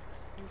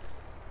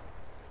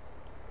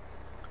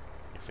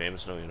 You're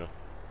famous now, you know.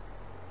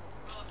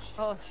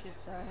 Oh shit,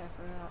 sorry,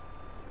 I forgot.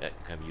 Yeah, you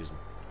can't be using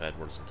bad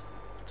words and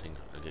things.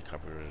 I'll get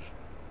copyrighted.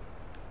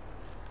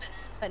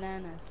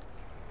 Bananas.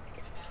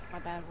 My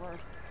bad word.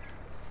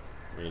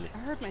 Really? I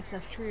heard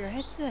myself through your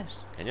headset.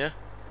 Can you?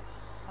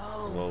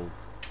 Oh. Whoa.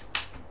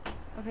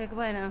 Okay,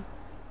 goodbye now.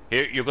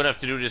 Here, you're gonna have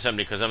to do this,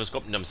 Emily, because I'm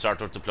sculpting them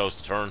start up the plows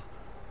to turn.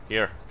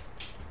 Here.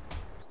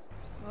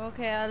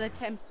 Okay, I'll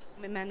attempt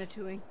my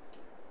Manitouing.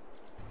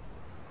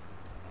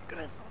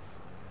 Gracias.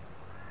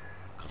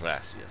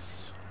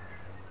 Gracias.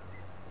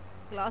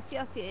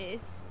 Gracias,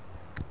 yes.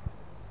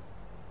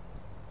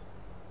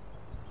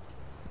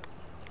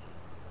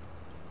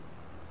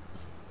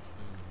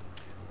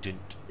 Dun,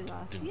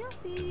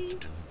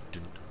 Gracias.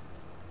 dun.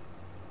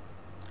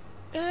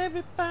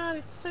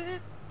 Everybody say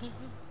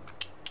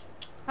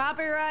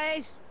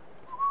Copyright.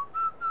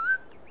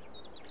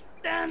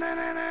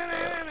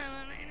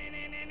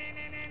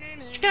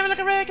 Give it like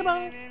a reggae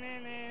ball.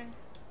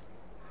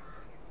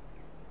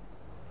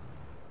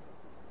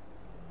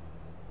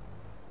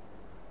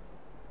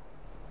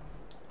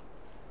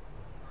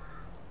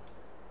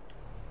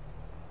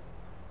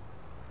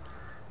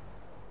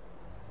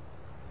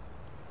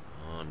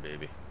 On,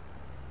 baby.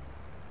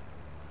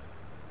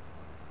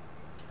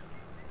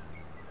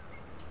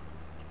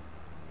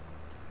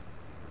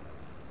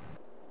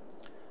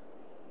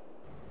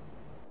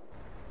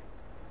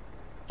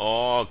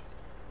 Oh,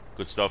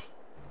 good stuff.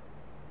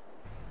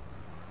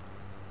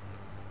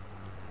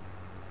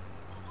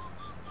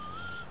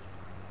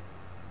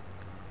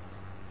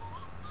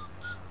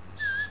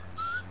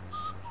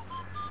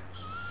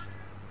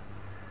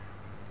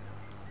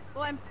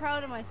 Oh, I'm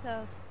proud of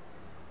myself.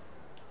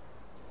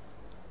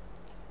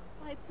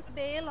 I put a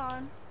bale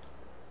on,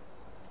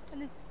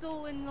 and it's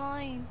so in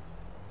line.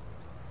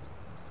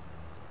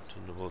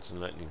 Thunderbolts and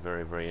lightning,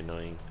 very, very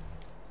annoying.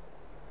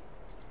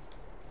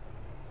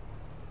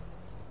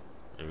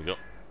 There we go.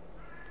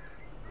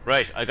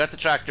 Right, I got the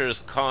tractors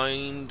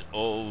kind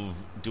of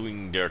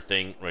doing their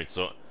thing. Right,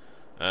 so,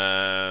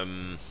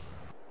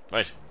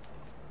 right.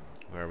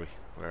 Where are we?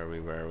 Where are we?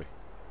 Where are we?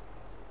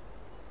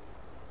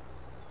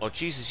 Oh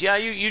Jesus! Yeah,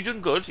 you're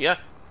doing good. Yeah,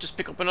 just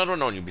pick up another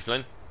one on you'll be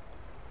fine.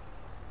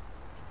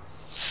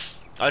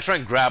 I'll try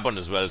and grab one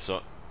as well.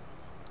 So,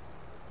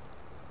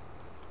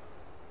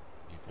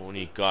 we've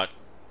only got.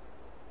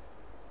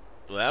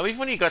 Well, we've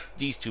only got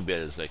these two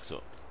bales, like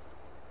so.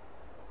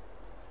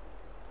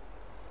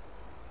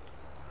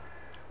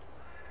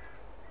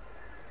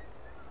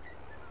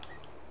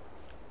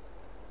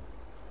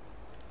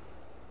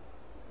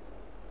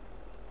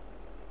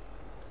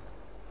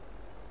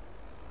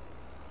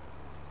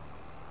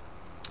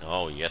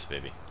 Oh, yes,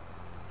 baby.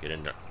 Get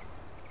in there.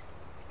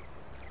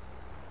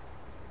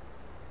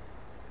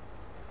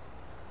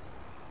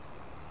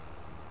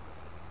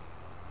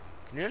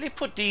 Can you really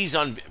put these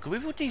on... Can we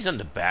put these on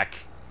the back?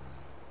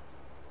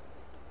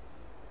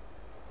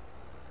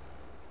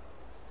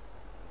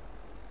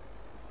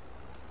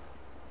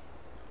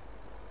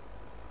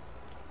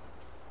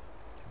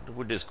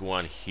 Would this go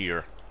on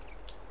here?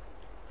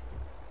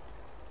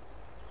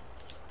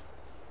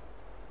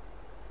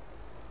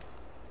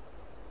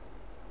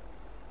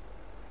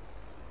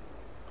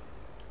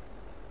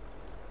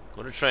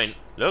 Go to train.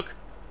 Look.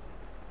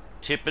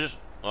 Tip it.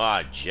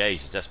 Ah,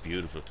 Jesus, that's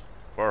beautiful.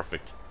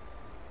 Perfect.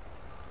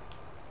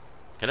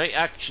 Can I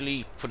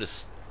actually put a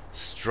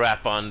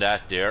strap on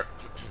that there?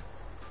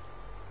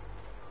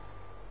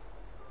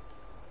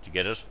 Did you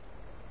get it?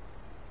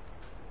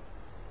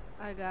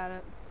 I got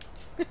it.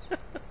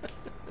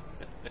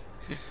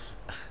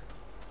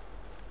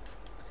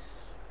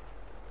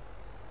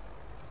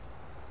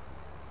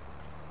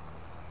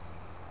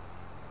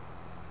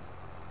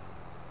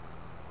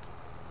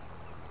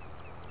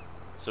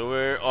 So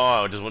we're...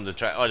 Oh, just one of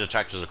the the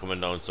tractors are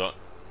coming down, so...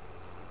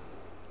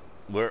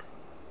 We're...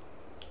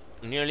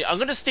 Nearly... I'm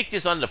gonna stick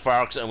this on the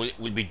forks and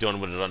we'll be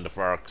done with it on the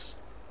forks.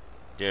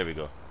 There we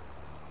go.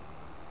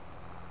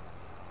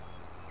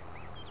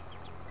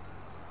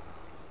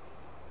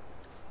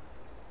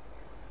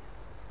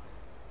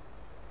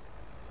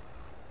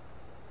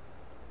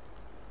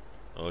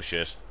 Oh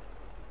shit.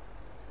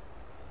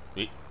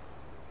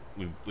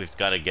 We've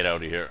got to get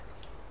out of here.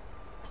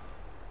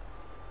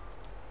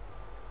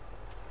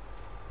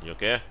 You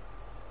okay?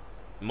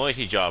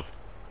 Mighty job.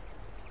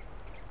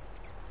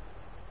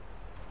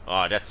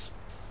 Oh, that's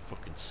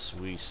fucking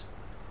sweet.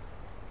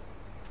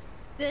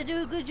 Did I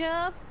do a good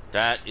job?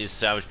 That is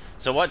savage.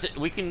 So what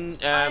we can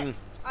I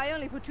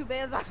only put 2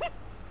 bales on.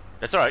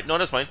 That's alright, no,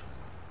 that's fine.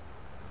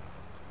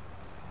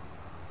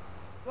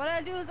 What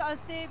I'll do is I'll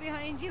stay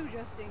behind you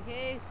just in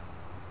case.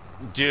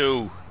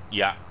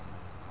 Yeah.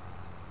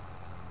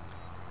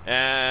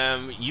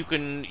 You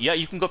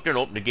can go up there and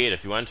open the gate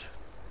if you want.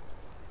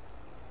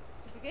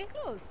 Is the gate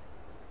closed?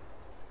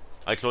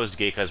 I closed the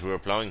gate because we were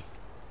plowing.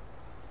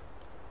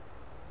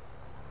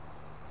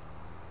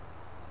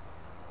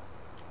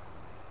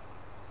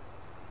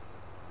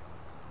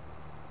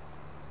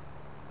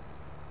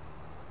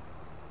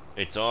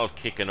 It's all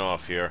kicking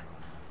off here.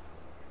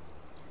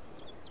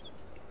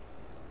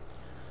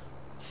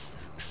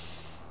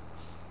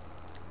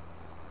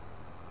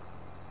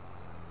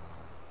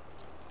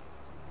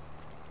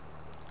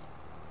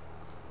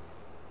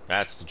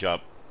 That's the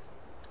job.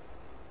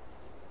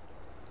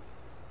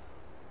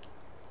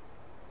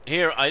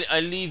 Here,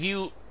 I'll leave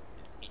you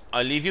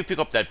pick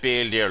up that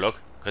bale there,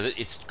 look, because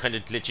it's kind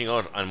of glitching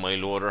out on my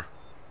loader.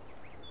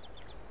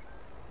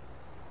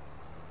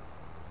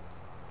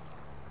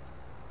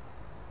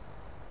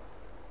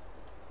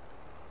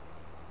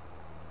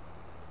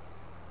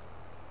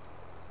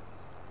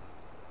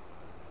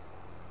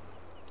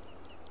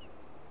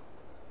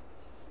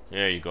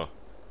 There you go.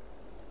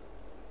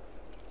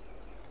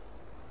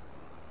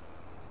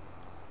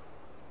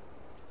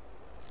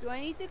 Do I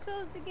need to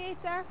close the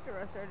gates after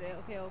us, or are they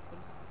okay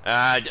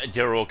open?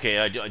 They're okay.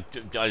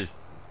 I'll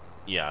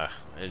yeah,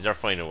 they're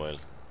fine a while.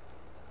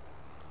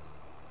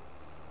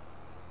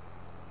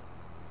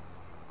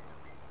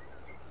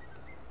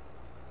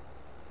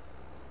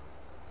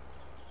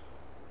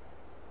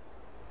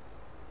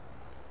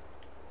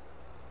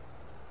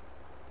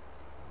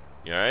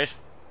 You alright?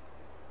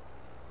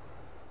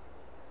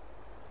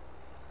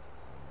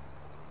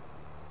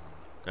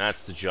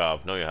 That's the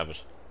job. Now you have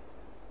it.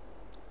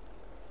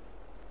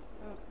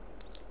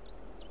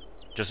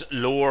 Just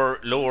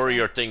lower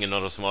your thing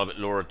another small bit.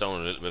 Lower it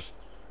down a little bit.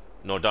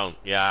 No, down.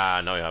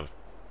 Yeah, now you have it.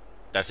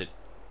 That's it.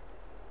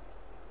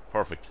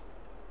 Perfect.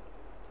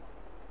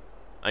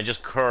 And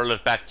just curl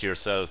it back to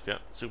yourself. Yeah,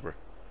 super.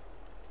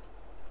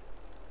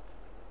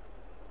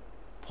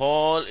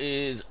 Paul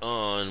is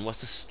on.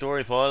 What's the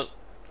story, Paul?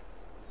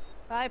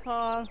 Bye,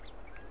 Paul.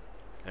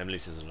 Emily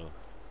says hello.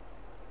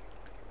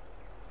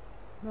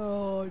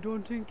 No, I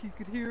don't think you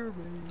could hear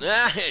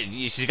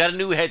me. She's got a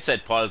new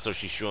headset, Paul, so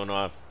she's showing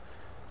off.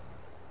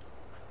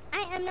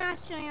 I am not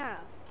showing off.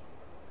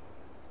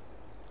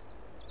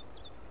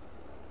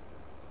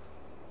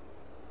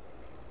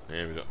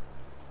 There we go.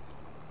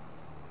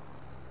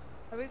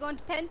 Are we going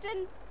to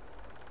Penton?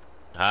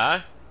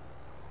 Huh?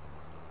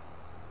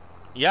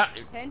 Yeah.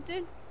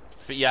 Penton?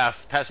 Yeah,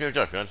 pass me your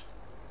door if you want.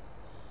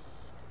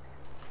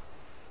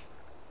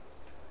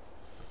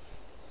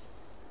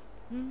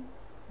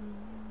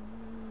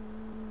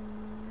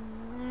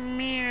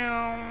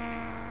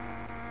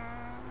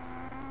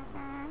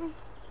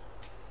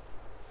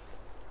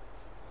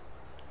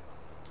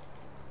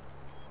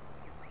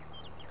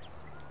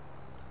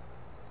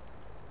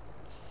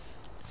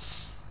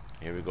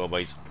 Here we go,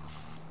 boys.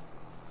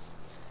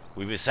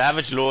 We've a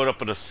savage load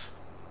up with us.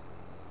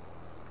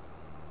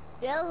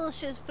 Bill,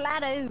 she's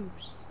flat out.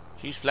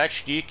 She's flat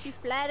stick. She's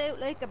flat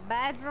out like a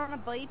badger on a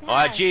bypass.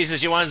 Oh,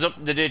 Jesus, she wants up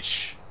in the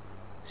ditch.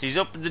 She's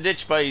up in the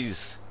ditch,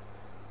 boys.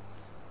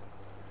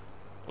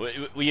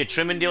 Were you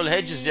trimming the old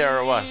hedges there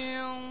or what?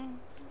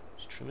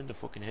 Just trimming the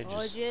fucking hedges.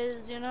 Oh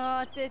jeez, you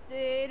know, it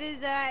is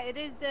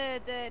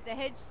the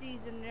hedge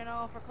season, you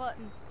know, for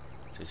cutting.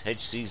 It's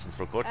hedge season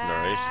for cutting,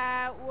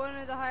 alright. One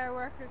of the hire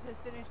workers has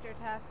finished their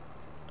task.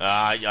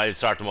 I'll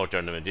start them out there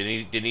in a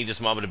minute. They need a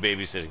small bit of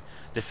babysitting.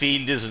 The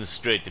field isn't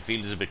straight. The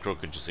field is a bit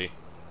crooked, you see.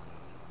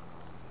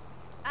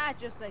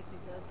 Just like we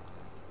said.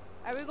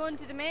 Are we going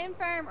to the main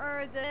farm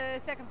or the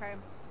second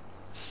farm?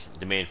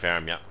 The main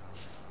farm, yeah.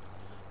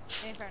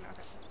 Main farm,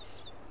 okay.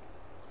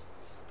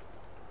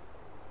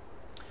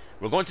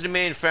 We're going to the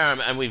main farm,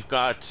 and we've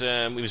got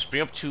we must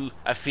bring up to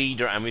a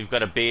feeder, and we've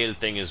got a bale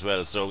thing as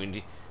well. So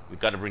we've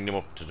got to bring them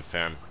up to the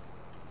farm.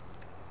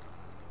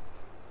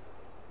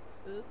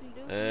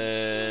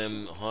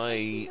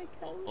 Hi.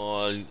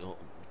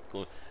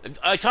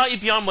 I thought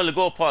you'd be on a while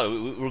ago, Paul.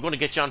 We're going to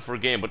get you on for a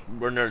game, but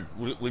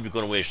we'll be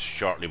going away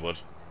shortly, bud.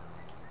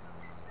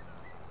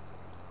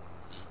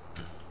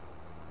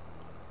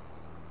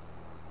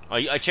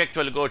 I checked a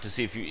while ago to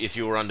see if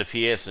you were on the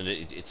PS, and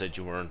it said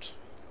you weren't.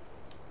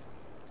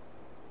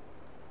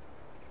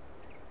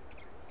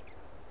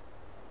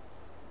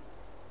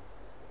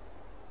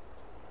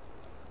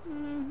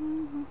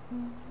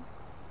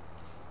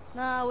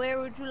 Now, where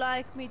would you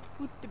like me to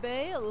put the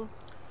bale?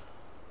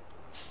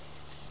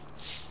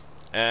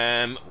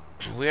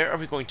 Where are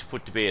we going to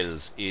put the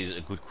bales is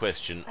a good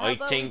question. How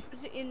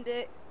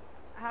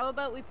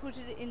about we put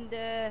it in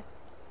the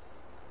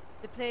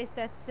place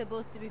that's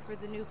supposed to be for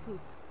the new coop?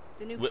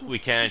 The new coop. We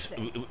can't.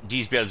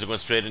 These bales are going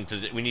straight into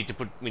the. We need to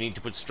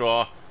put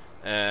straw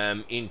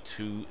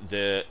into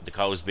the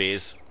cow's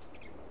bays.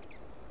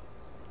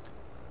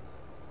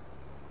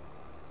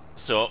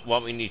 So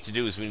what we need to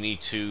do is we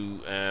need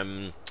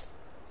to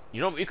you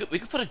know, we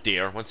could put it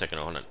there. 1 second,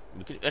 hold on.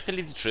 I can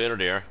leave the trailer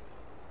there.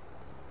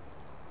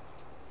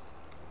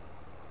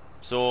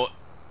 So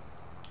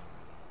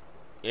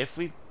if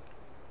we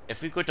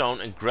go down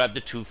and grab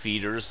the 2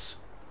 feeders,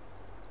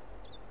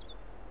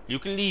 you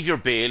can leave your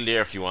bale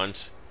there if you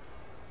want.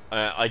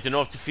 I don't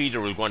know if the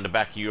feeder will go on the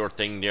back of your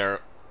thing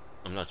there.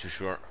 I'm not too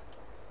sure.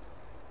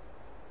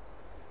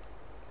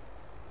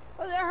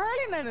 Oh, the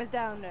Hurleyman is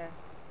down there.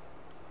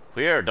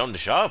 Where? Down the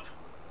shop?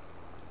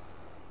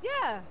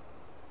 Yeah.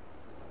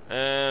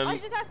 I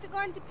just have to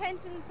go into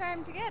Penton's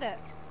farm to get it.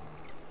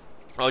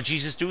 Oh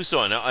Jesus, do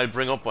so, and I'll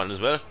bring up one as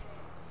well.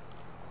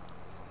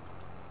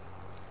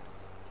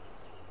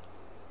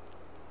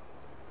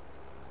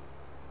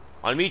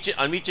 I'll meet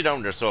you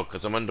down there, so,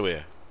 because I'm on the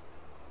way.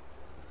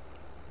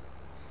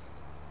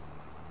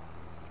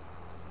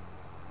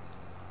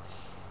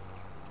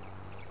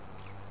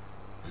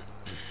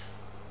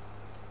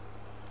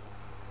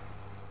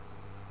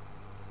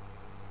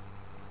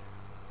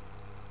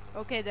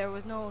 Okay, there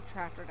was no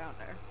tractor down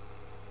there.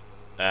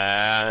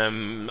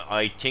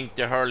 I think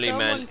the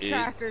Hurleyman is.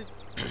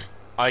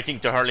 I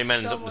think the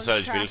Hurleyman's up the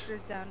side field.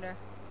 Down there.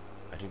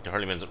 I think the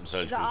Hurleyman's up the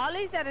side Is field. it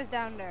Ollie's that is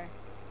down there?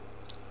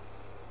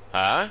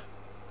 Huh?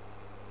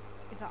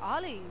 Is it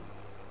Ollie's?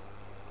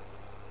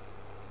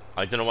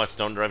 I don't know what's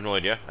down there. I have no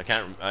idea. I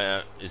can't.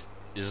 Is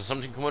there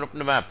something coming up on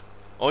the map?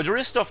 Oh, there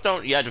is stuff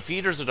down. Yeah, the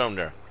feeders are down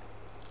there.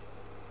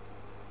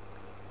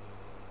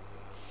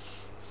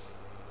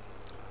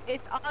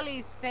 It's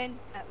Ollie's fence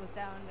that was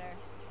down there.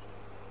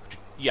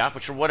 Yeah,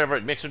 but sure, whatever.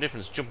 It makes no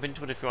difference. Jump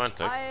into it if you want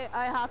to.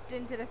 I hopped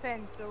into the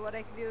fence, so what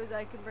I can do is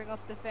I can bring up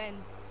the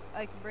fence.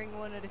 I can bring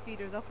one of the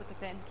feeders up with the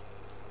fence.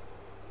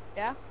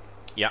 Yeah?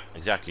 Yeah,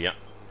 exactly, yeah.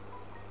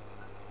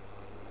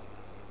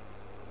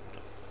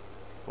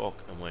 Fuck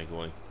am I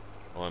going?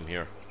 Oh, I'm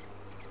here.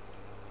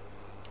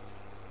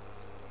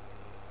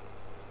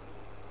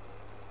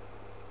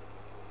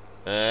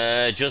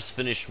 Just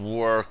finished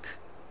work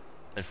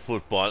and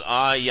football.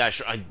 Ah, yeah,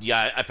 sure.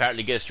 I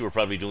partly guessed you were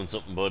probably doing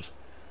something, bud.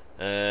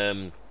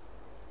 On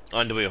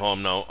the way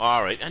home now.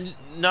 Alright, and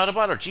not a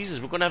bother. Jesus,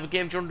 we're going to have a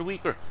game during the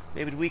week or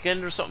maybe the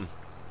weekend or something.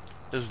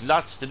 There's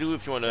lots to do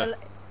if you want to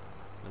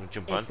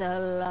jump on. It's a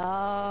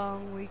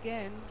long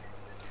weekend.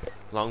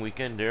 Long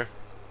weekend there.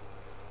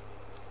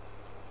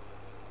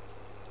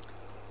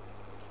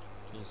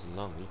 It's a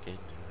long weekend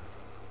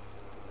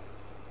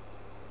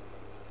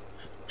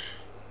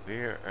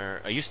there.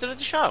 Where are you still at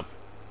the shop?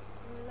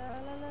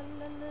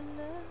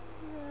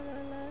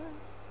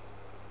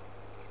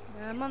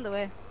 I'm on the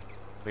way.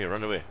 Wait,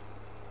 run away.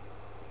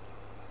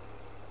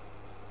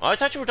 Oh, I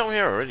thought you were down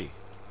here already.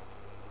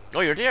 Oh,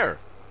 you're there.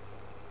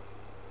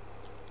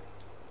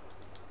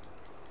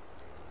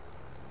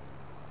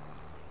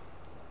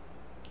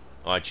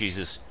 Oh,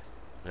 Jesus.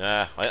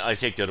 I'll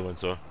take the other one,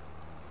 so.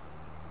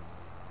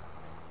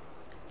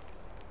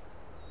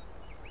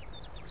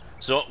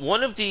 So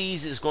one of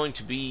these is going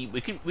to be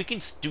we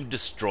can do the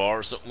straw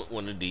or something with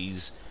one of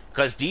these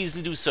because these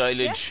will do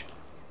silage. Yeah.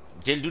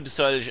 They'll do the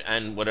silage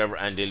and whatever,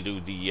 and they'll do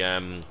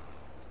the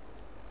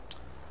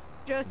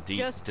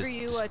Just for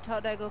you, I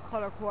thought I'd go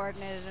color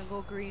coordinated and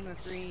go green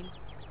with green.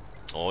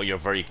 Oh, you're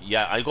very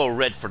yeah. I'll go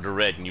red for the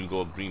red, and you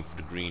go green for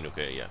the green.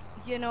 Okay, yeah.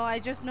 You know, I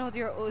just know that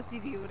your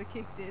OCD would have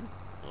kicked in.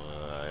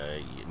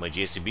 My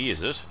JCB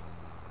is it?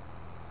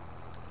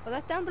 Well,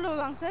 that's down below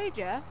alongside,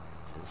 yeah?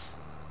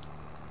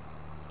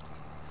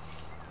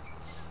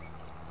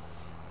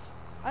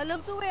 I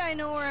love the way I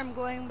know where I'm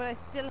going, but I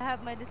still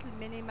have my little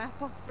mini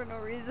map up for no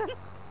reason.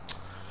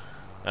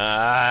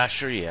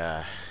 Sure,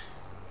 yeah.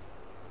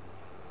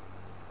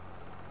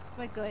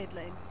 My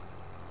guideline.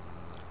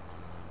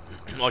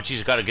 Oh,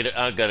 jeez,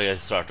 I gotta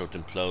sort out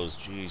them plows.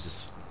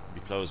 Jesus.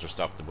 The plows are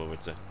stopped above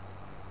it, so.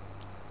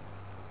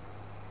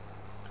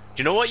 Do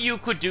you know what you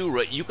could do,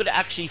 right? You could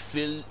actually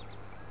fill...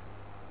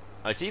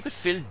 I'd say you could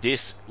fill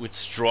this with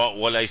straw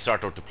while I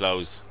sort out the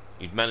plows.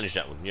 You'd manage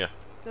that one, yeah.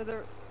 So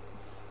the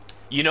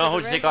You know so how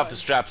the to red take off the one.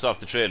 straps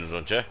off the trailer,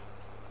 don't you?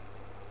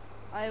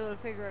 I will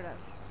figure it out.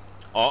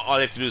 All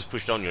you have to do is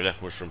push down your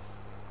left mushroom.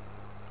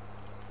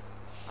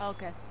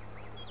 Okay.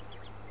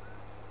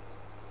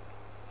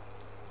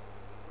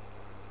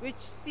 Which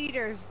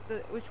cedars?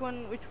 Which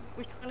one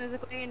is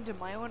it going into?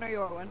 My one or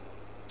your one?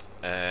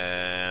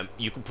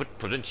 You can put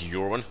it into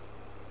your one.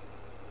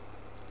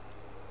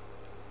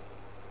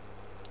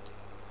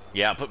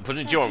 Yeah, put it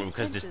into your one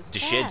because the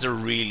sheds are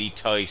really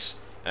tight.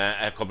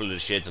 A couple of the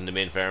sheds on the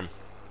main farm.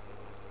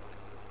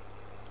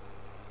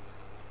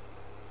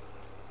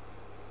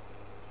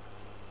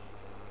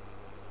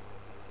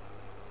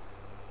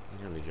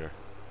 There we go.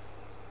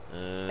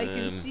 I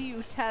can see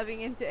you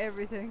tabbing into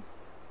everything.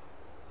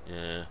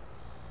 Yeah.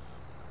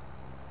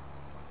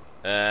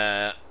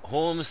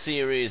 Home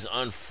series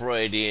on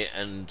Friday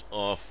and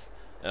off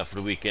for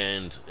the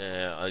weekend.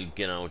 I'll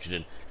get on what you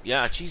did.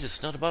 Yeah,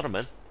 Jesus, not a bother,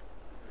 man.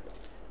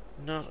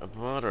 Not a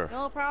bother.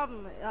 No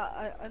problem.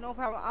 No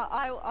problem.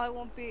 I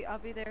won't be. I'll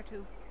be there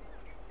too.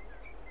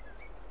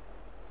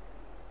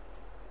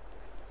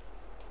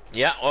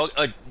 Yeah,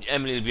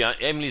 Emily will be on.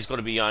 Emily's going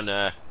to be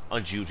on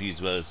duty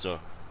as well, so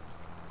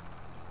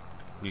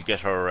we'll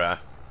get her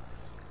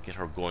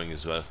going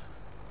as well.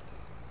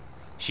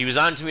 She was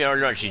on to me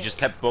earlier, and she just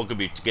kept bugging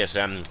me to get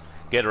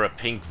her a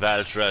pink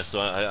Valtra,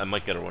 so I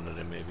might get her one of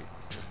them maybe.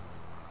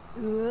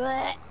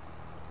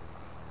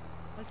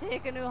 I'll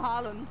take a New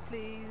Holland,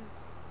 please.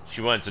 She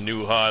wants a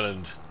New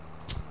Holland.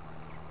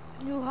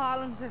 New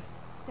Hollands are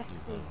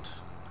sexy.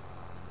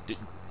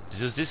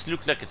 Does this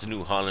look like it's a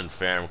New Holland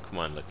farm? Come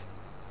on, look.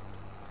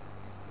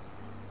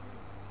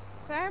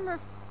 Farmer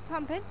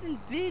Tom Penton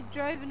did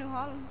drive a New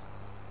Holland.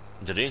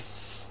 Did he?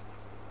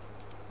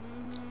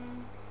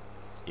 Mm-hmm.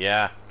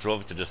 Yeah,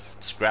 drove it to the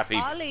scrap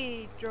heap.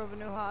 Olly drove a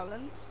New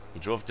Holland. He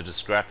drove it to the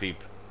scrap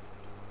heap.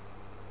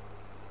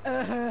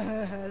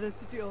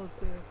 That's what you all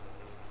say.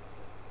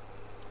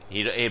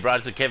 He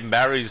brought it to Kevin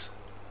Barry's.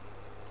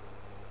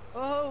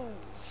 Oh.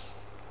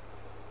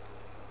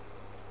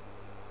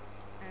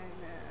 And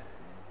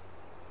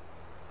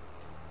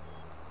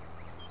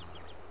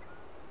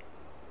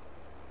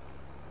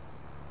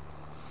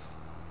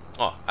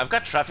Oh, I've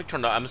got traffic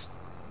turned off.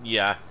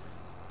 Yeah.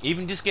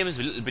 Even this game is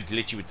a little bit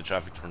glitchy with the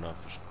traffic turned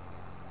off.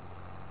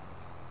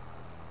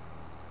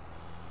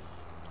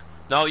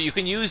 Now you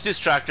can use this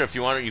tractor if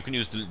you want. You can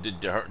use the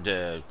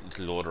little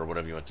loader or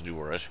whatever you want to do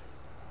with it.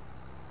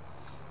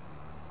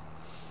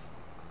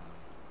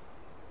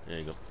 There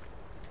you go.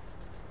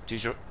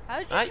 T-shirt.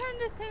 how'd you turn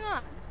this thing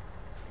on?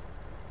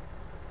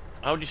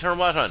 How'd you turn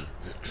what on?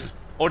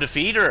 Oh, the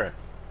feeder.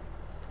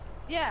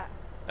 Yeah.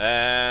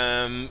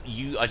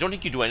 I don't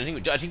think you do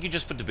anything. I think you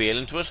just put the bale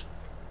into it.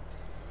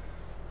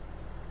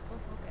 Oh,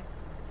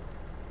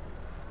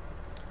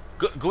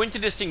 okay. Go into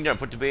this thing there and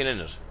put the bale in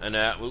it, and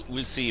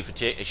we'll see if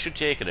it should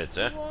take it. It's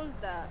Who owns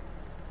that?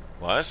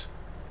 What?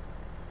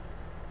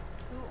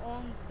 Who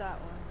owns that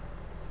one?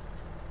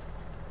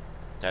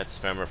 That's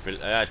Farmer PhiL.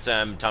 That's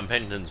Tom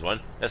Penton's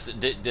one. That's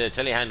the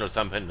telehandler's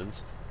Tom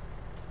Penton's.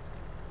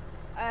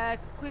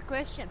 Quick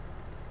question.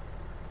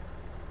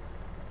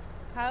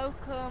 How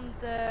come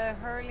the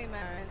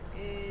Hurleyman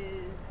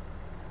is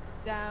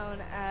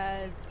down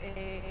as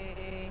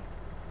a...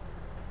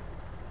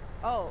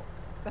 Oh,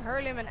 the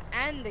Hurleyman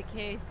and the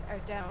case are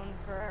down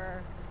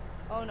for...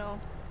 Oh no.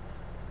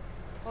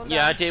 Hold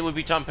Yeah, on. they would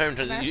be Tom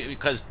Penton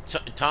because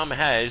Tom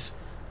has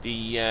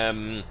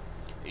the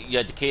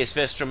the case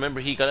vest.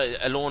 Remember, he got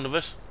a loan of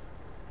it.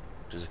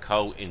 There's a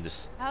cow in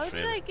this How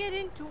trailer. did I get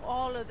into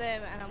all of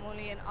them and I'm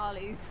only in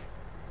Ollie's?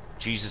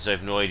 Jesus, I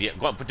have no idea.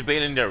 Go on, put the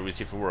bale in there. We'll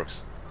see if it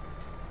works.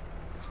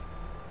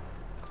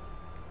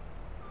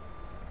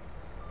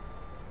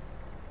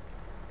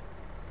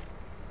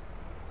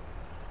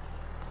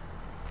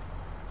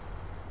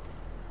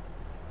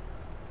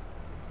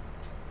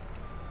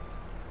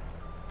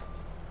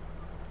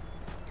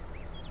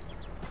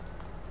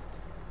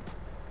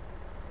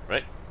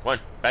 Right, come on,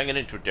 bang it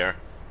into it there.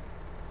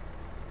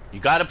 You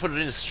gotta put it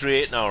in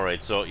straight now,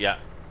 right? So, yeah.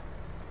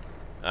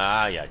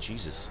 Ah, yeah,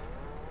 Jesus.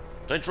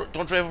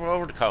 Don't drive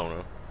over the cow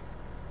now.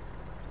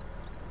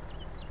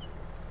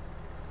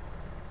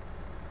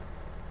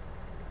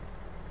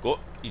 Go,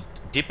 you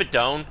dip it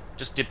down.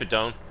 Just dip it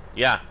down.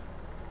 Yeah.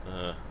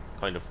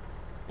 Kind of.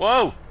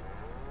 Whoa!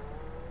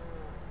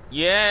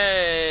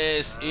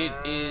 Yes, it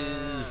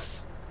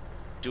is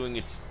doing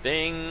its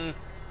thing.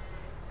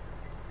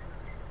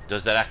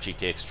 Does that actually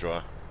take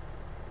straw?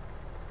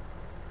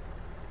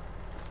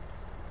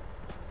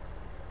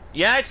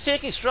 Yeah, it's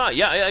taking straw.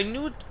 Yeah, I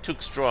knew it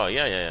took straw.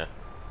 Yeah, yeah,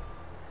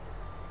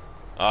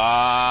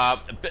 yeah.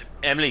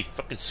 Emily,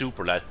 fucking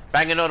super lad.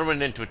 Bang another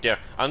one into it there.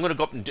 I'm gonna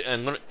go up and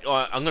I'm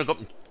gonna go up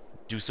and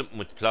do something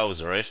with the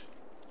plows. All right.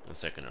 1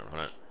 second now.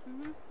 Hold on.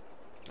 Mhm.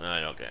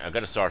 Alright, okay. I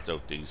gotta sort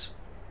out these.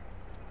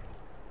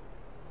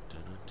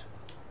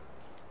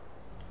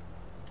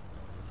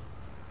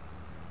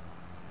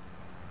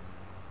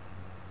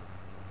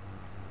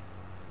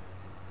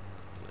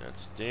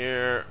 That's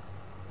there.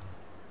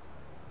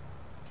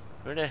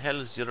 Where the hell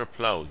is the other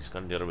plow? He's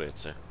gone the other way, I'd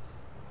say.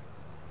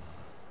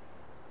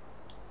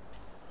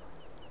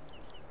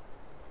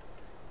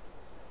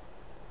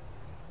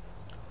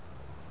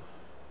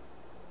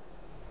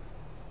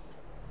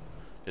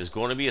 There's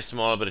going to be a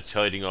small bit of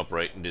tidying up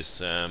right in this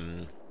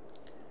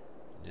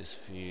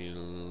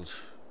field.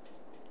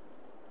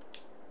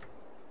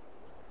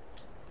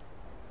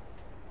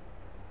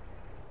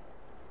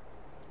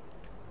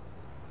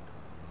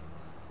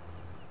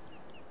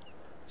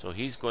 So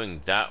he's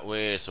going that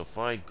way, so if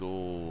I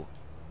go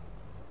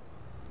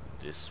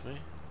this way.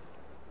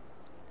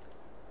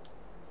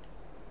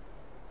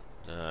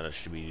 Nah, that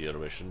should be the other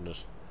way, shouldn't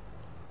it?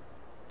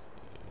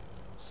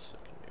 Okay,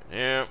 second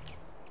here.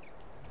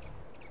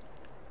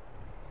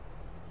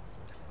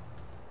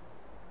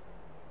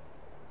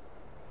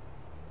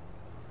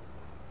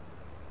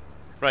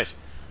 Right.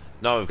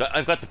 Now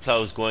I've got the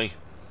plows going.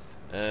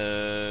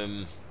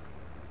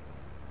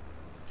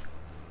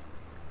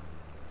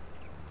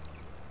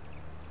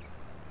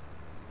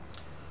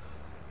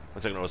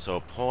 One second. So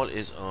Paul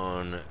is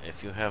on.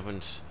 If you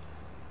haven't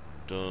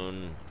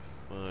done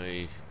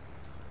my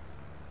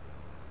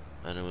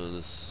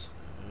animals,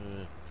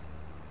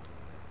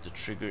 the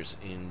triggers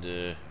in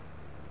the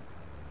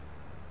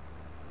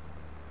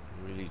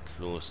really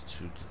close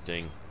to the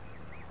thing.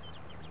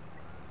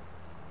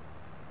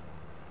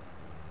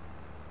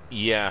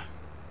 Yeah,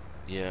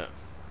 yeah.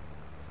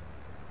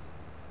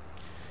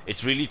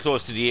 It's really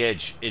close to the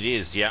edge. It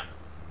is, yeah.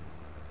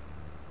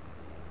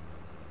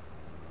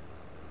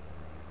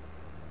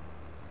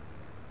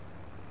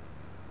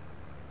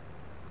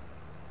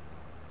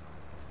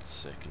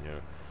 Second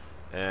here.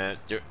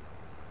 There.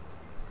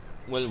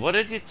 Well, what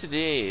I did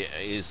today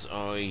is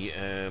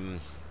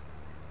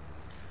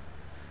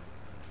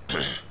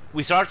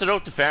we started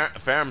out the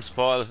farms,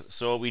 Paul.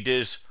 So we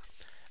did.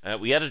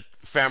 We added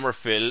Farmer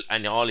Phil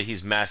and all of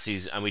his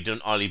masses, and we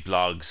done Olly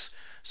Blogs.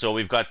 So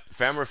we've got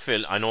Farmer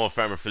Phil. I know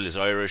Farmer Phil is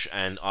Irish,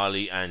 and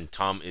Olly and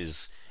Tom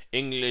is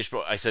English.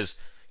 But I said,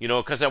 you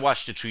know, because I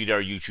watched the three of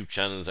their YouTube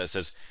channels, I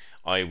said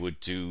I would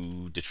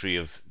do the three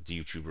of the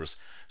YouTubers.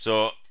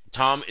 So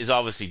Tom is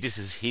obviously, this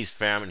is his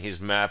farm and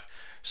his map.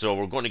 So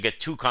we're going to get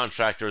two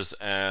contractors,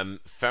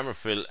 Farmer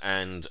Phil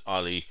and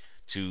Olly,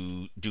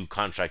 to do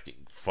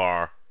contracting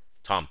for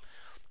Tom.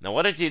 Now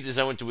what I did is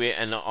I went away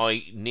and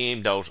I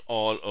named out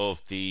all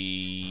of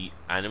the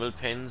animal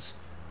pens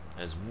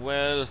as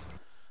well.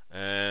 So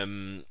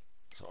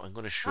I'm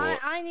going to show.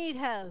 I need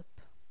help.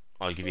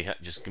 I'll give you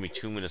just give me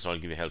 2 minutes. I'll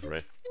give you help,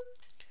 right?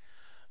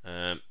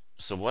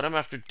 So what I'm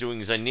after doing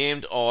is I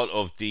named all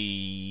of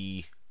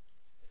the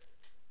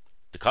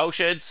cow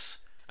sheds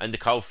and the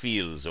cow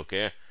fields.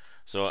 Okay.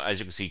 So as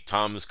you can see,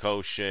 Tom's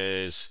cow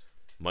shed,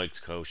 Mike's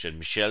cow shed,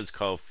 Michelle's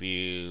cow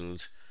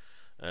field,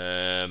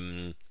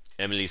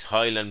 Emily's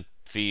Highland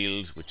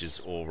field, which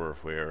is over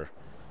where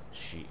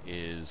she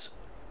is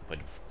by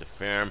the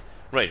farm.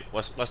 Right.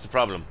 What's the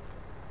problem?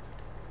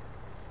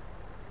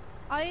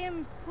 I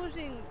am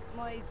putting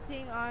my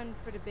thing on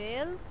for the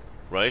bales,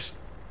 Right.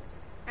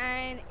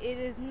 and it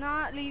is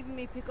not leaving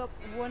me pick up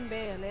one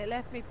bale. It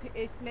left me.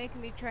 It's making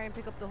me try and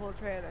pick up the whole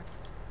trailer.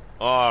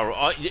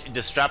 Oh,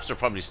 the straps are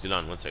probably still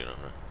on. 1 second.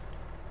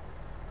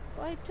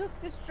 I took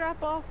the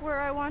strap off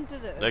where I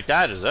wanted it. Like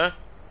that, is it?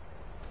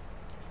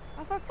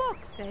 Oh, for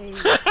fuck's sake!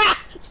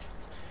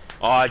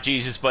 Oh,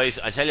 Jesus, boys.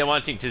 I tell you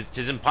one thing,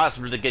 'tis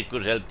impossible to get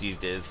good help these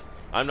days.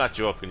 I'm not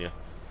joking you.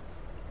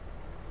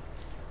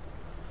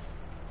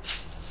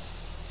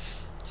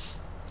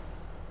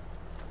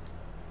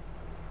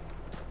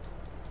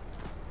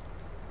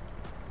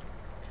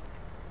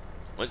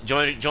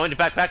 Join the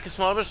backpack a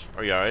small bit?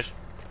 Are you alright?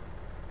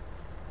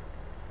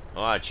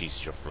 Oh,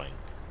 Jesus, you're flying.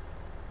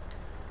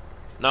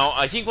 Now,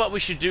 I think what we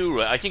should do,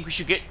 right? I think we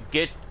should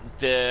get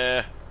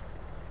the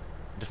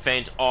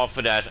fence off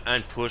of that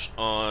and put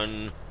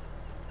on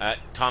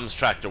Tom's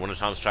tractor, one of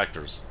Tom's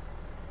tractors.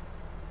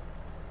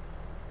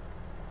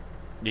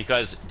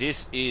 Because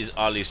this is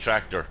Ollie's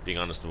tractor, being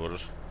honest about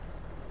it.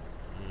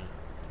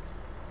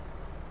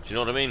 Do you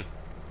know what I mean?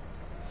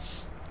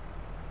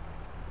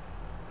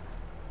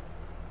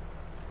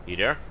 You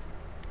there?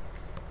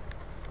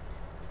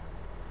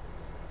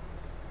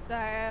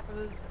 Sorry,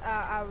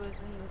 I was in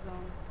the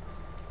zone.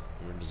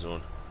 You're in the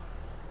zone.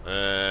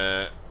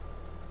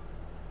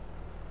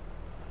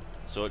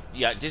 So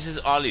yeah, this is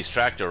Ollie's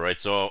tractor, right?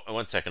 So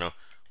 1 second now.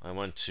 I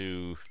want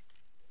to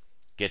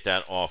get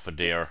that off of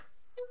there.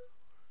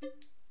 1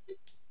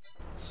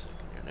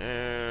 second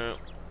here now.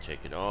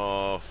 Take it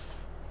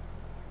off.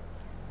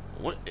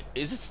 What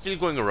is it still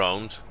going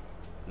around?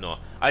 No.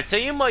 I'd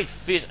say you might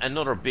fit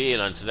another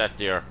bale onto that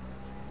there.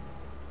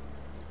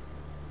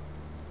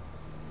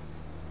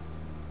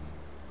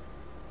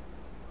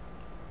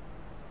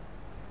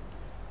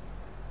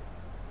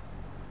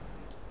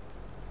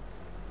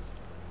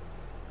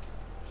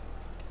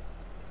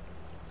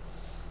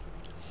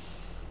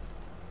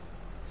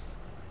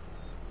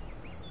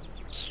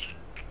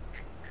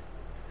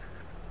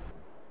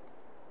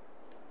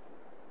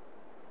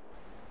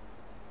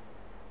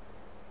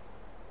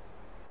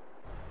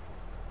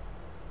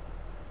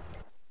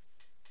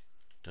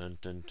 Dun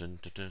dun dun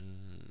dun dun.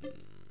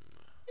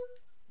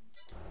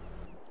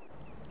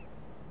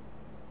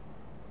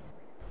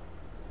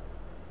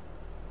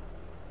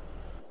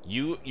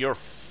 You're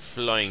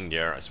flying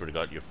there. I swear to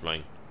God, you're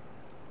flying.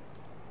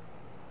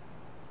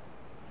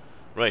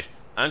 Right,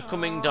 I'm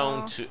coming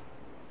down Aw. to.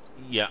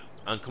 Yeah,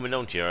 I'm coming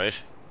down to you, right?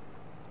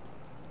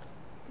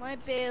 My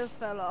bale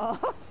fell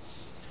off.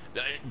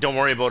 Don't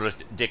worry about it.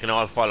 They can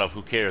all fall off.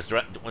 Who cares?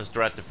 Once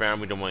they're at the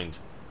farm, we don't mind.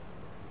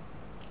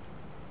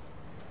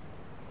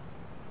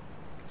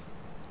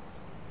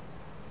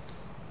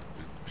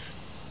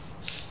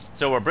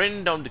 So we're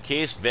bringing down the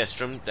case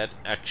Vestrum that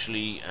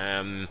actually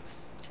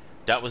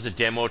that was a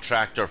demo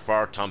tractor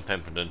for Tom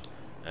Pemberton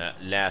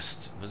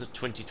last, was it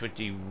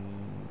 2022?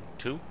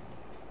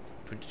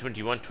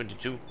 2021,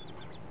 22?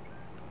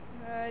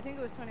 I think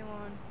it was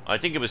 21. I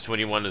think it was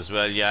 21 as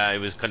well. Yeah, it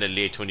was kind of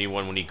late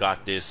 21 when he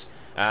got this.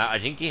 I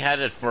think he had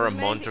it for a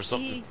month or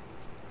something.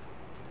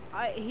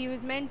 He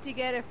was meant to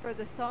get it for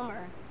the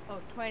summer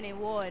of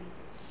 21,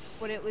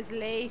 but it was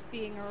late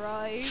being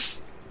arrived.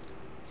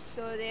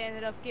 So they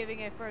ended up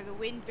giving it for the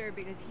winter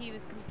because he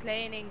was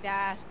complaining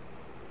that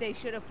they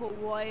should have put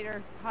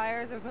wider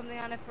tires or something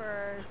on it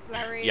for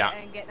slurry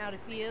and getting out of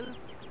fields.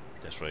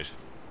 That's right.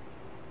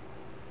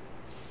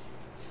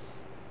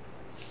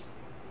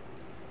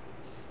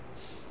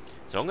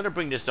 So I'm going to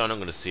bring this down. I'm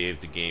going to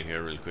save the game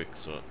here real quick.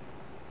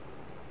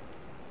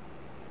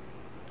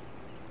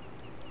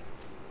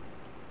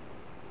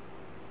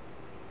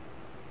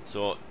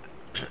 So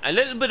a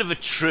little bit of a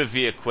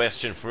trivia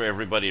question for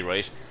everybody,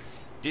 right?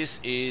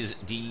 This is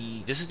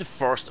the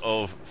 1st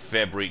of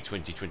February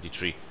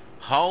 2023.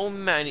 How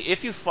many,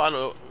 if you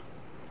follow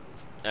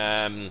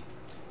Tom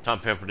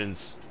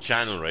Pemberton's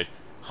channel, right?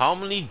 How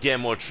many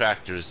demo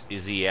tractors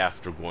is he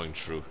after going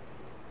through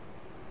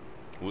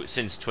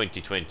since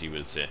 2020?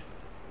 We'll say.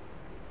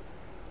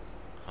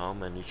 How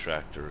many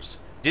tractors?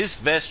 This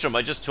Vestrum,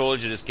 I just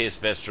told you, this case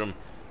Vestrum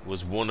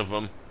was one of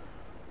them.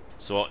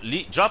 So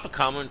drop a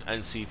comment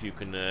and see if you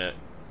can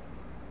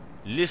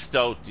list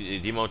out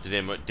the amount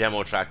of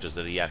demo tractors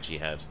that he actually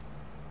had.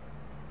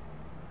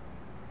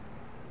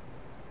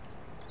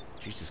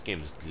 Jeez, this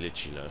game is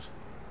glitchy, lad.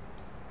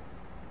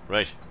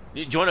 Right,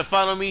 do you want to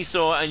follow me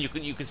and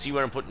you can see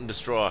where I'm putting the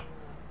straw?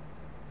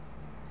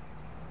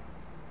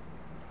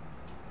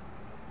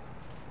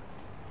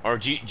 Or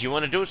do you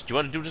want to do it? Do you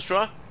want to do the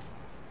straw?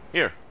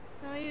 Here.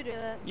 No, you do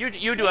that.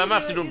 You do. I'm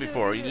after doing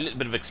before. A little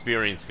bit of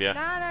experience for you.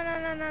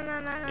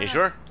 No. You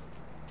sure?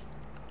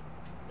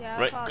 Yeah,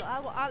 right.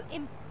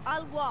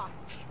 I'll watch.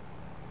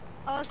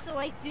 Also,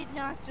 I did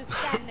not just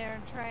stand there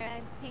and try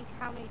and think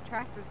how many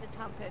tractors the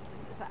Tom Pemberton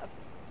does have.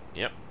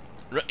 Yep.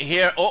 Right,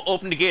 here,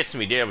 open the gates to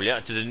me there, will you?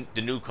 To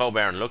the new cow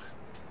barn, look.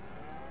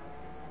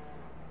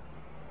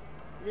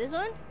 This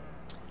one?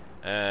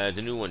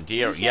 The new one,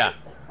 dear. Yeah.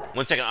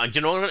 1 second.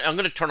 You know, I'm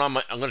gonna turn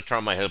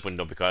on my help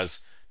window because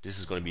this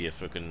is gonna be a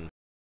freaking.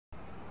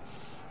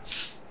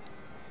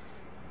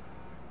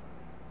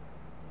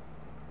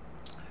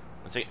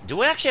 1 second.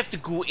 Do I actually have to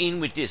go in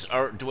with this,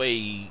 or do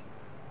I?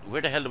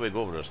 Where the hell do I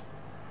go with it?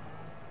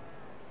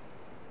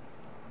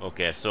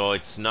 Okay, so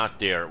it's not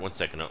there. 1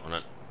 second. Hold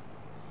on.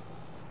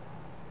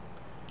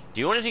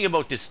 The only thing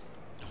about this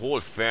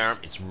whole farm,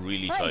 it's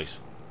really tight.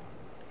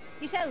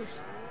 He's out. You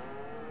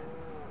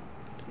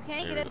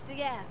can't get up the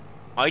gap.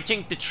 I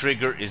think the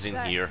trigger is in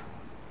here.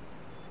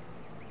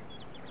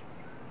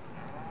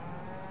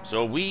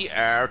 So we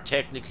are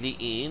technically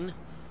in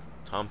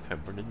Tom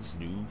Pemberton's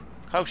new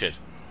cowshed.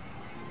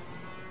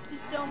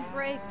 Just don't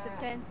break the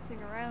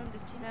fencing around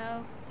it, you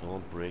know.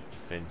 Don't break the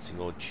fencing.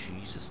 Oh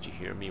Jesus, do you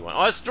hear me?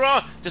 Oh, it's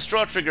straw! The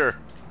straw trigger.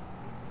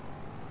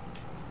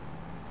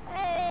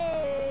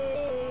 Hey!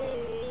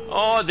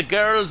 Oh, the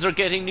girls are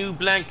getting new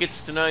blankets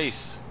tonight.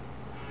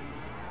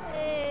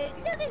 Hey,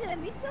 look at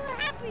them, he's so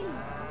happy.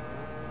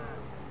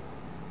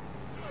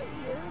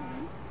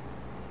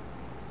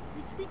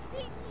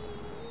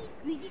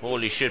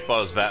 Holy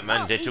shitballs,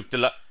 Batman! They took the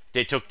lot.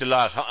 They took the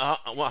lot.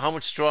 How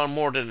much straw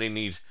more did they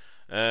need?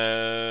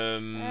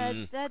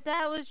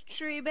 That was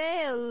 3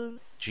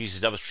 bales. Jesus,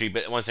 that was 3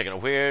 bales. 1 second.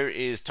 Where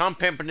is Tom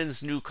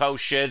Pemberton's new cow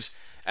shed?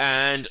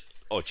 And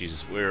oh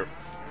Jesus,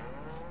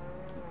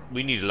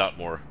 we need a lot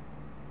more.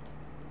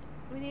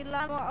 We need a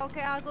lot more.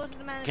 Okay, I'll go to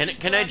the manager.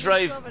 Can I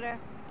drive? Over there.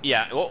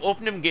 Yeah,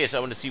 open them gates. I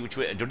want to see which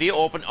way. Do they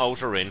open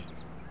out or in?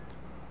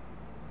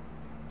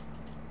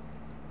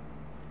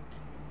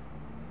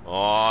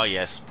 Oh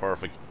yes,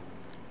 perfect.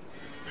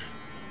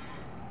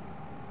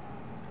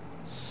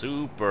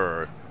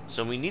 Super.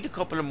 So we need a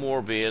couple of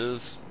more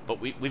bales, but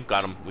we've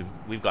got them.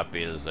 We've got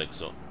bales, like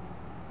so.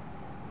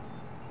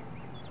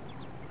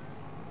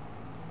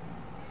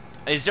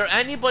 Is there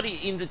anybody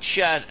in the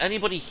chat,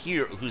 anybody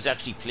here who's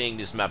actually playing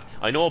this map?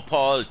 I know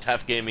Paul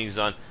Taft Gaming's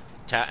on.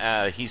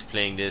 He's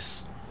playing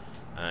this,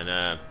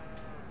 and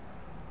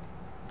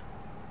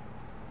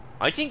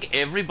I think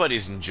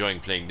everybody's enjoying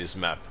playing this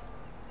map.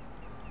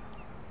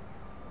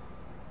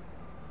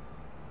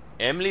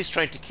 Emily's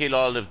trying to kill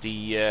all of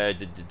the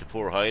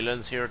poor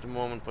Highlands here at the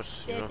moment, but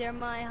you know. They're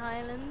my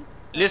Highlands.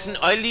 So. Listen,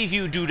 I'll leave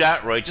you do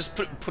that, right? Just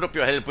put up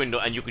your help window,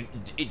 and you can.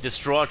 The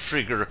straw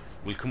trigger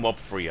will come up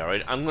for you, all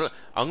right? I'm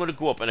gonna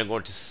go up, and I'm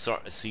going to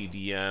see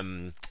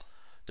the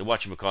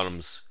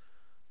whatchamacallums.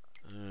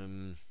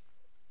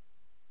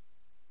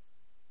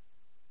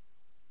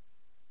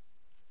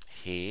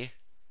 Hay.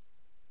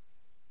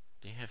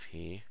 They have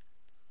hay.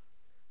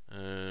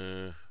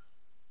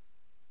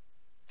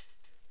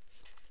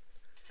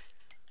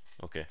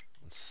 Okay,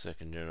 1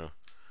 second there now.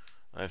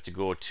 I have to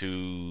go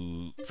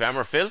to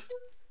Farmer PhiL.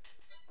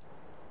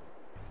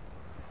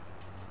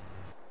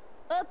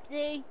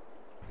 Oopsie.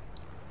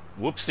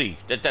 Whoopsie.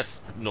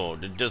 That's no.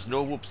 There's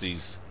no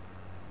whoopsies.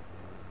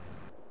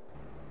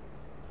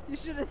 You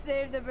should have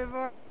saved it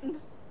before.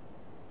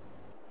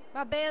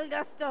 My bale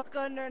got stuck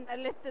under and I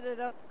lifted it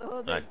up. The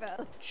whole thing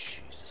fell.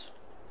 Jesus.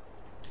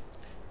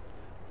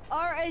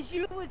 Or as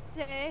you would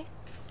say,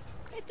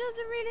 it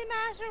doesn't really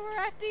matter. We're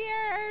at the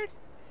yard.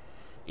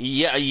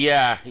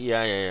 Yeah.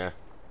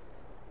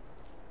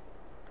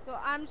 So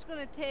I'm just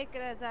gonna take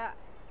it as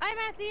I'm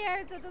at the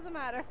yard, so it doesn't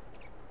matter.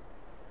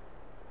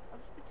 I'll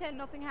just pretend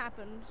nothing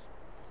happened.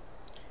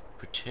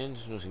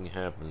 Pretend nothing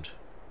happened.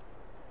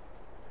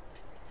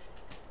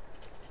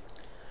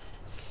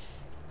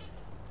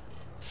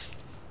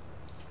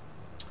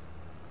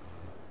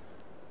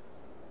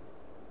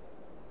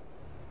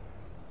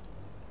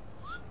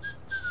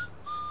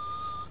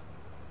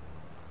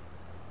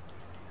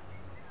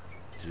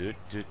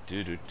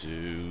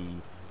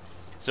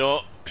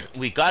 So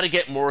we got to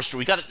get more straw.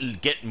 We got to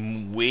get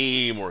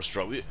way more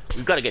straw. We've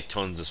got to get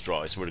tons of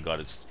straw. I swear to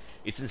God, it's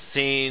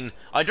insane.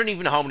 I don't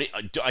even know how many.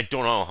 I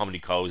don't know how many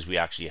cows we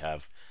actually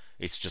have.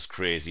 It's just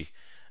crazy.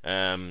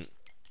 1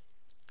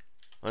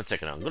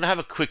 second. I'm gonna have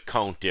a quick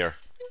count there.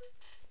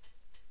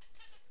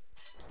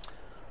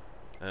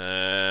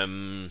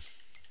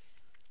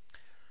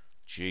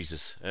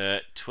 Jesus.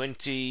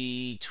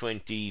 20,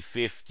 20,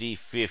 50,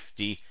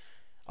 50.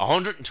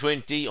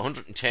 120,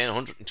 110,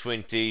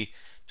 120,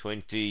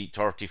 20,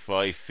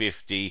 35,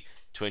 50,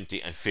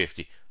 20, and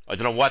 50. I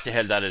don't know what the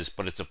hell that is,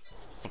 but it's a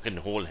fucking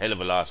whole hell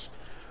of a lot.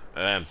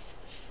 I'm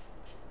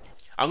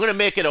going to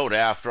make it out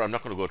after. I'm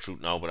not going to go through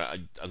it now, but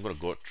I'm going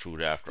to go through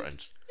it after,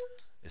 and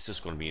it's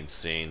just going to be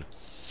insane.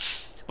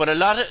 But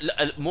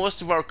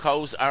most of our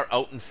cows are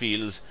out in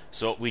fields,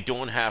 so we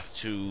don't have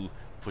to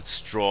put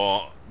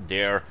straw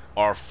there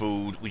or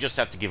food. We just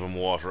have to give them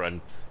water,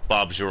 and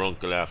Bob's your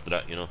uncle after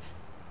that, you know.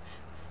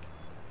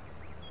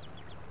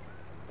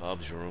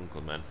 Bob's your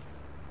uncle, man.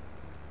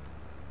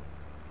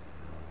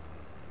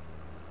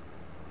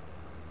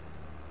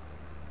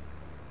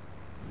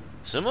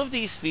 Some of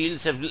these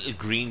fields have little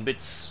green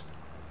bits,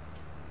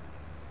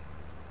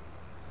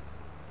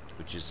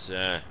 which is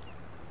I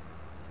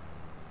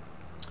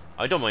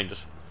don't mind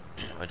it.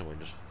 I don't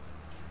mind it.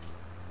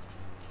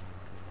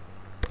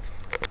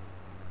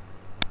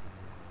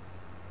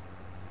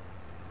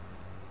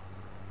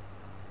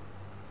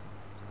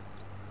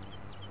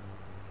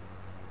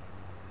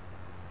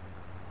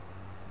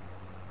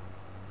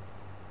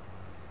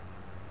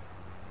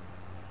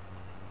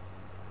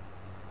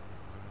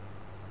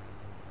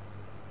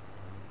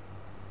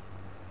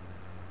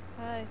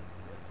 Hi.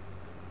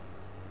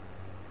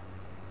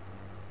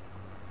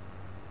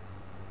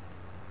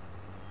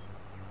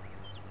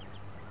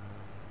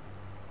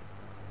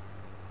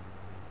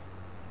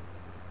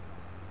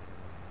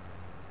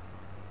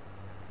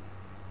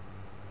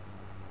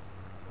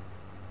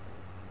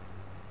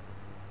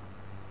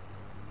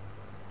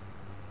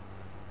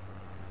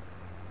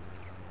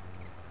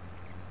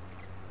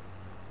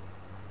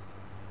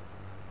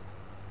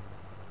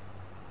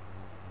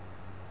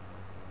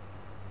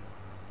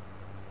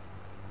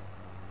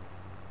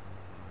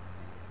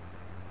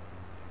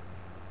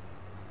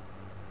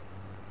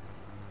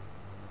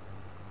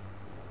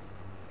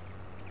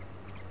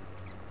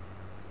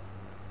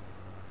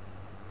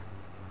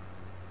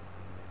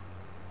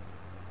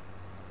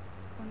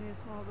 Only a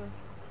small bit.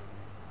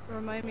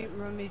 Remind me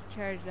to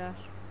charge that.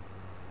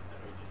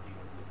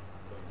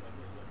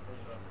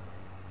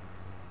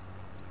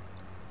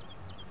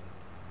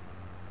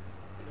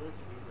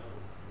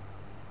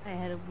 I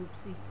had a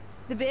whoopsie.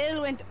 The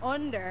bale went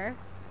under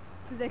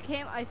because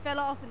I fell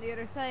off on the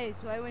other side,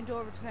 so I went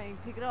over to try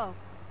and pick it up.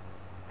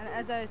 And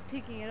as I was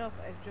picking it up,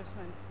 I just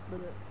went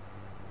bleh.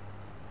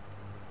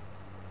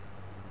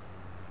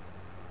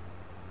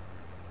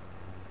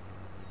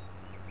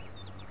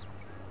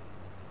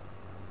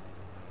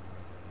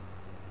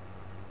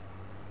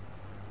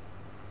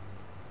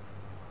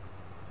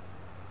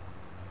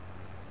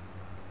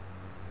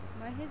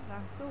 My head's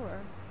not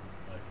sore.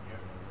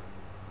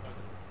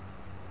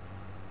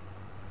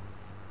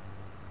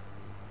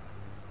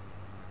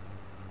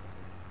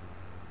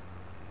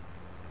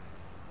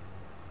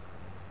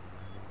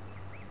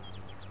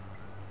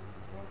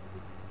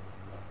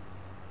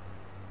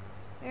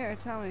 Here,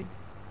 Tommy.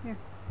 Here.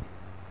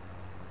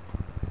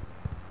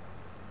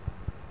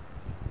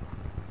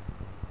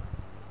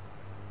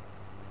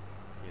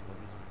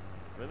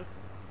 Really?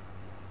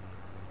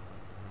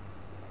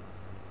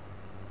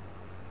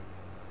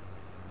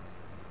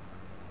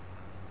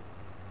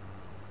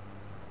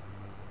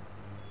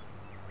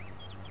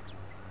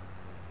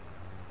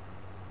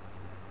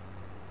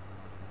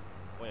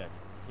 Oh yeah,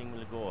 the thing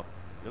will go.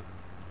 Look,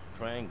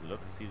 triangle. Look,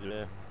 see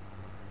the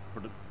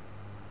for the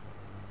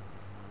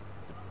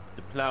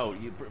plow.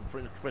 You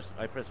press.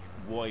 I pressed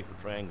Y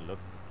for triangle. Look,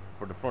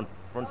 for the front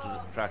of the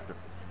tractor,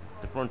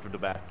 the front of the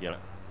back. Yeah.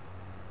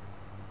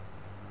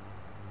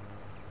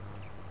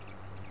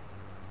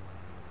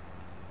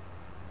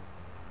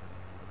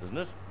 Isn't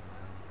it?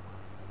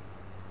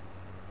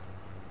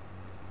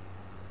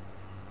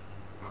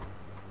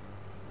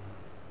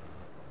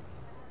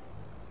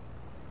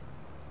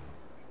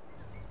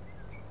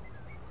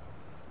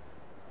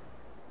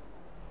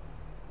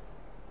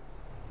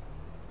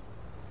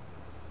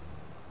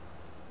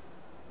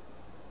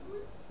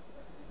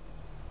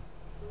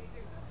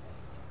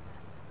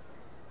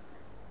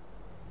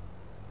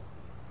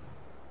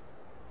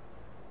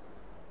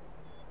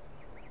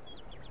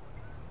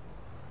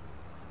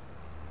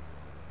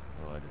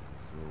 Oh, this is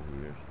so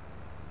weird.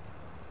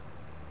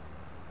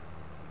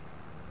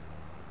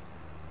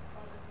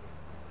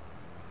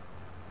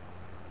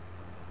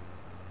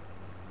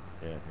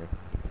 Yeah, here.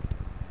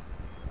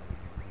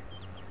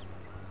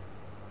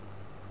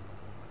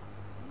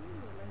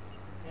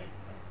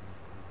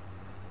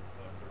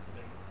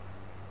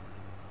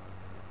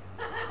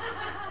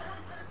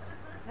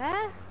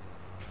 Huh?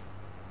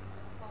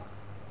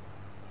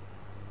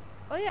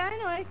 Oh yeah, I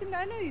know.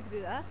 I know you can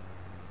do that.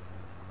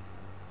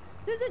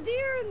 There's a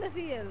deer in the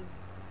field.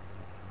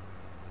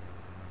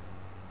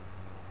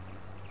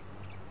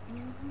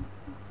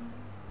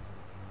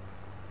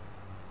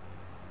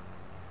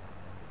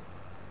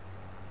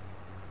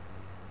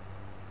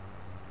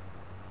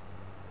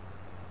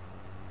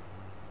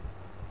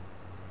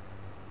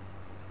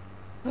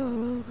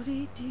 Oh,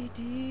 dee dee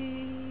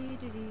dee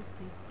dee dee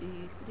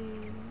dee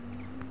dee.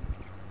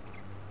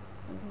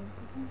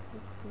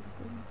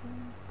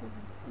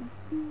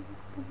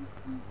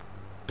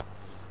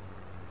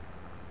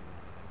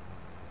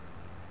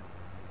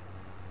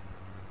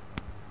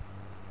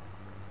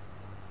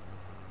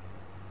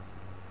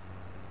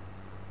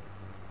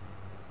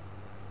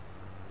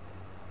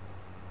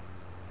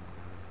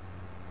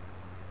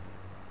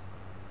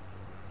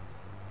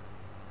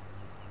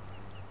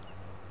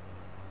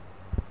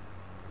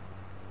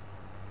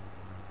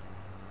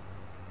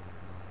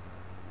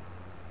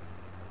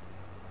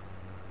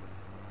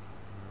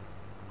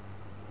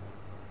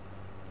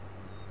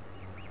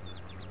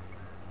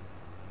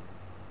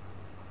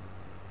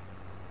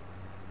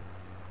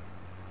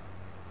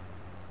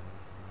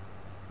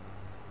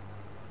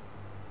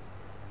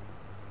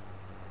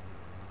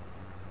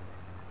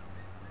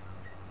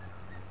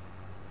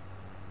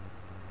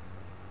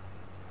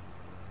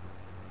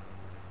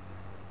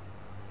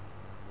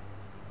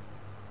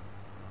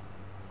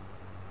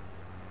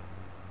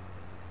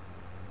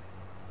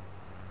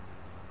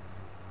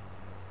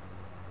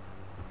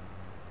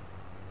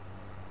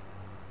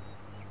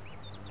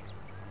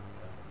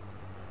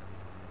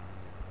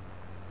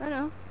 I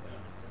know.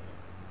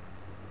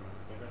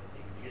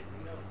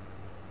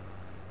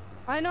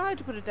 I know how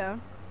to put it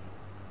down.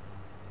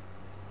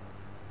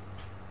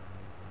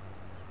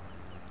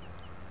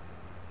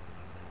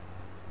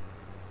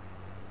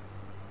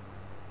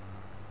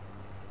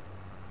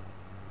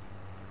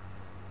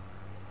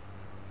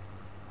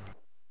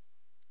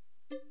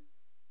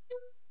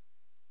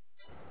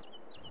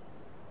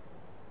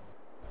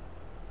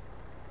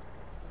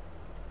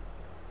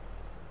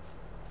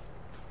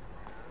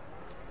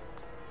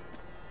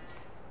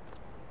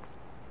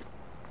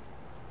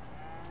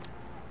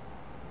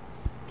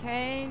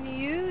 Can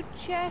you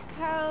check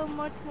how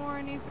much more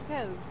I need for the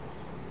cows?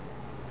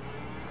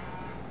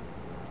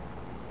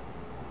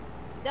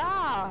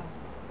 Ah!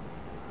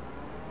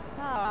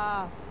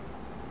 Ah!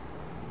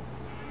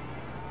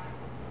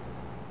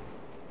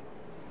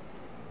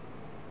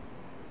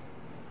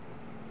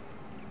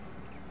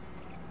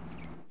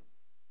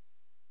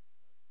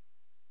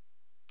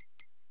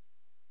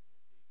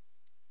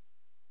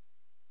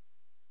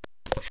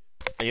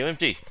 Are you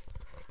empty?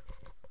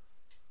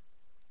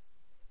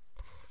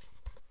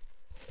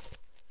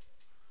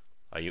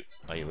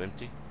 Are you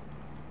empty?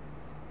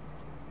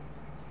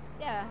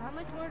 Yeah, how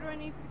much more do I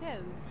need for the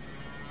cows?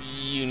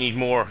 You need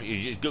more.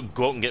 You just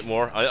go out and get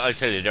more. I'll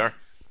tell you there.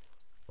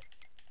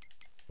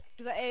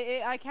 Because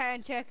I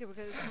can't check it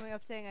because it's coming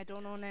up saying I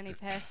don't own any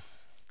pets.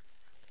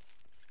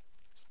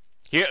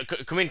 Here,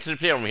 come into the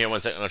playroom here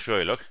 1 second. I'll show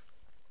you. Look.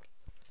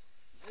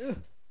 Ugh.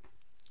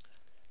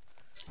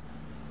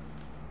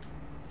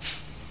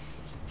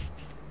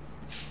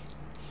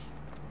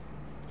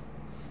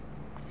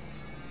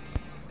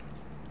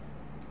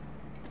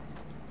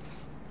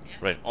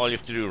 Right. All you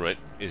have to do, right,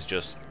 is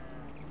just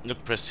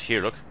look. Press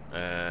here. Look.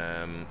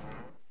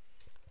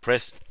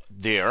 Press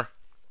there.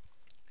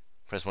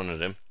 Press one of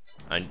them.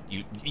 And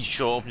you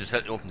show open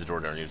the door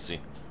there and you'll see.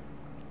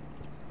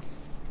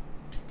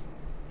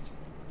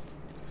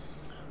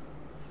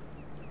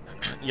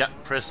 Yeah,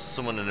 press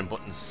someone and then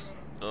buttons.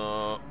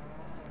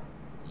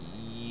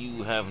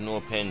 You have no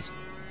pens.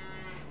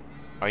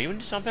 Are you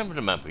into Tom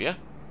Pemberton map, yeah?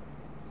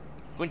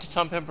 Go into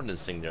Tom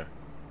Pemberton's thing there.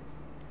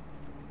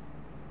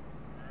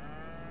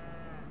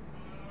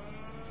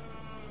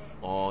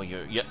 Oh,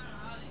 yeah.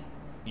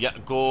 Yeah,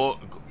 go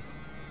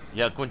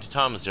into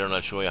Tom's there and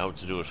I'll show you how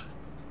to do it.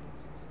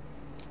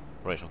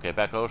 Right, okay,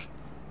 back out.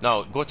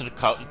 Now, go to the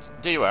cow.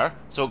 There you are.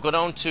 So go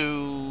down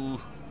to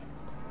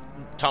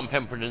Tom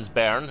Pemberton's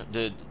barn,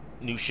 the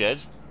new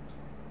shed,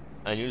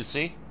 and you'll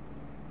see.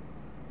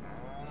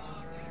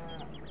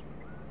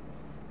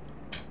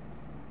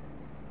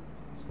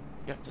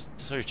 Yeah,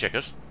 that's how you check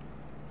it.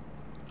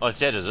 Oh, it's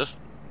dead, is it?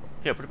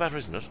 Here, put the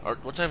batteries in it. Or,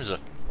 what time is it?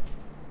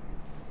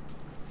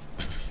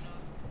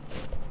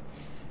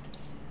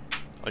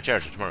 I'll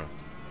charge it tomorrow.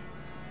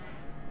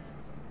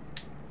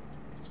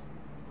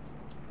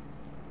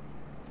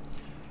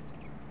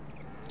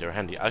 They're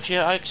handy. Actually,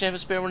 I actually have a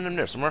spare one in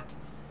there somewhere.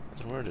 I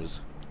don't know where it is.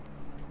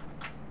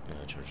 Yeah,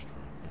 I'll charge it tomorrow.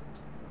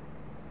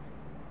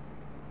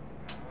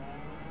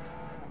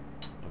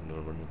 I have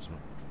another one in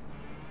somewhere.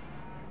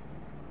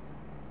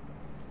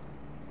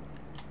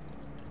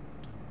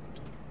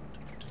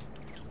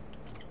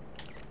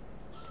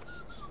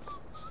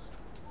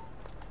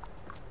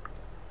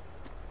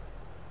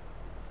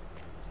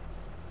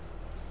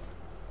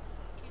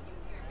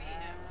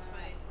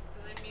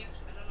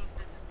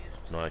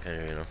 No, I can't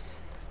hear you now.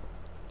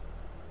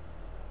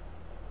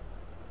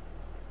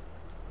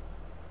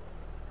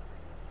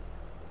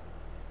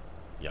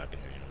 Yeah, I can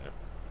hear you now.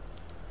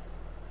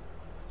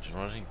 Do you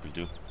know what I think we'll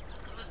do?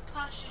 I'm as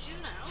posh as you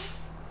now.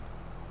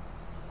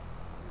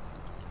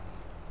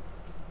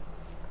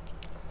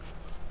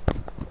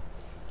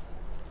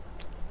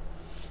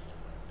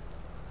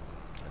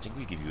 I think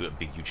we'll give you a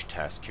big, huge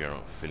task here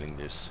of filling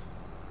this.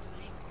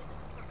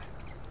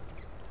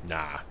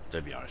 Nah,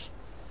 that'd be alright.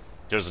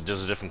 There's a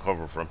different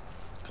cover for him,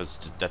 because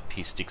that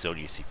piece sticks out,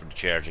 you see, for the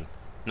charging.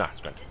 Nah,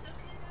 it's grand. Is this okay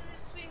that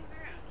it swings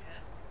around,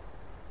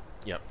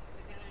 yeah? Yep. Is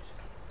it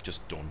gonna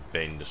Just don't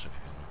bend it if you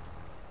can.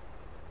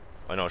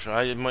 I know, sure,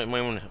 my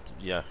own,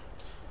 yeah.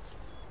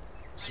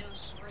 I don't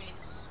spray it.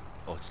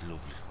 Oh, it's lovely.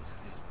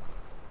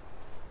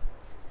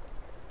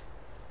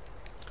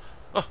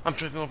 Oh, I'm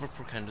driving over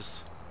poor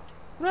Candace.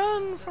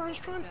 Run,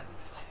 Forrest, run!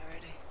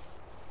 Already.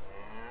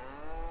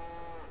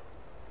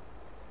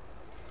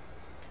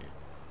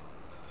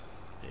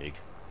 Okay. Egg.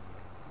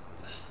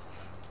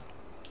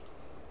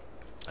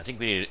 I think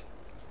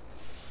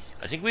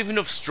we have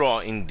enough straw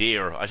in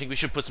there. I think we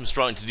should put some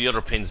straw into the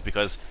other pins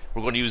because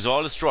we're going to use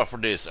all the straw for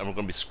this and we're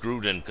going to be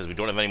screwed in because we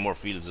don't have any more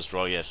fields of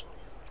straw yet.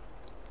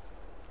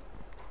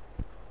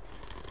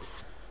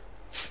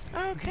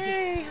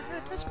 Okay,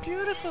 that's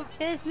beautiful.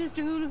 Yes,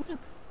 Mr. Hulu.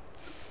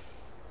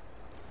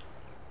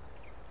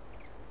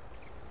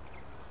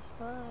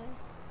 Bye.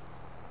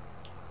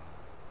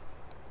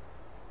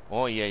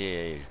 Oh,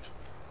 yeah.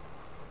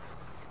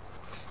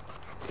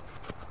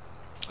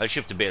 I'll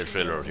shift the bale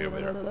trailer out here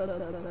better.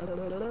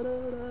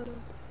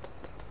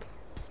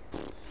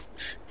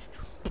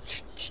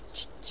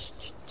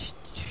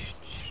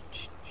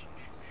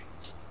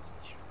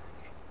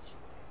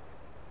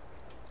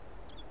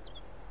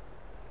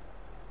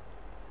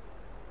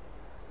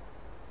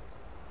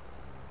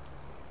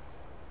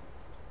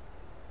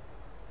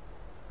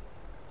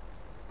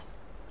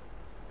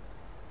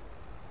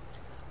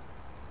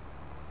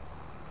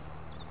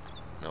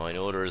 Now I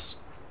know there's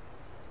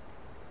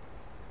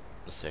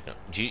a second.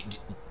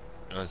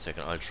 One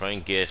second. I'll try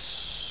and get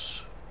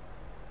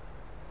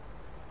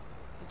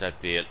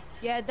that bale.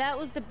 Yeah, that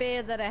was the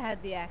bale that I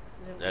had the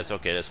accident That's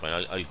with. okay. That's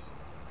fine. I'll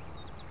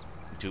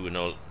do an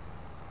old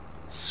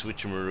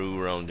switcheroo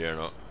around there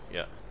now.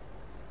 Yeah.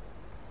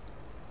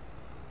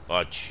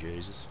 Oh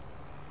Jesus.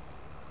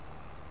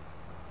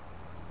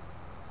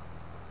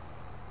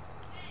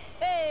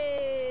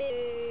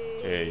 Hey!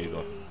 There you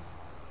go.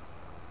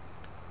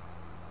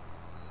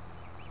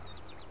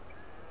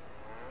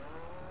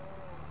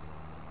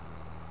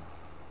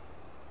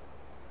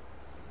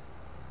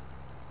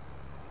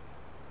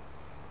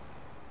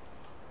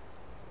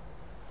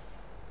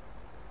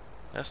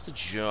 That's the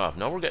job.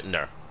 Now we're getting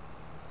there.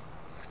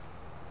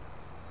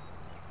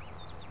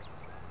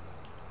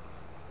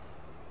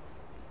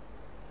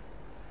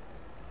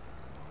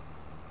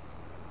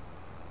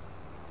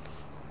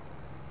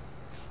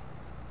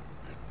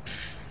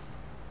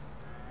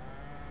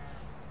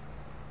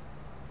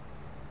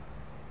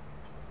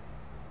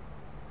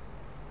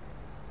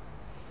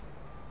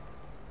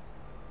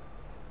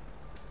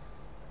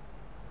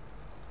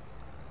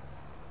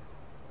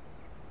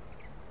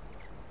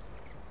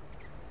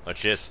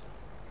 Watch this.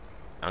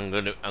 I'm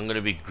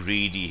gonna be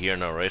greedy here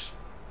now, right?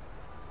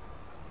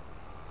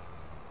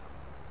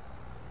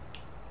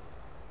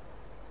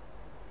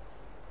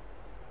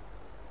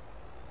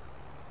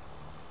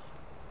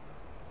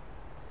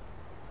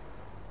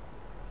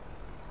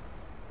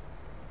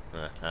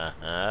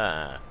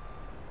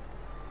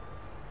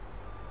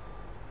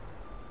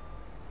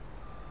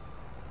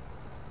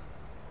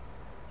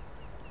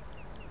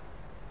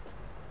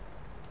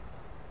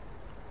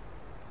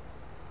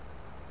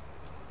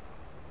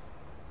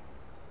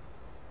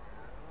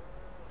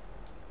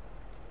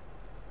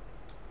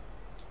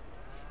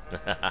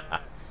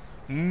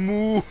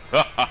 Moo.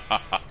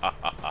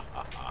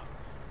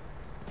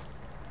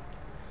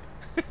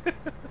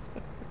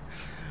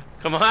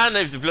 Come on,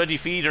 I've the bloody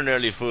feeder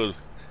nearly full.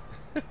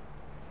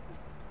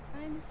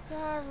 I'm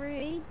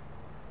sorry.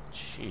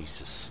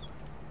 Jesus.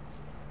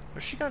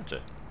 Where's she gone to?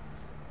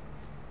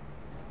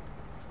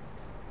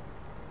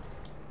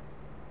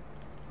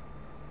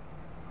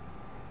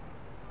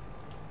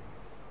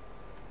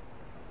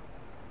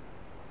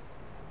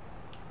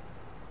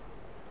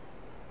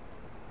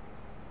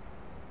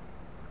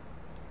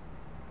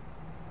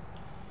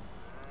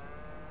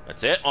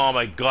 That's it? Oh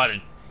my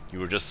god, you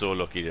were just so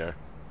lucky there.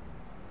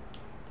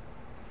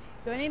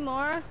 Do I need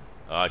more?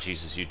 Oh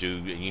Jesus, you do.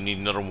 You need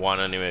another one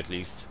anyway, at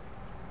least.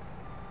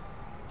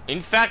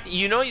 In fact,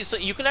 you know, so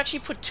you can actually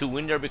put two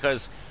in there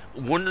because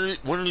one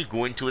will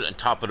go into it and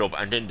top it up,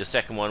 and then the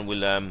second one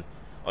will oh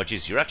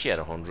jeez, you're actually at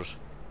 100.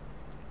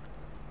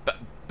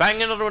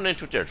 Bang another one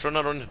into it there. Throw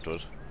another one into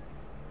it.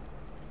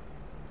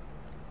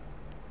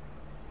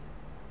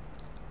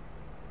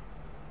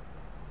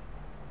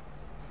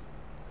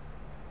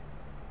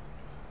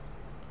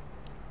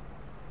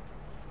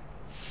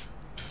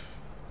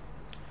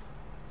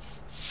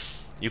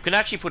 You can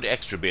actually put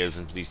extra bales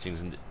into these things,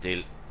 and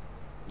they'll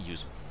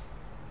use them.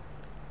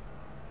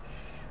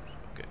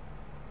 Okay.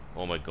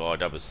 Oh my god,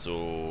 that was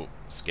so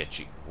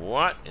sketchy.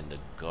 What in the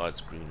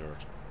God's green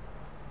earth?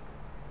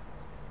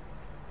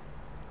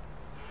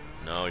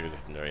 No, you're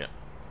getting there yet.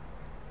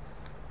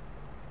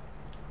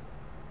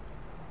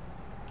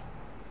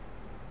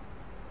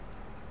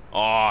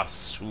 Oh,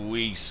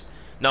 sweet.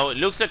 Now, it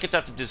looks like it's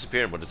after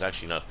disappearing, but it's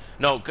actually not.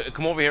 No,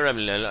 come over here,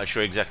 Emily, and I'll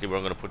show you exactly where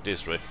I'm going to put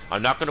this, right?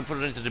 I'm not going to put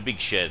it into the big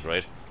shed,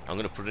 right? I'm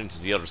going to put it into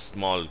the other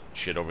small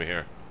shed over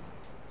here.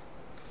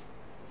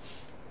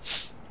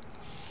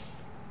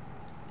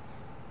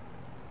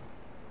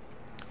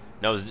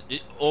 Now,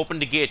 open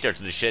the gate there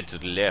to the shed to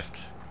the left.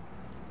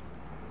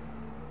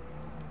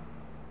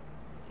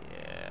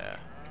 Yeah.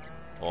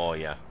 Oh,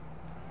 yeah.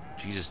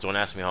 Jesus, don't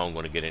ask me how I'm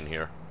going to get in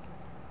here.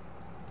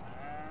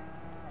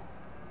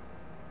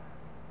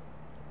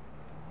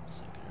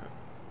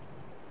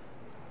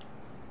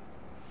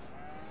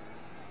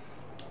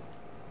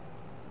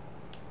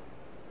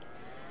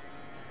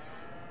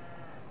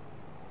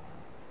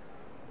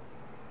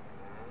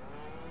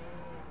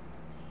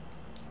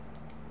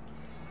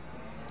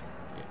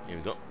 Here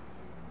we go.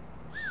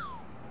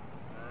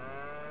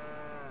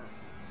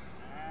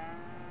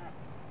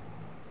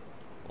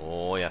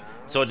 Oh yeah.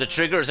 So the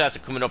trigger is after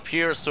coming up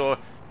here, so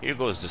here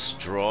goes the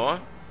straw.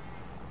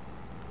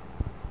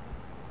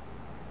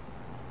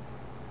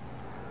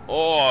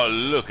 Oh,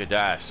 look at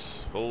that.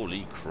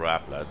 Holy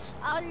crap, lads.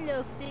 Oh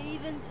look, they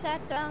even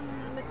sat down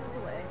in the middle of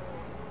the way.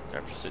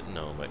 After sitting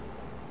down, mate.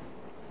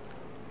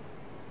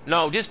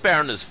 Now, this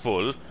barn is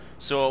full,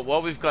 so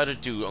what we've got to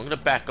do, I'm going to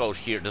back out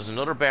here. There's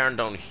another barn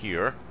down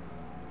here.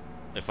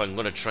 If I'm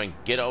going to try and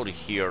get out of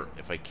here,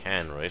 if I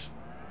can, right?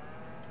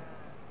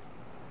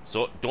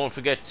 So, don't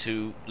forget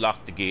to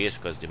lock the gate,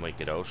 because they might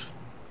get out.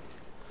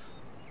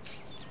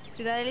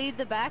 Should I leave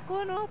the back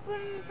one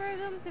open for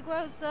them to go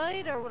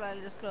outside, or will I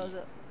just close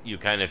it? You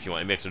can if you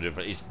want. It makes no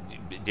difference.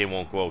 They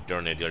won't go out there,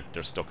 and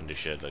they're stuck in the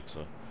shed, like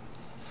so.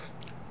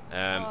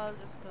 I'll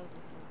just close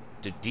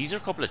this one. These are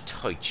a couple of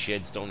tight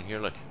sheds down here,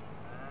 like.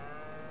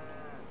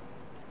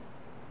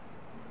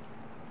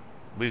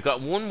 We've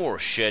got one more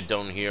shed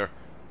down here.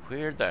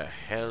 Where the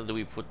hell do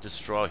we put the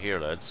straw here,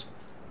 lads?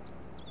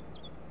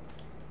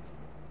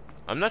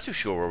 I'm not too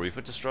sure where we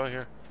put the straw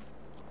here.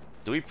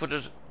 Do we put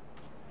it...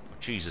 Oh,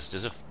 Jesus,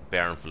 there's a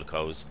barn full of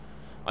cows.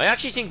 I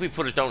actually think we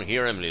put it down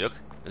here, Emily, look.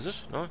 Is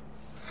it? No?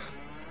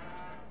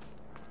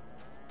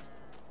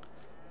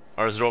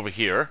 Or is it over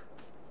here?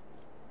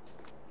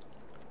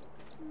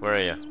 Where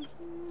are you?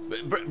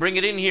 Bring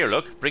it in here,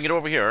 look. Bring it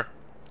over here.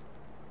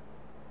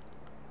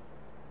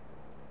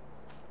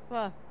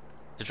 What?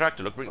 The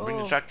tractor, look. Bring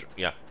the tractor.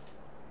 Yeah.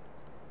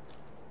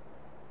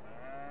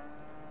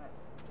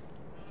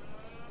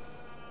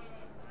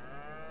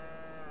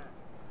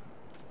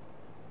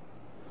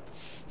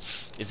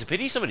 It's a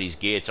pity some of these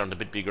gates aren't a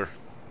bit bigger.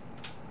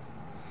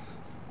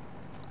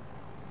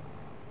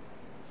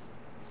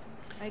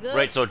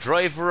 Right, so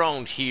drive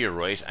around here,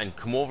 right, and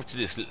come over to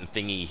this little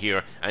thingy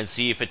here and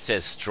see if it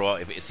says straw.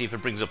 See if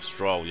it brings up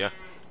straw, yeah?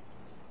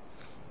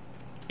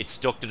 It's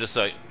stuck to the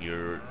side.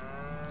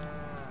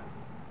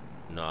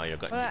 No, you're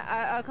going. Well,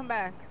 I'll come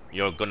back.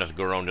 You're gonna have to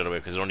go around the other way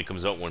because it only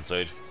comes out one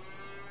side.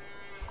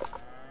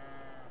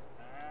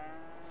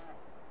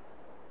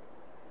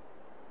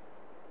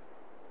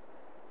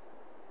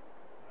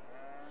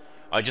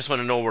 I just want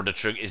to know where the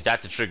trigger is.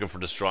 That the trigger for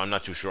the straw? I'm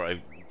not too sure.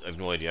 I've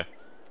no idea.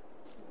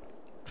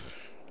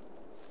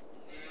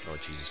 Oh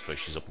Jesus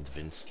Christ! She's up in the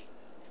vents.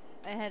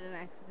 I had an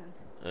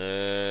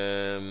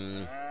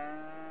accident.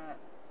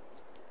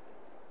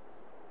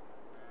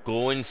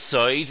 Go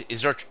inside.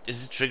 Is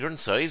the trigger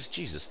inside?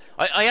 Jesus.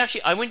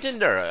 I went in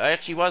there. I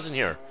actually was in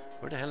here.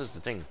 Where the hell is the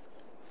thing?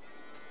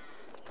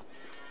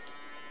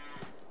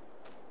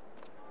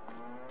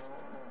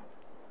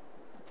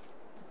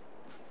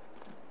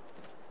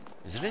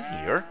 Is it in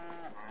here?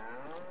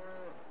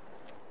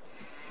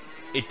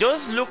 It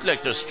does look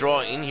like there's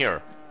straw in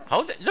here.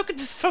 How? Look at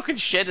this fucking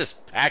shed is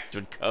packed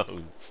with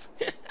cows.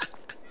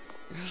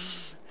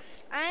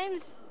 I'm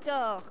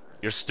stuck.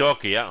 You're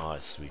stuck, yeah? Oh,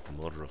 sweet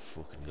mother of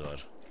fucking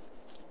God.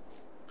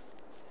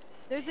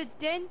 There's a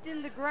dent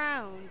in the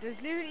ground. There's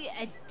literally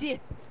a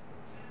dip.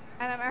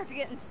 And I'm after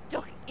getting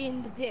stuck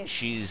in the dip.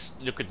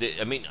 Look at this.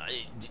 I mean,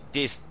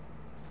 this.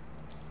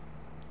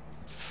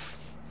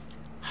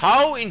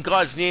 How in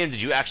God's name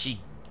did you actually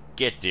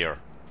get there?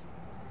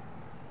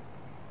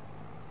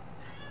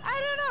 I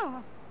don't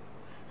know.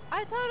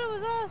 I thought it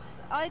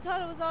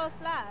was all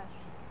flat.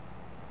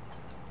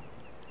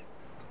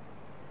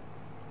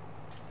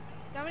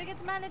 Do you want me to get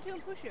the Manitou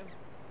and push you?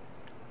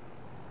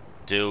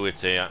 Do it,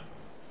 say.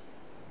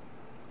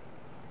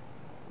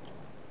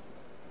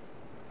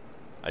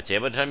 I'd say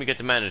by the time you get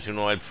the Manitou,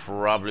 no, I'll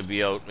probably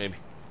be out, maybe.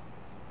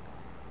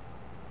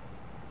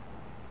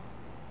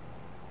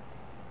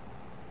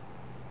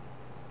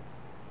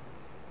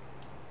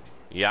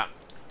 Yeah,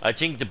 I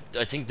think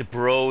the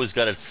bro's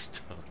got it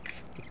stuck.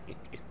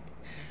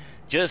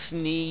 just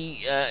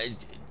inside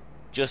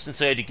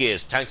the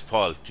gate. Thanks,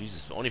 Paul.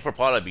 Jesus, only for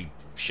Paul I'd be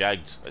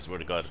shagged. I swear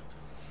to God.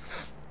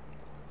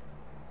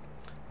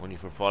 Only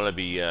for Paul I'd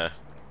be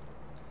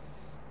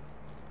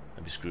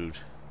screwed.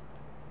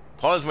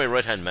 Paul's my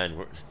right hand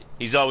man.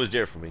 He's always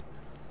there for me.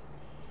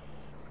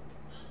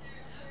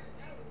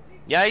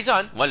 Yeah, he's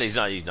on. Well, he's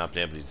not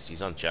playing, but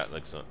he's on chat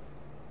like so.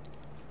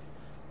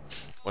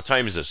 What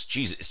time is it?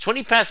 Jesus, it's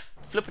 20 past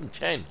flipping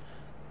 10.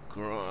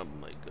 Oh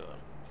my God.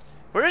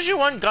 Where's your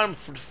one got him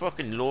for the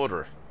fucking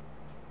loader?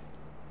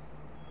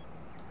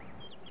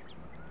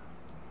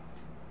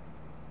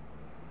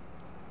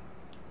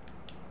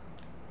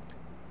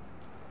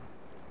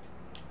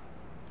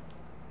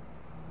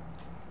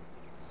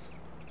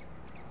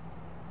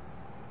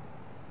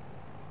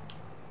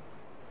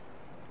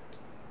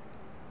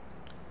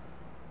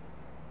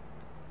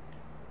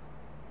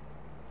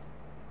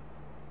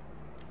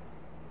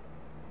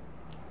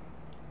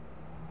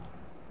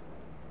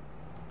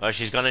 Oh,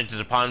 she's gone into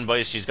the pond,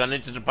 boys. She's gone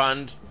into the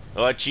pond.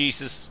 Oh,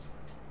 Jesus.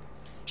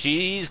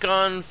 She's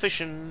gone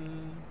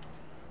fishing.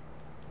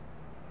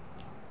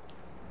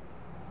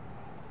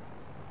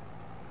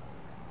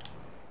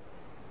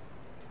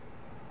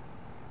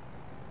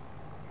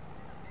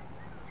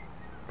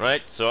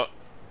 Right, so.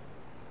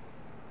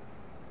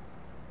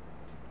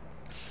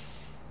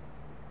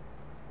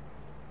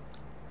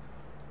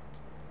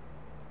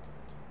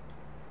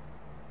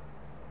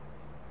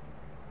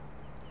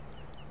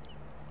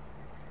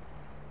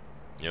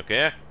 You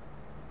okay?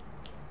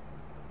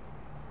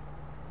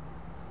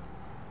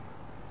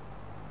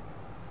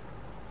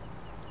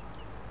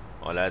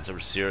 Oh, lads are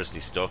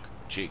seriously stuck.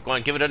 Gee, go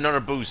on, give it another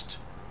boost.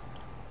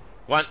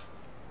 Go on.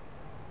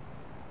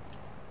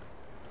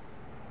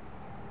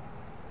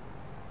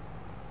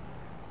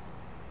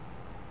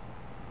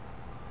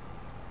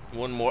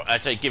 One more.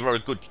 I'd say give her a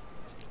good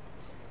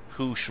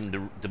whoosh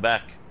from the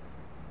back.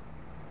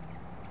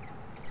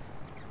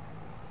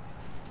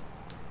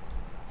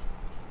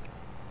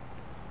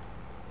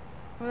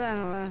 Hold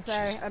on,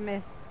 sorry, I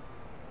missed.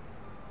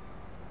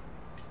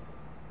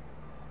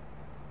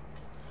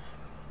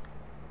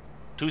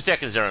 Two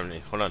seconds there,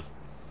 Emily. Hold on.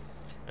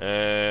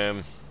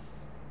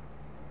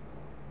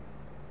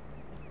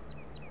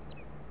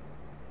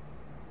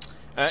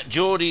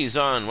 Jodie's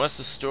on. What's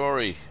the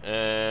story?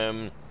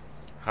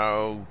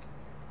 How...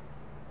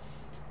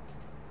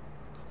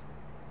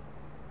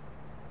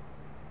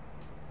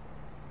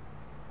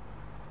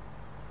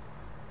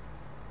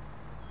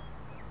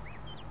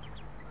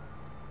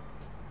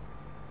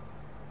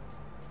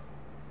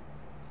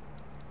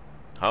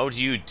 How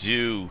do you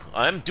do?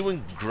 I'm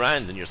doing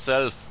grand, and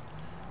yourself?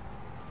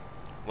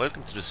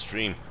 Welcome to the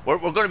stream. We're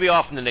going to be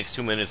off in the next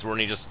 2 minutes. We're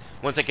only just...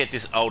 Once I get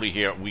this out of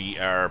here, we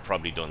are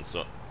probably done,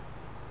 so...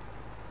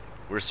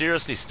 We're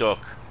seriously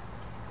stuck.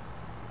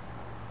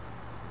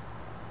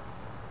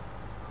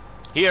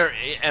 Here,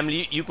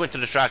 Emily, you go into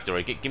the tractor,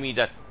 right? Give me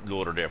that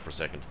loader there for a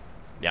second.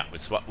 Yeah,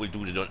 it's what we'll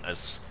do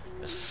as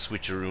a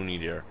switcheroony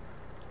there.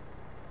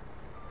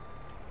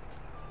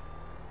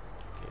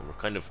 Okay, we're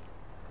kind of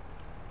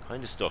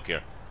stuck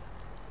here.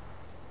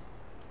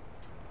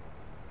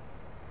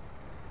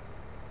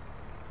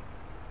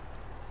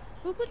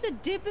 Who puts a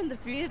dip in the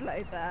field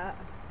like that?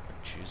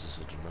 Jesus,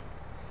 I don't know.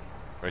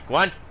 Right, go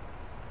on.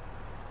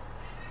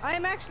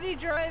 I'm actually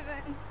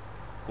driving.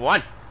 Go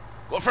on.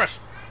 Go for it.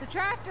 The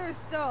tractor is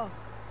stuck.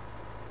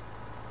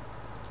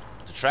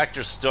 The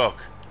tractor's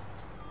stuck.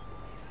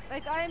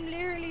 Like, I'm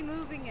literally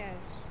moving it.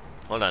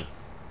 Hold on.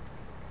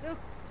 Look.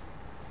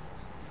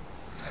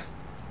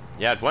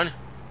 Yeah, go on.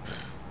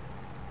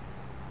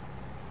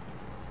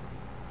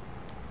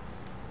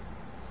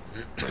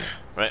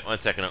 Right, 1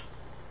 second up.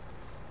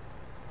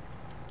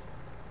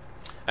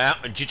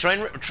 Do you try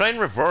and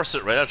reverse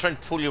it, right? I'll try and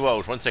pull you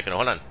out. 1 second,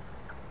 hold on.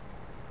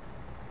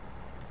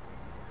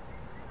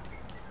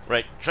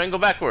 Right, try and go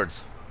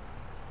backwards.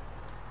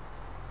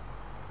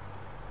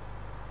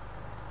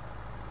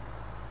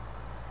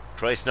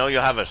 Christ, now you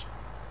have it.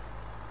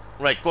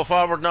 Right, go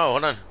forward now,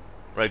 hold on.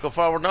 Right, go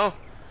forward now.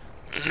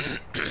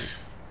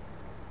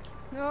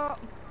 No.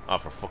 Oh,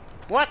 for fuck.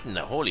 What in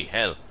the holy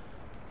hell?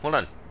 Hold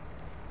on.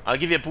 I'll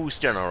give you a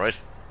boost there now, right?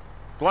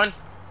 Go on.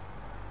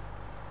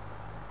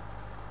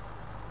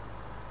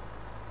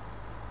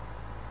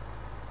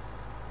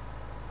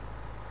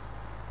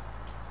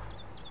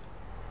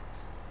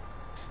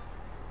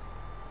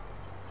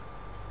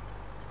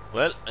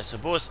 Well, I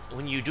suppose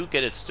when you do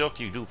get it stuck,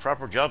 you do a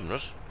proper job in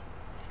it.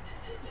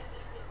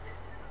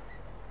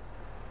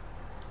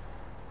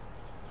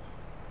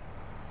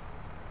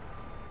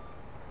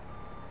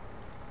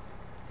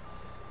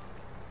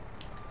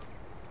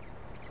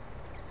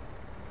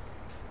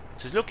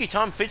 Says, lucky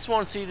Tom Fitz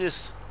won't see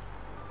this.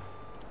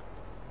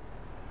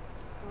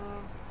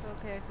 Oh, it's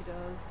okay if he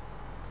does.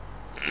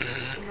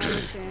 Not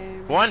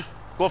ashamed. Go on.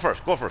 Go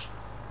first. Go first.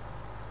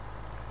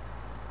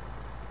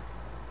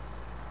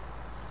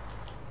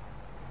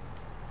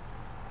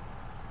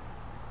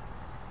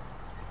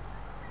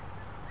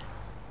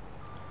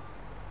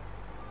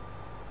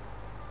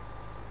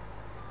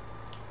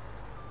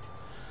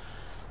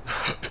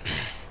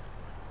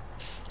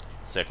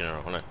 Second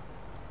arrow, hold on.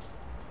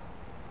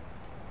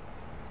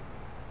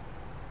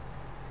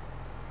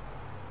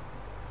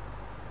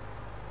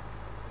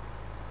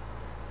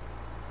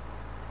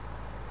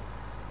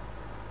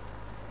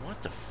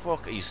 What the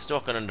fuck are you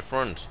stuck on in the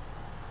front?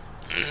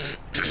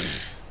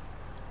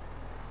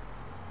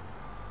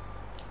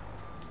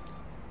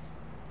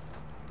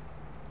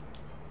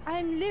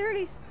 I'm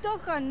literally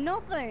stuck on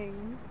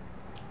nothing.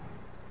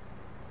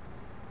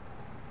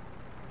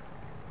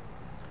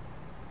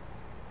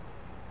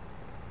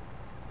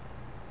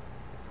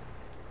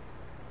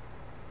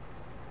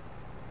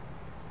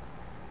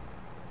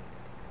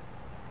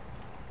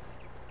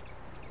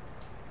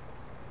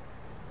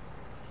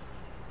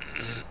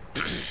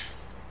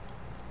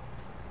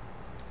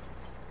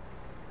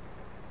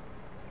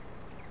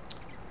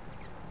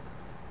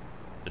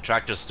 The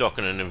tractor's stuck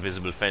in an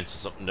invisible fence or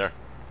something there.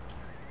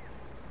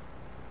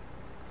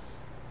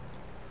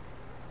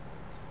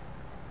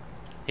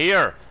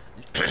 Here!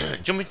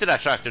 Jump into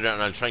that tractor there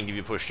and I'll try and give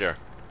you a push there.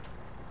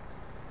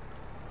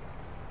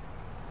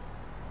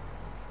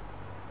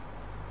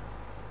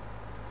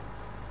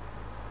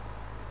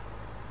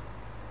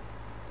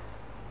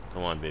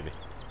 Come on, baby.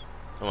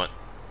 Come on.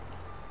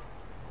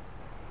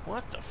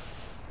 What the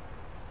f...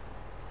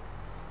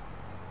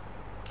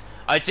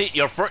 I'd say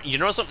your front... You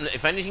know something?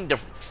 If anything,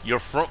 your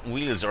front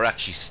wheels are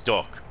actually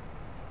stuck.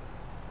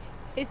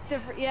 It's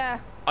the... yeah.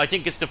 I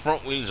think it's the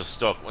front wheels are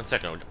stuck. 1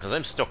 second, because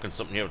I'm stuck in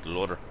something here with the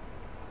loader.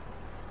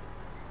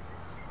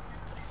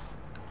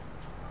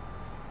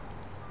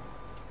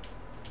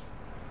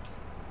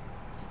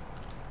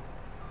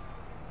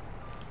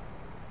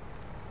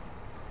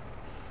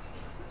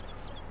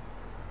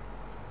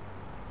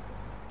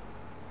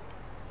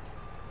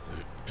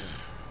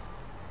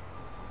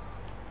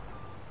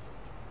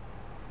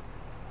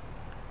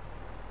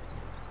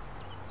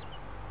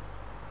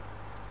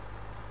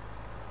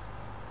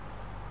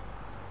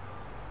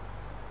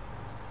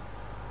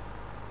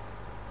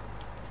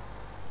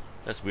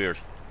 That's weird.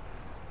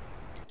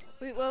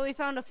 Well, we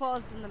found a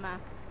fault in the map.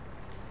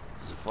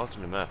 There's a fault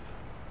in the map.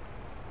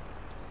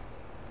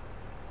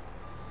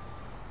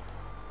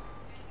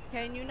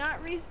 Can you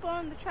not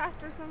respawn the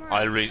tractor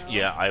somewhere?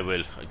 Yeah, I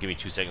will. Give me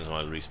 2 seconds and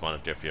I'll respawn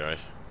it there for you, alright?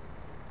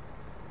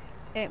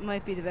 It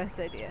might be the best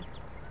idea.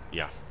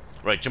 Yeah.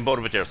 Right, jump out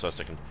of it there for a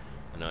second.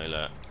 And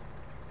I'll,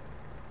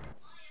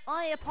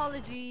 My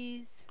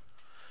apologies.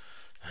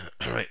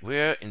 Alright,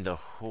 where in the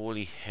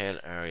holy hell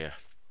are you?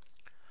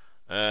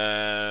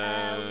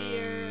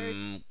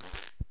 Weird.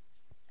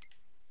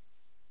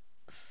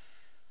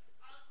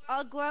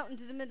 I'll go out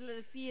into the middle of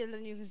the field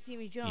and you can see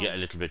me jump. Yeah, a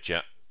little bit,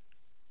 yeah.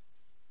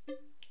 Can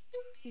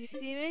you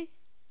see me?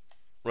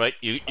 Right,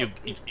 you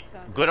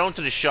go down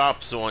to the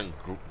shop so and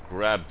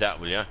grab that,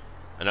 will ya?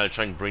 And I'll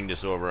try and bring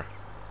this over.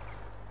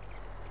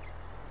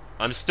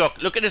 I'm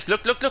stuck. Look at this.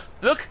 Look, look, look,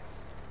 look.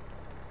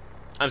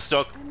 I'm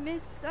stuck. I'm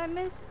missing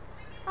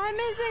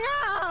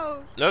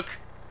out. Look,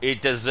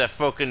 there's a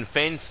fucking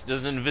fence.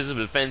 There's an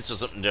invisible fence or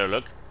something there.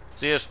 Look,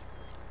 see it?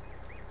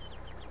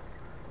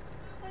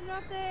 I'm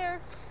not there.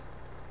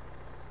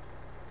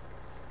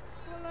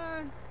 Hold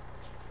on.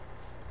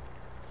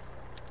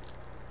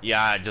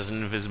 Yeah, there's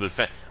an invisible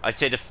fence. I'd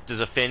say there's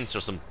a fence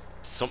or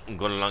something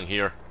going along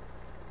here.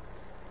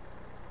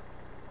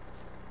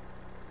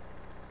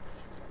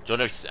 Do you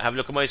want to have a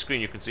look at my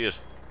screen? You can see it.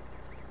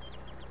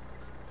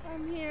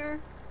 I'm here.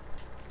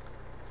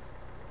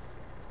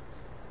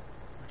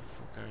 Where the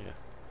fuck are you?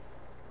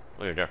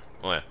 Oh, you're there.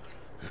 Oh, yeah.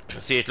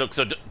 See it? Look,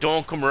 so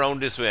don't come around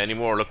this way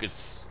anymore. Look,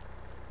 there's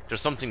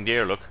something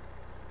there. Look.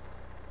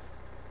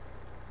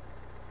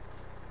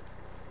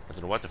 I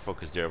don't know what the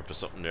fuck is there, but there's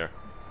something there.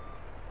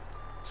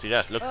 See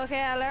that? Look.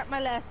 Okay, I learnt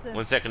my lesson.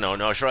 1 second now.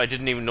 No, sure, I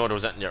didn't even know there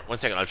was that in there. 1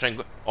 second, I'll try and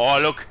go. Oh,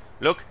 look,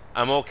 look,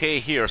 I'm okay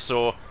here.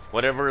 So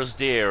whatever is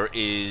there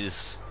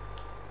is.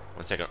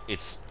 1 second,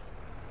 it's.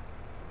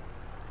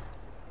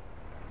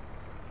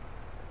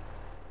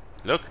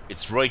 Look,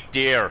 it's right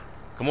there.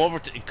 Come over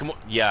to. Come on.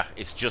 Yeah,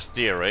 it's just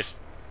there, right?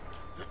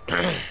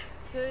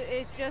 So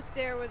it's just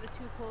there where the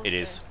two poles It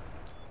is. are.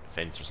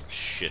 fence or some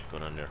shit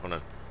going on there. Hold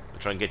on. We'll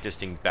try and get this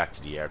thing back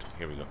to the yard.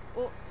 Here we go.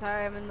 Oh,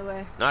 sorry, I'm in the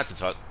way. Not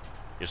at all.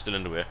 You're still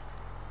in the way.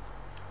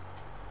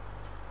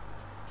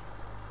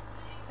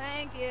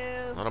 Thank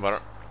you. Not about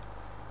it.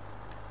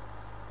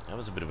 That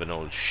was a bit of an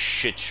old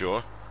shit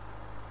show.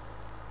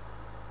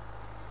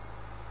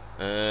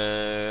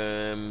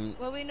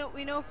 Well, we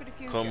know for the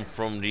future. Come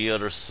from the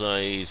other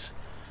side.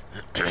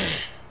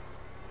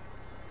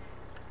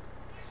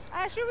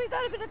 Sure, we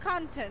got a bit of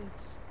content.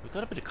 We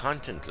got a bit of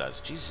content, lads.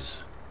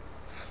 Jesus.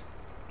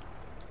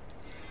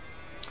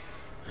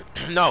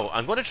 Now,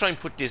 I'm going to try and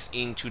put this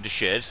into the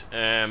shed.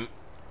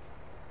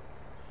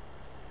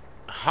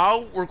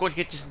 How we're going to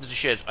get this into the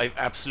shed, I've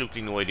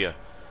absolutely no idea.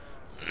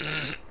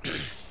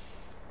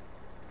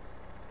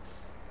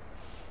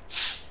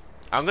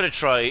 I'm going to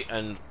try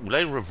and... Will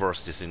I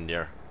reverse this in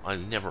there? I'll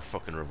never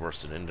fucking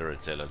reverse it in there,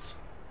 I'd say, lads.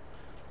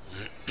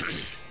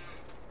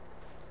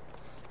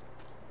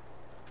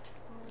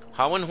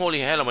 How in holy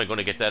hell am I going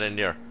to get that in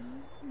there?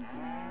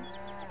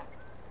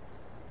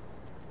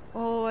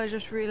 Oh, I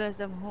just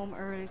realized I'm home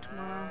early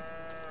tomorrow.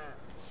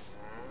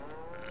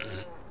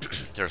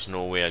 There's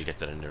no way I'll get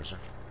that in there, sir.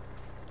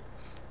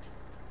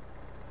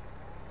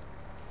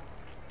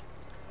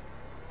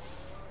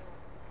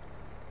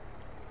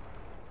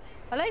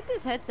 I like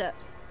this headset.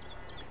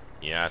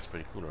 Yeah, it's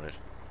pretty cool, right?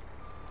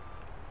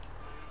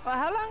 Well,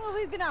 how long have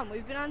we been on?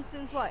 We've been on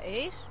since what,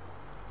 8?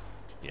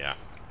 Yeah.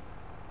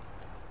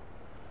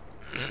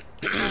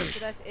 Oh, so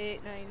that's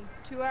 8, 9,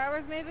 2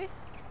 hours maybe?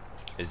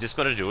 Is this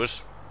going to do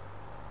it?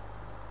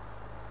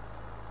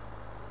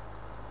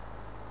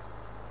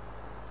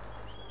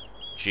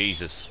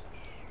 Jesus.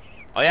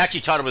 I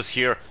actually thought it was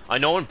here. I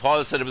know when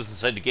Paul said it was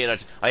inside the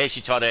gate, I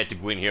actually thought I had to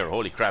go in here.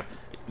 Holy crap.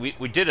 We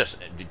did it.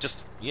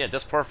 Yeah,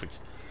 that's perfect.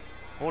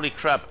 Holy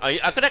crap.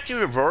 I could actually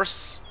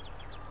reverse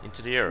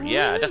into the air.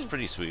 Yeah, that's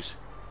pretty sweet.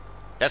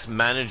 That's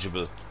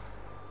manageable.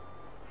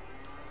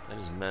 That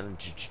is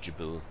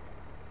manageable.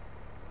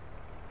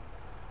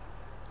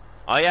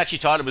 I actually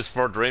thought it was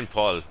further in,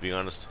 Paul, to be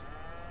honest.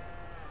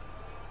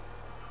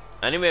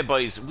 Anyway,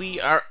 boys, we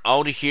are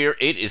out of here.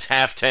 It is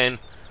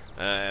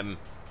 10:30.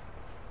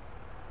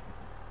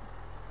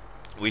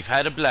 We've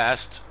had a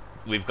blast.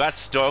 We've got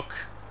stuck.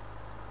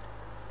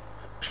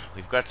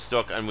 We've got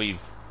stuck and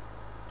we've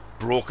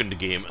broken the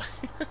game.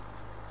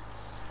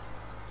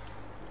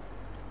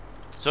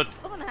 So,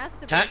 someone has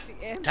to break the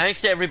game.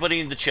 Thanks to everybody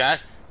in the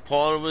chat.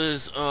 Paul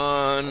was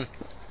on.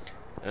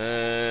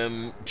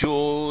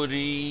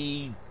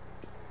 Jody,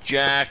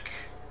 Jack,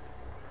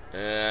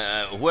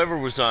 whoever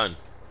was on.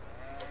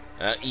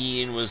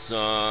 Ian was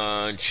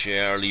on,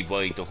 Charlie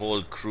White, the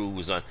whole crew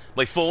was on.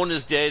 My phone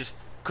is dead,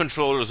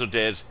 controllers are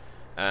dead,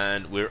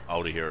 and we're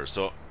out of here.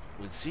 So,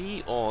 we'll see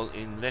you all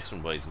in the next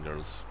one, boys and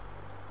girls.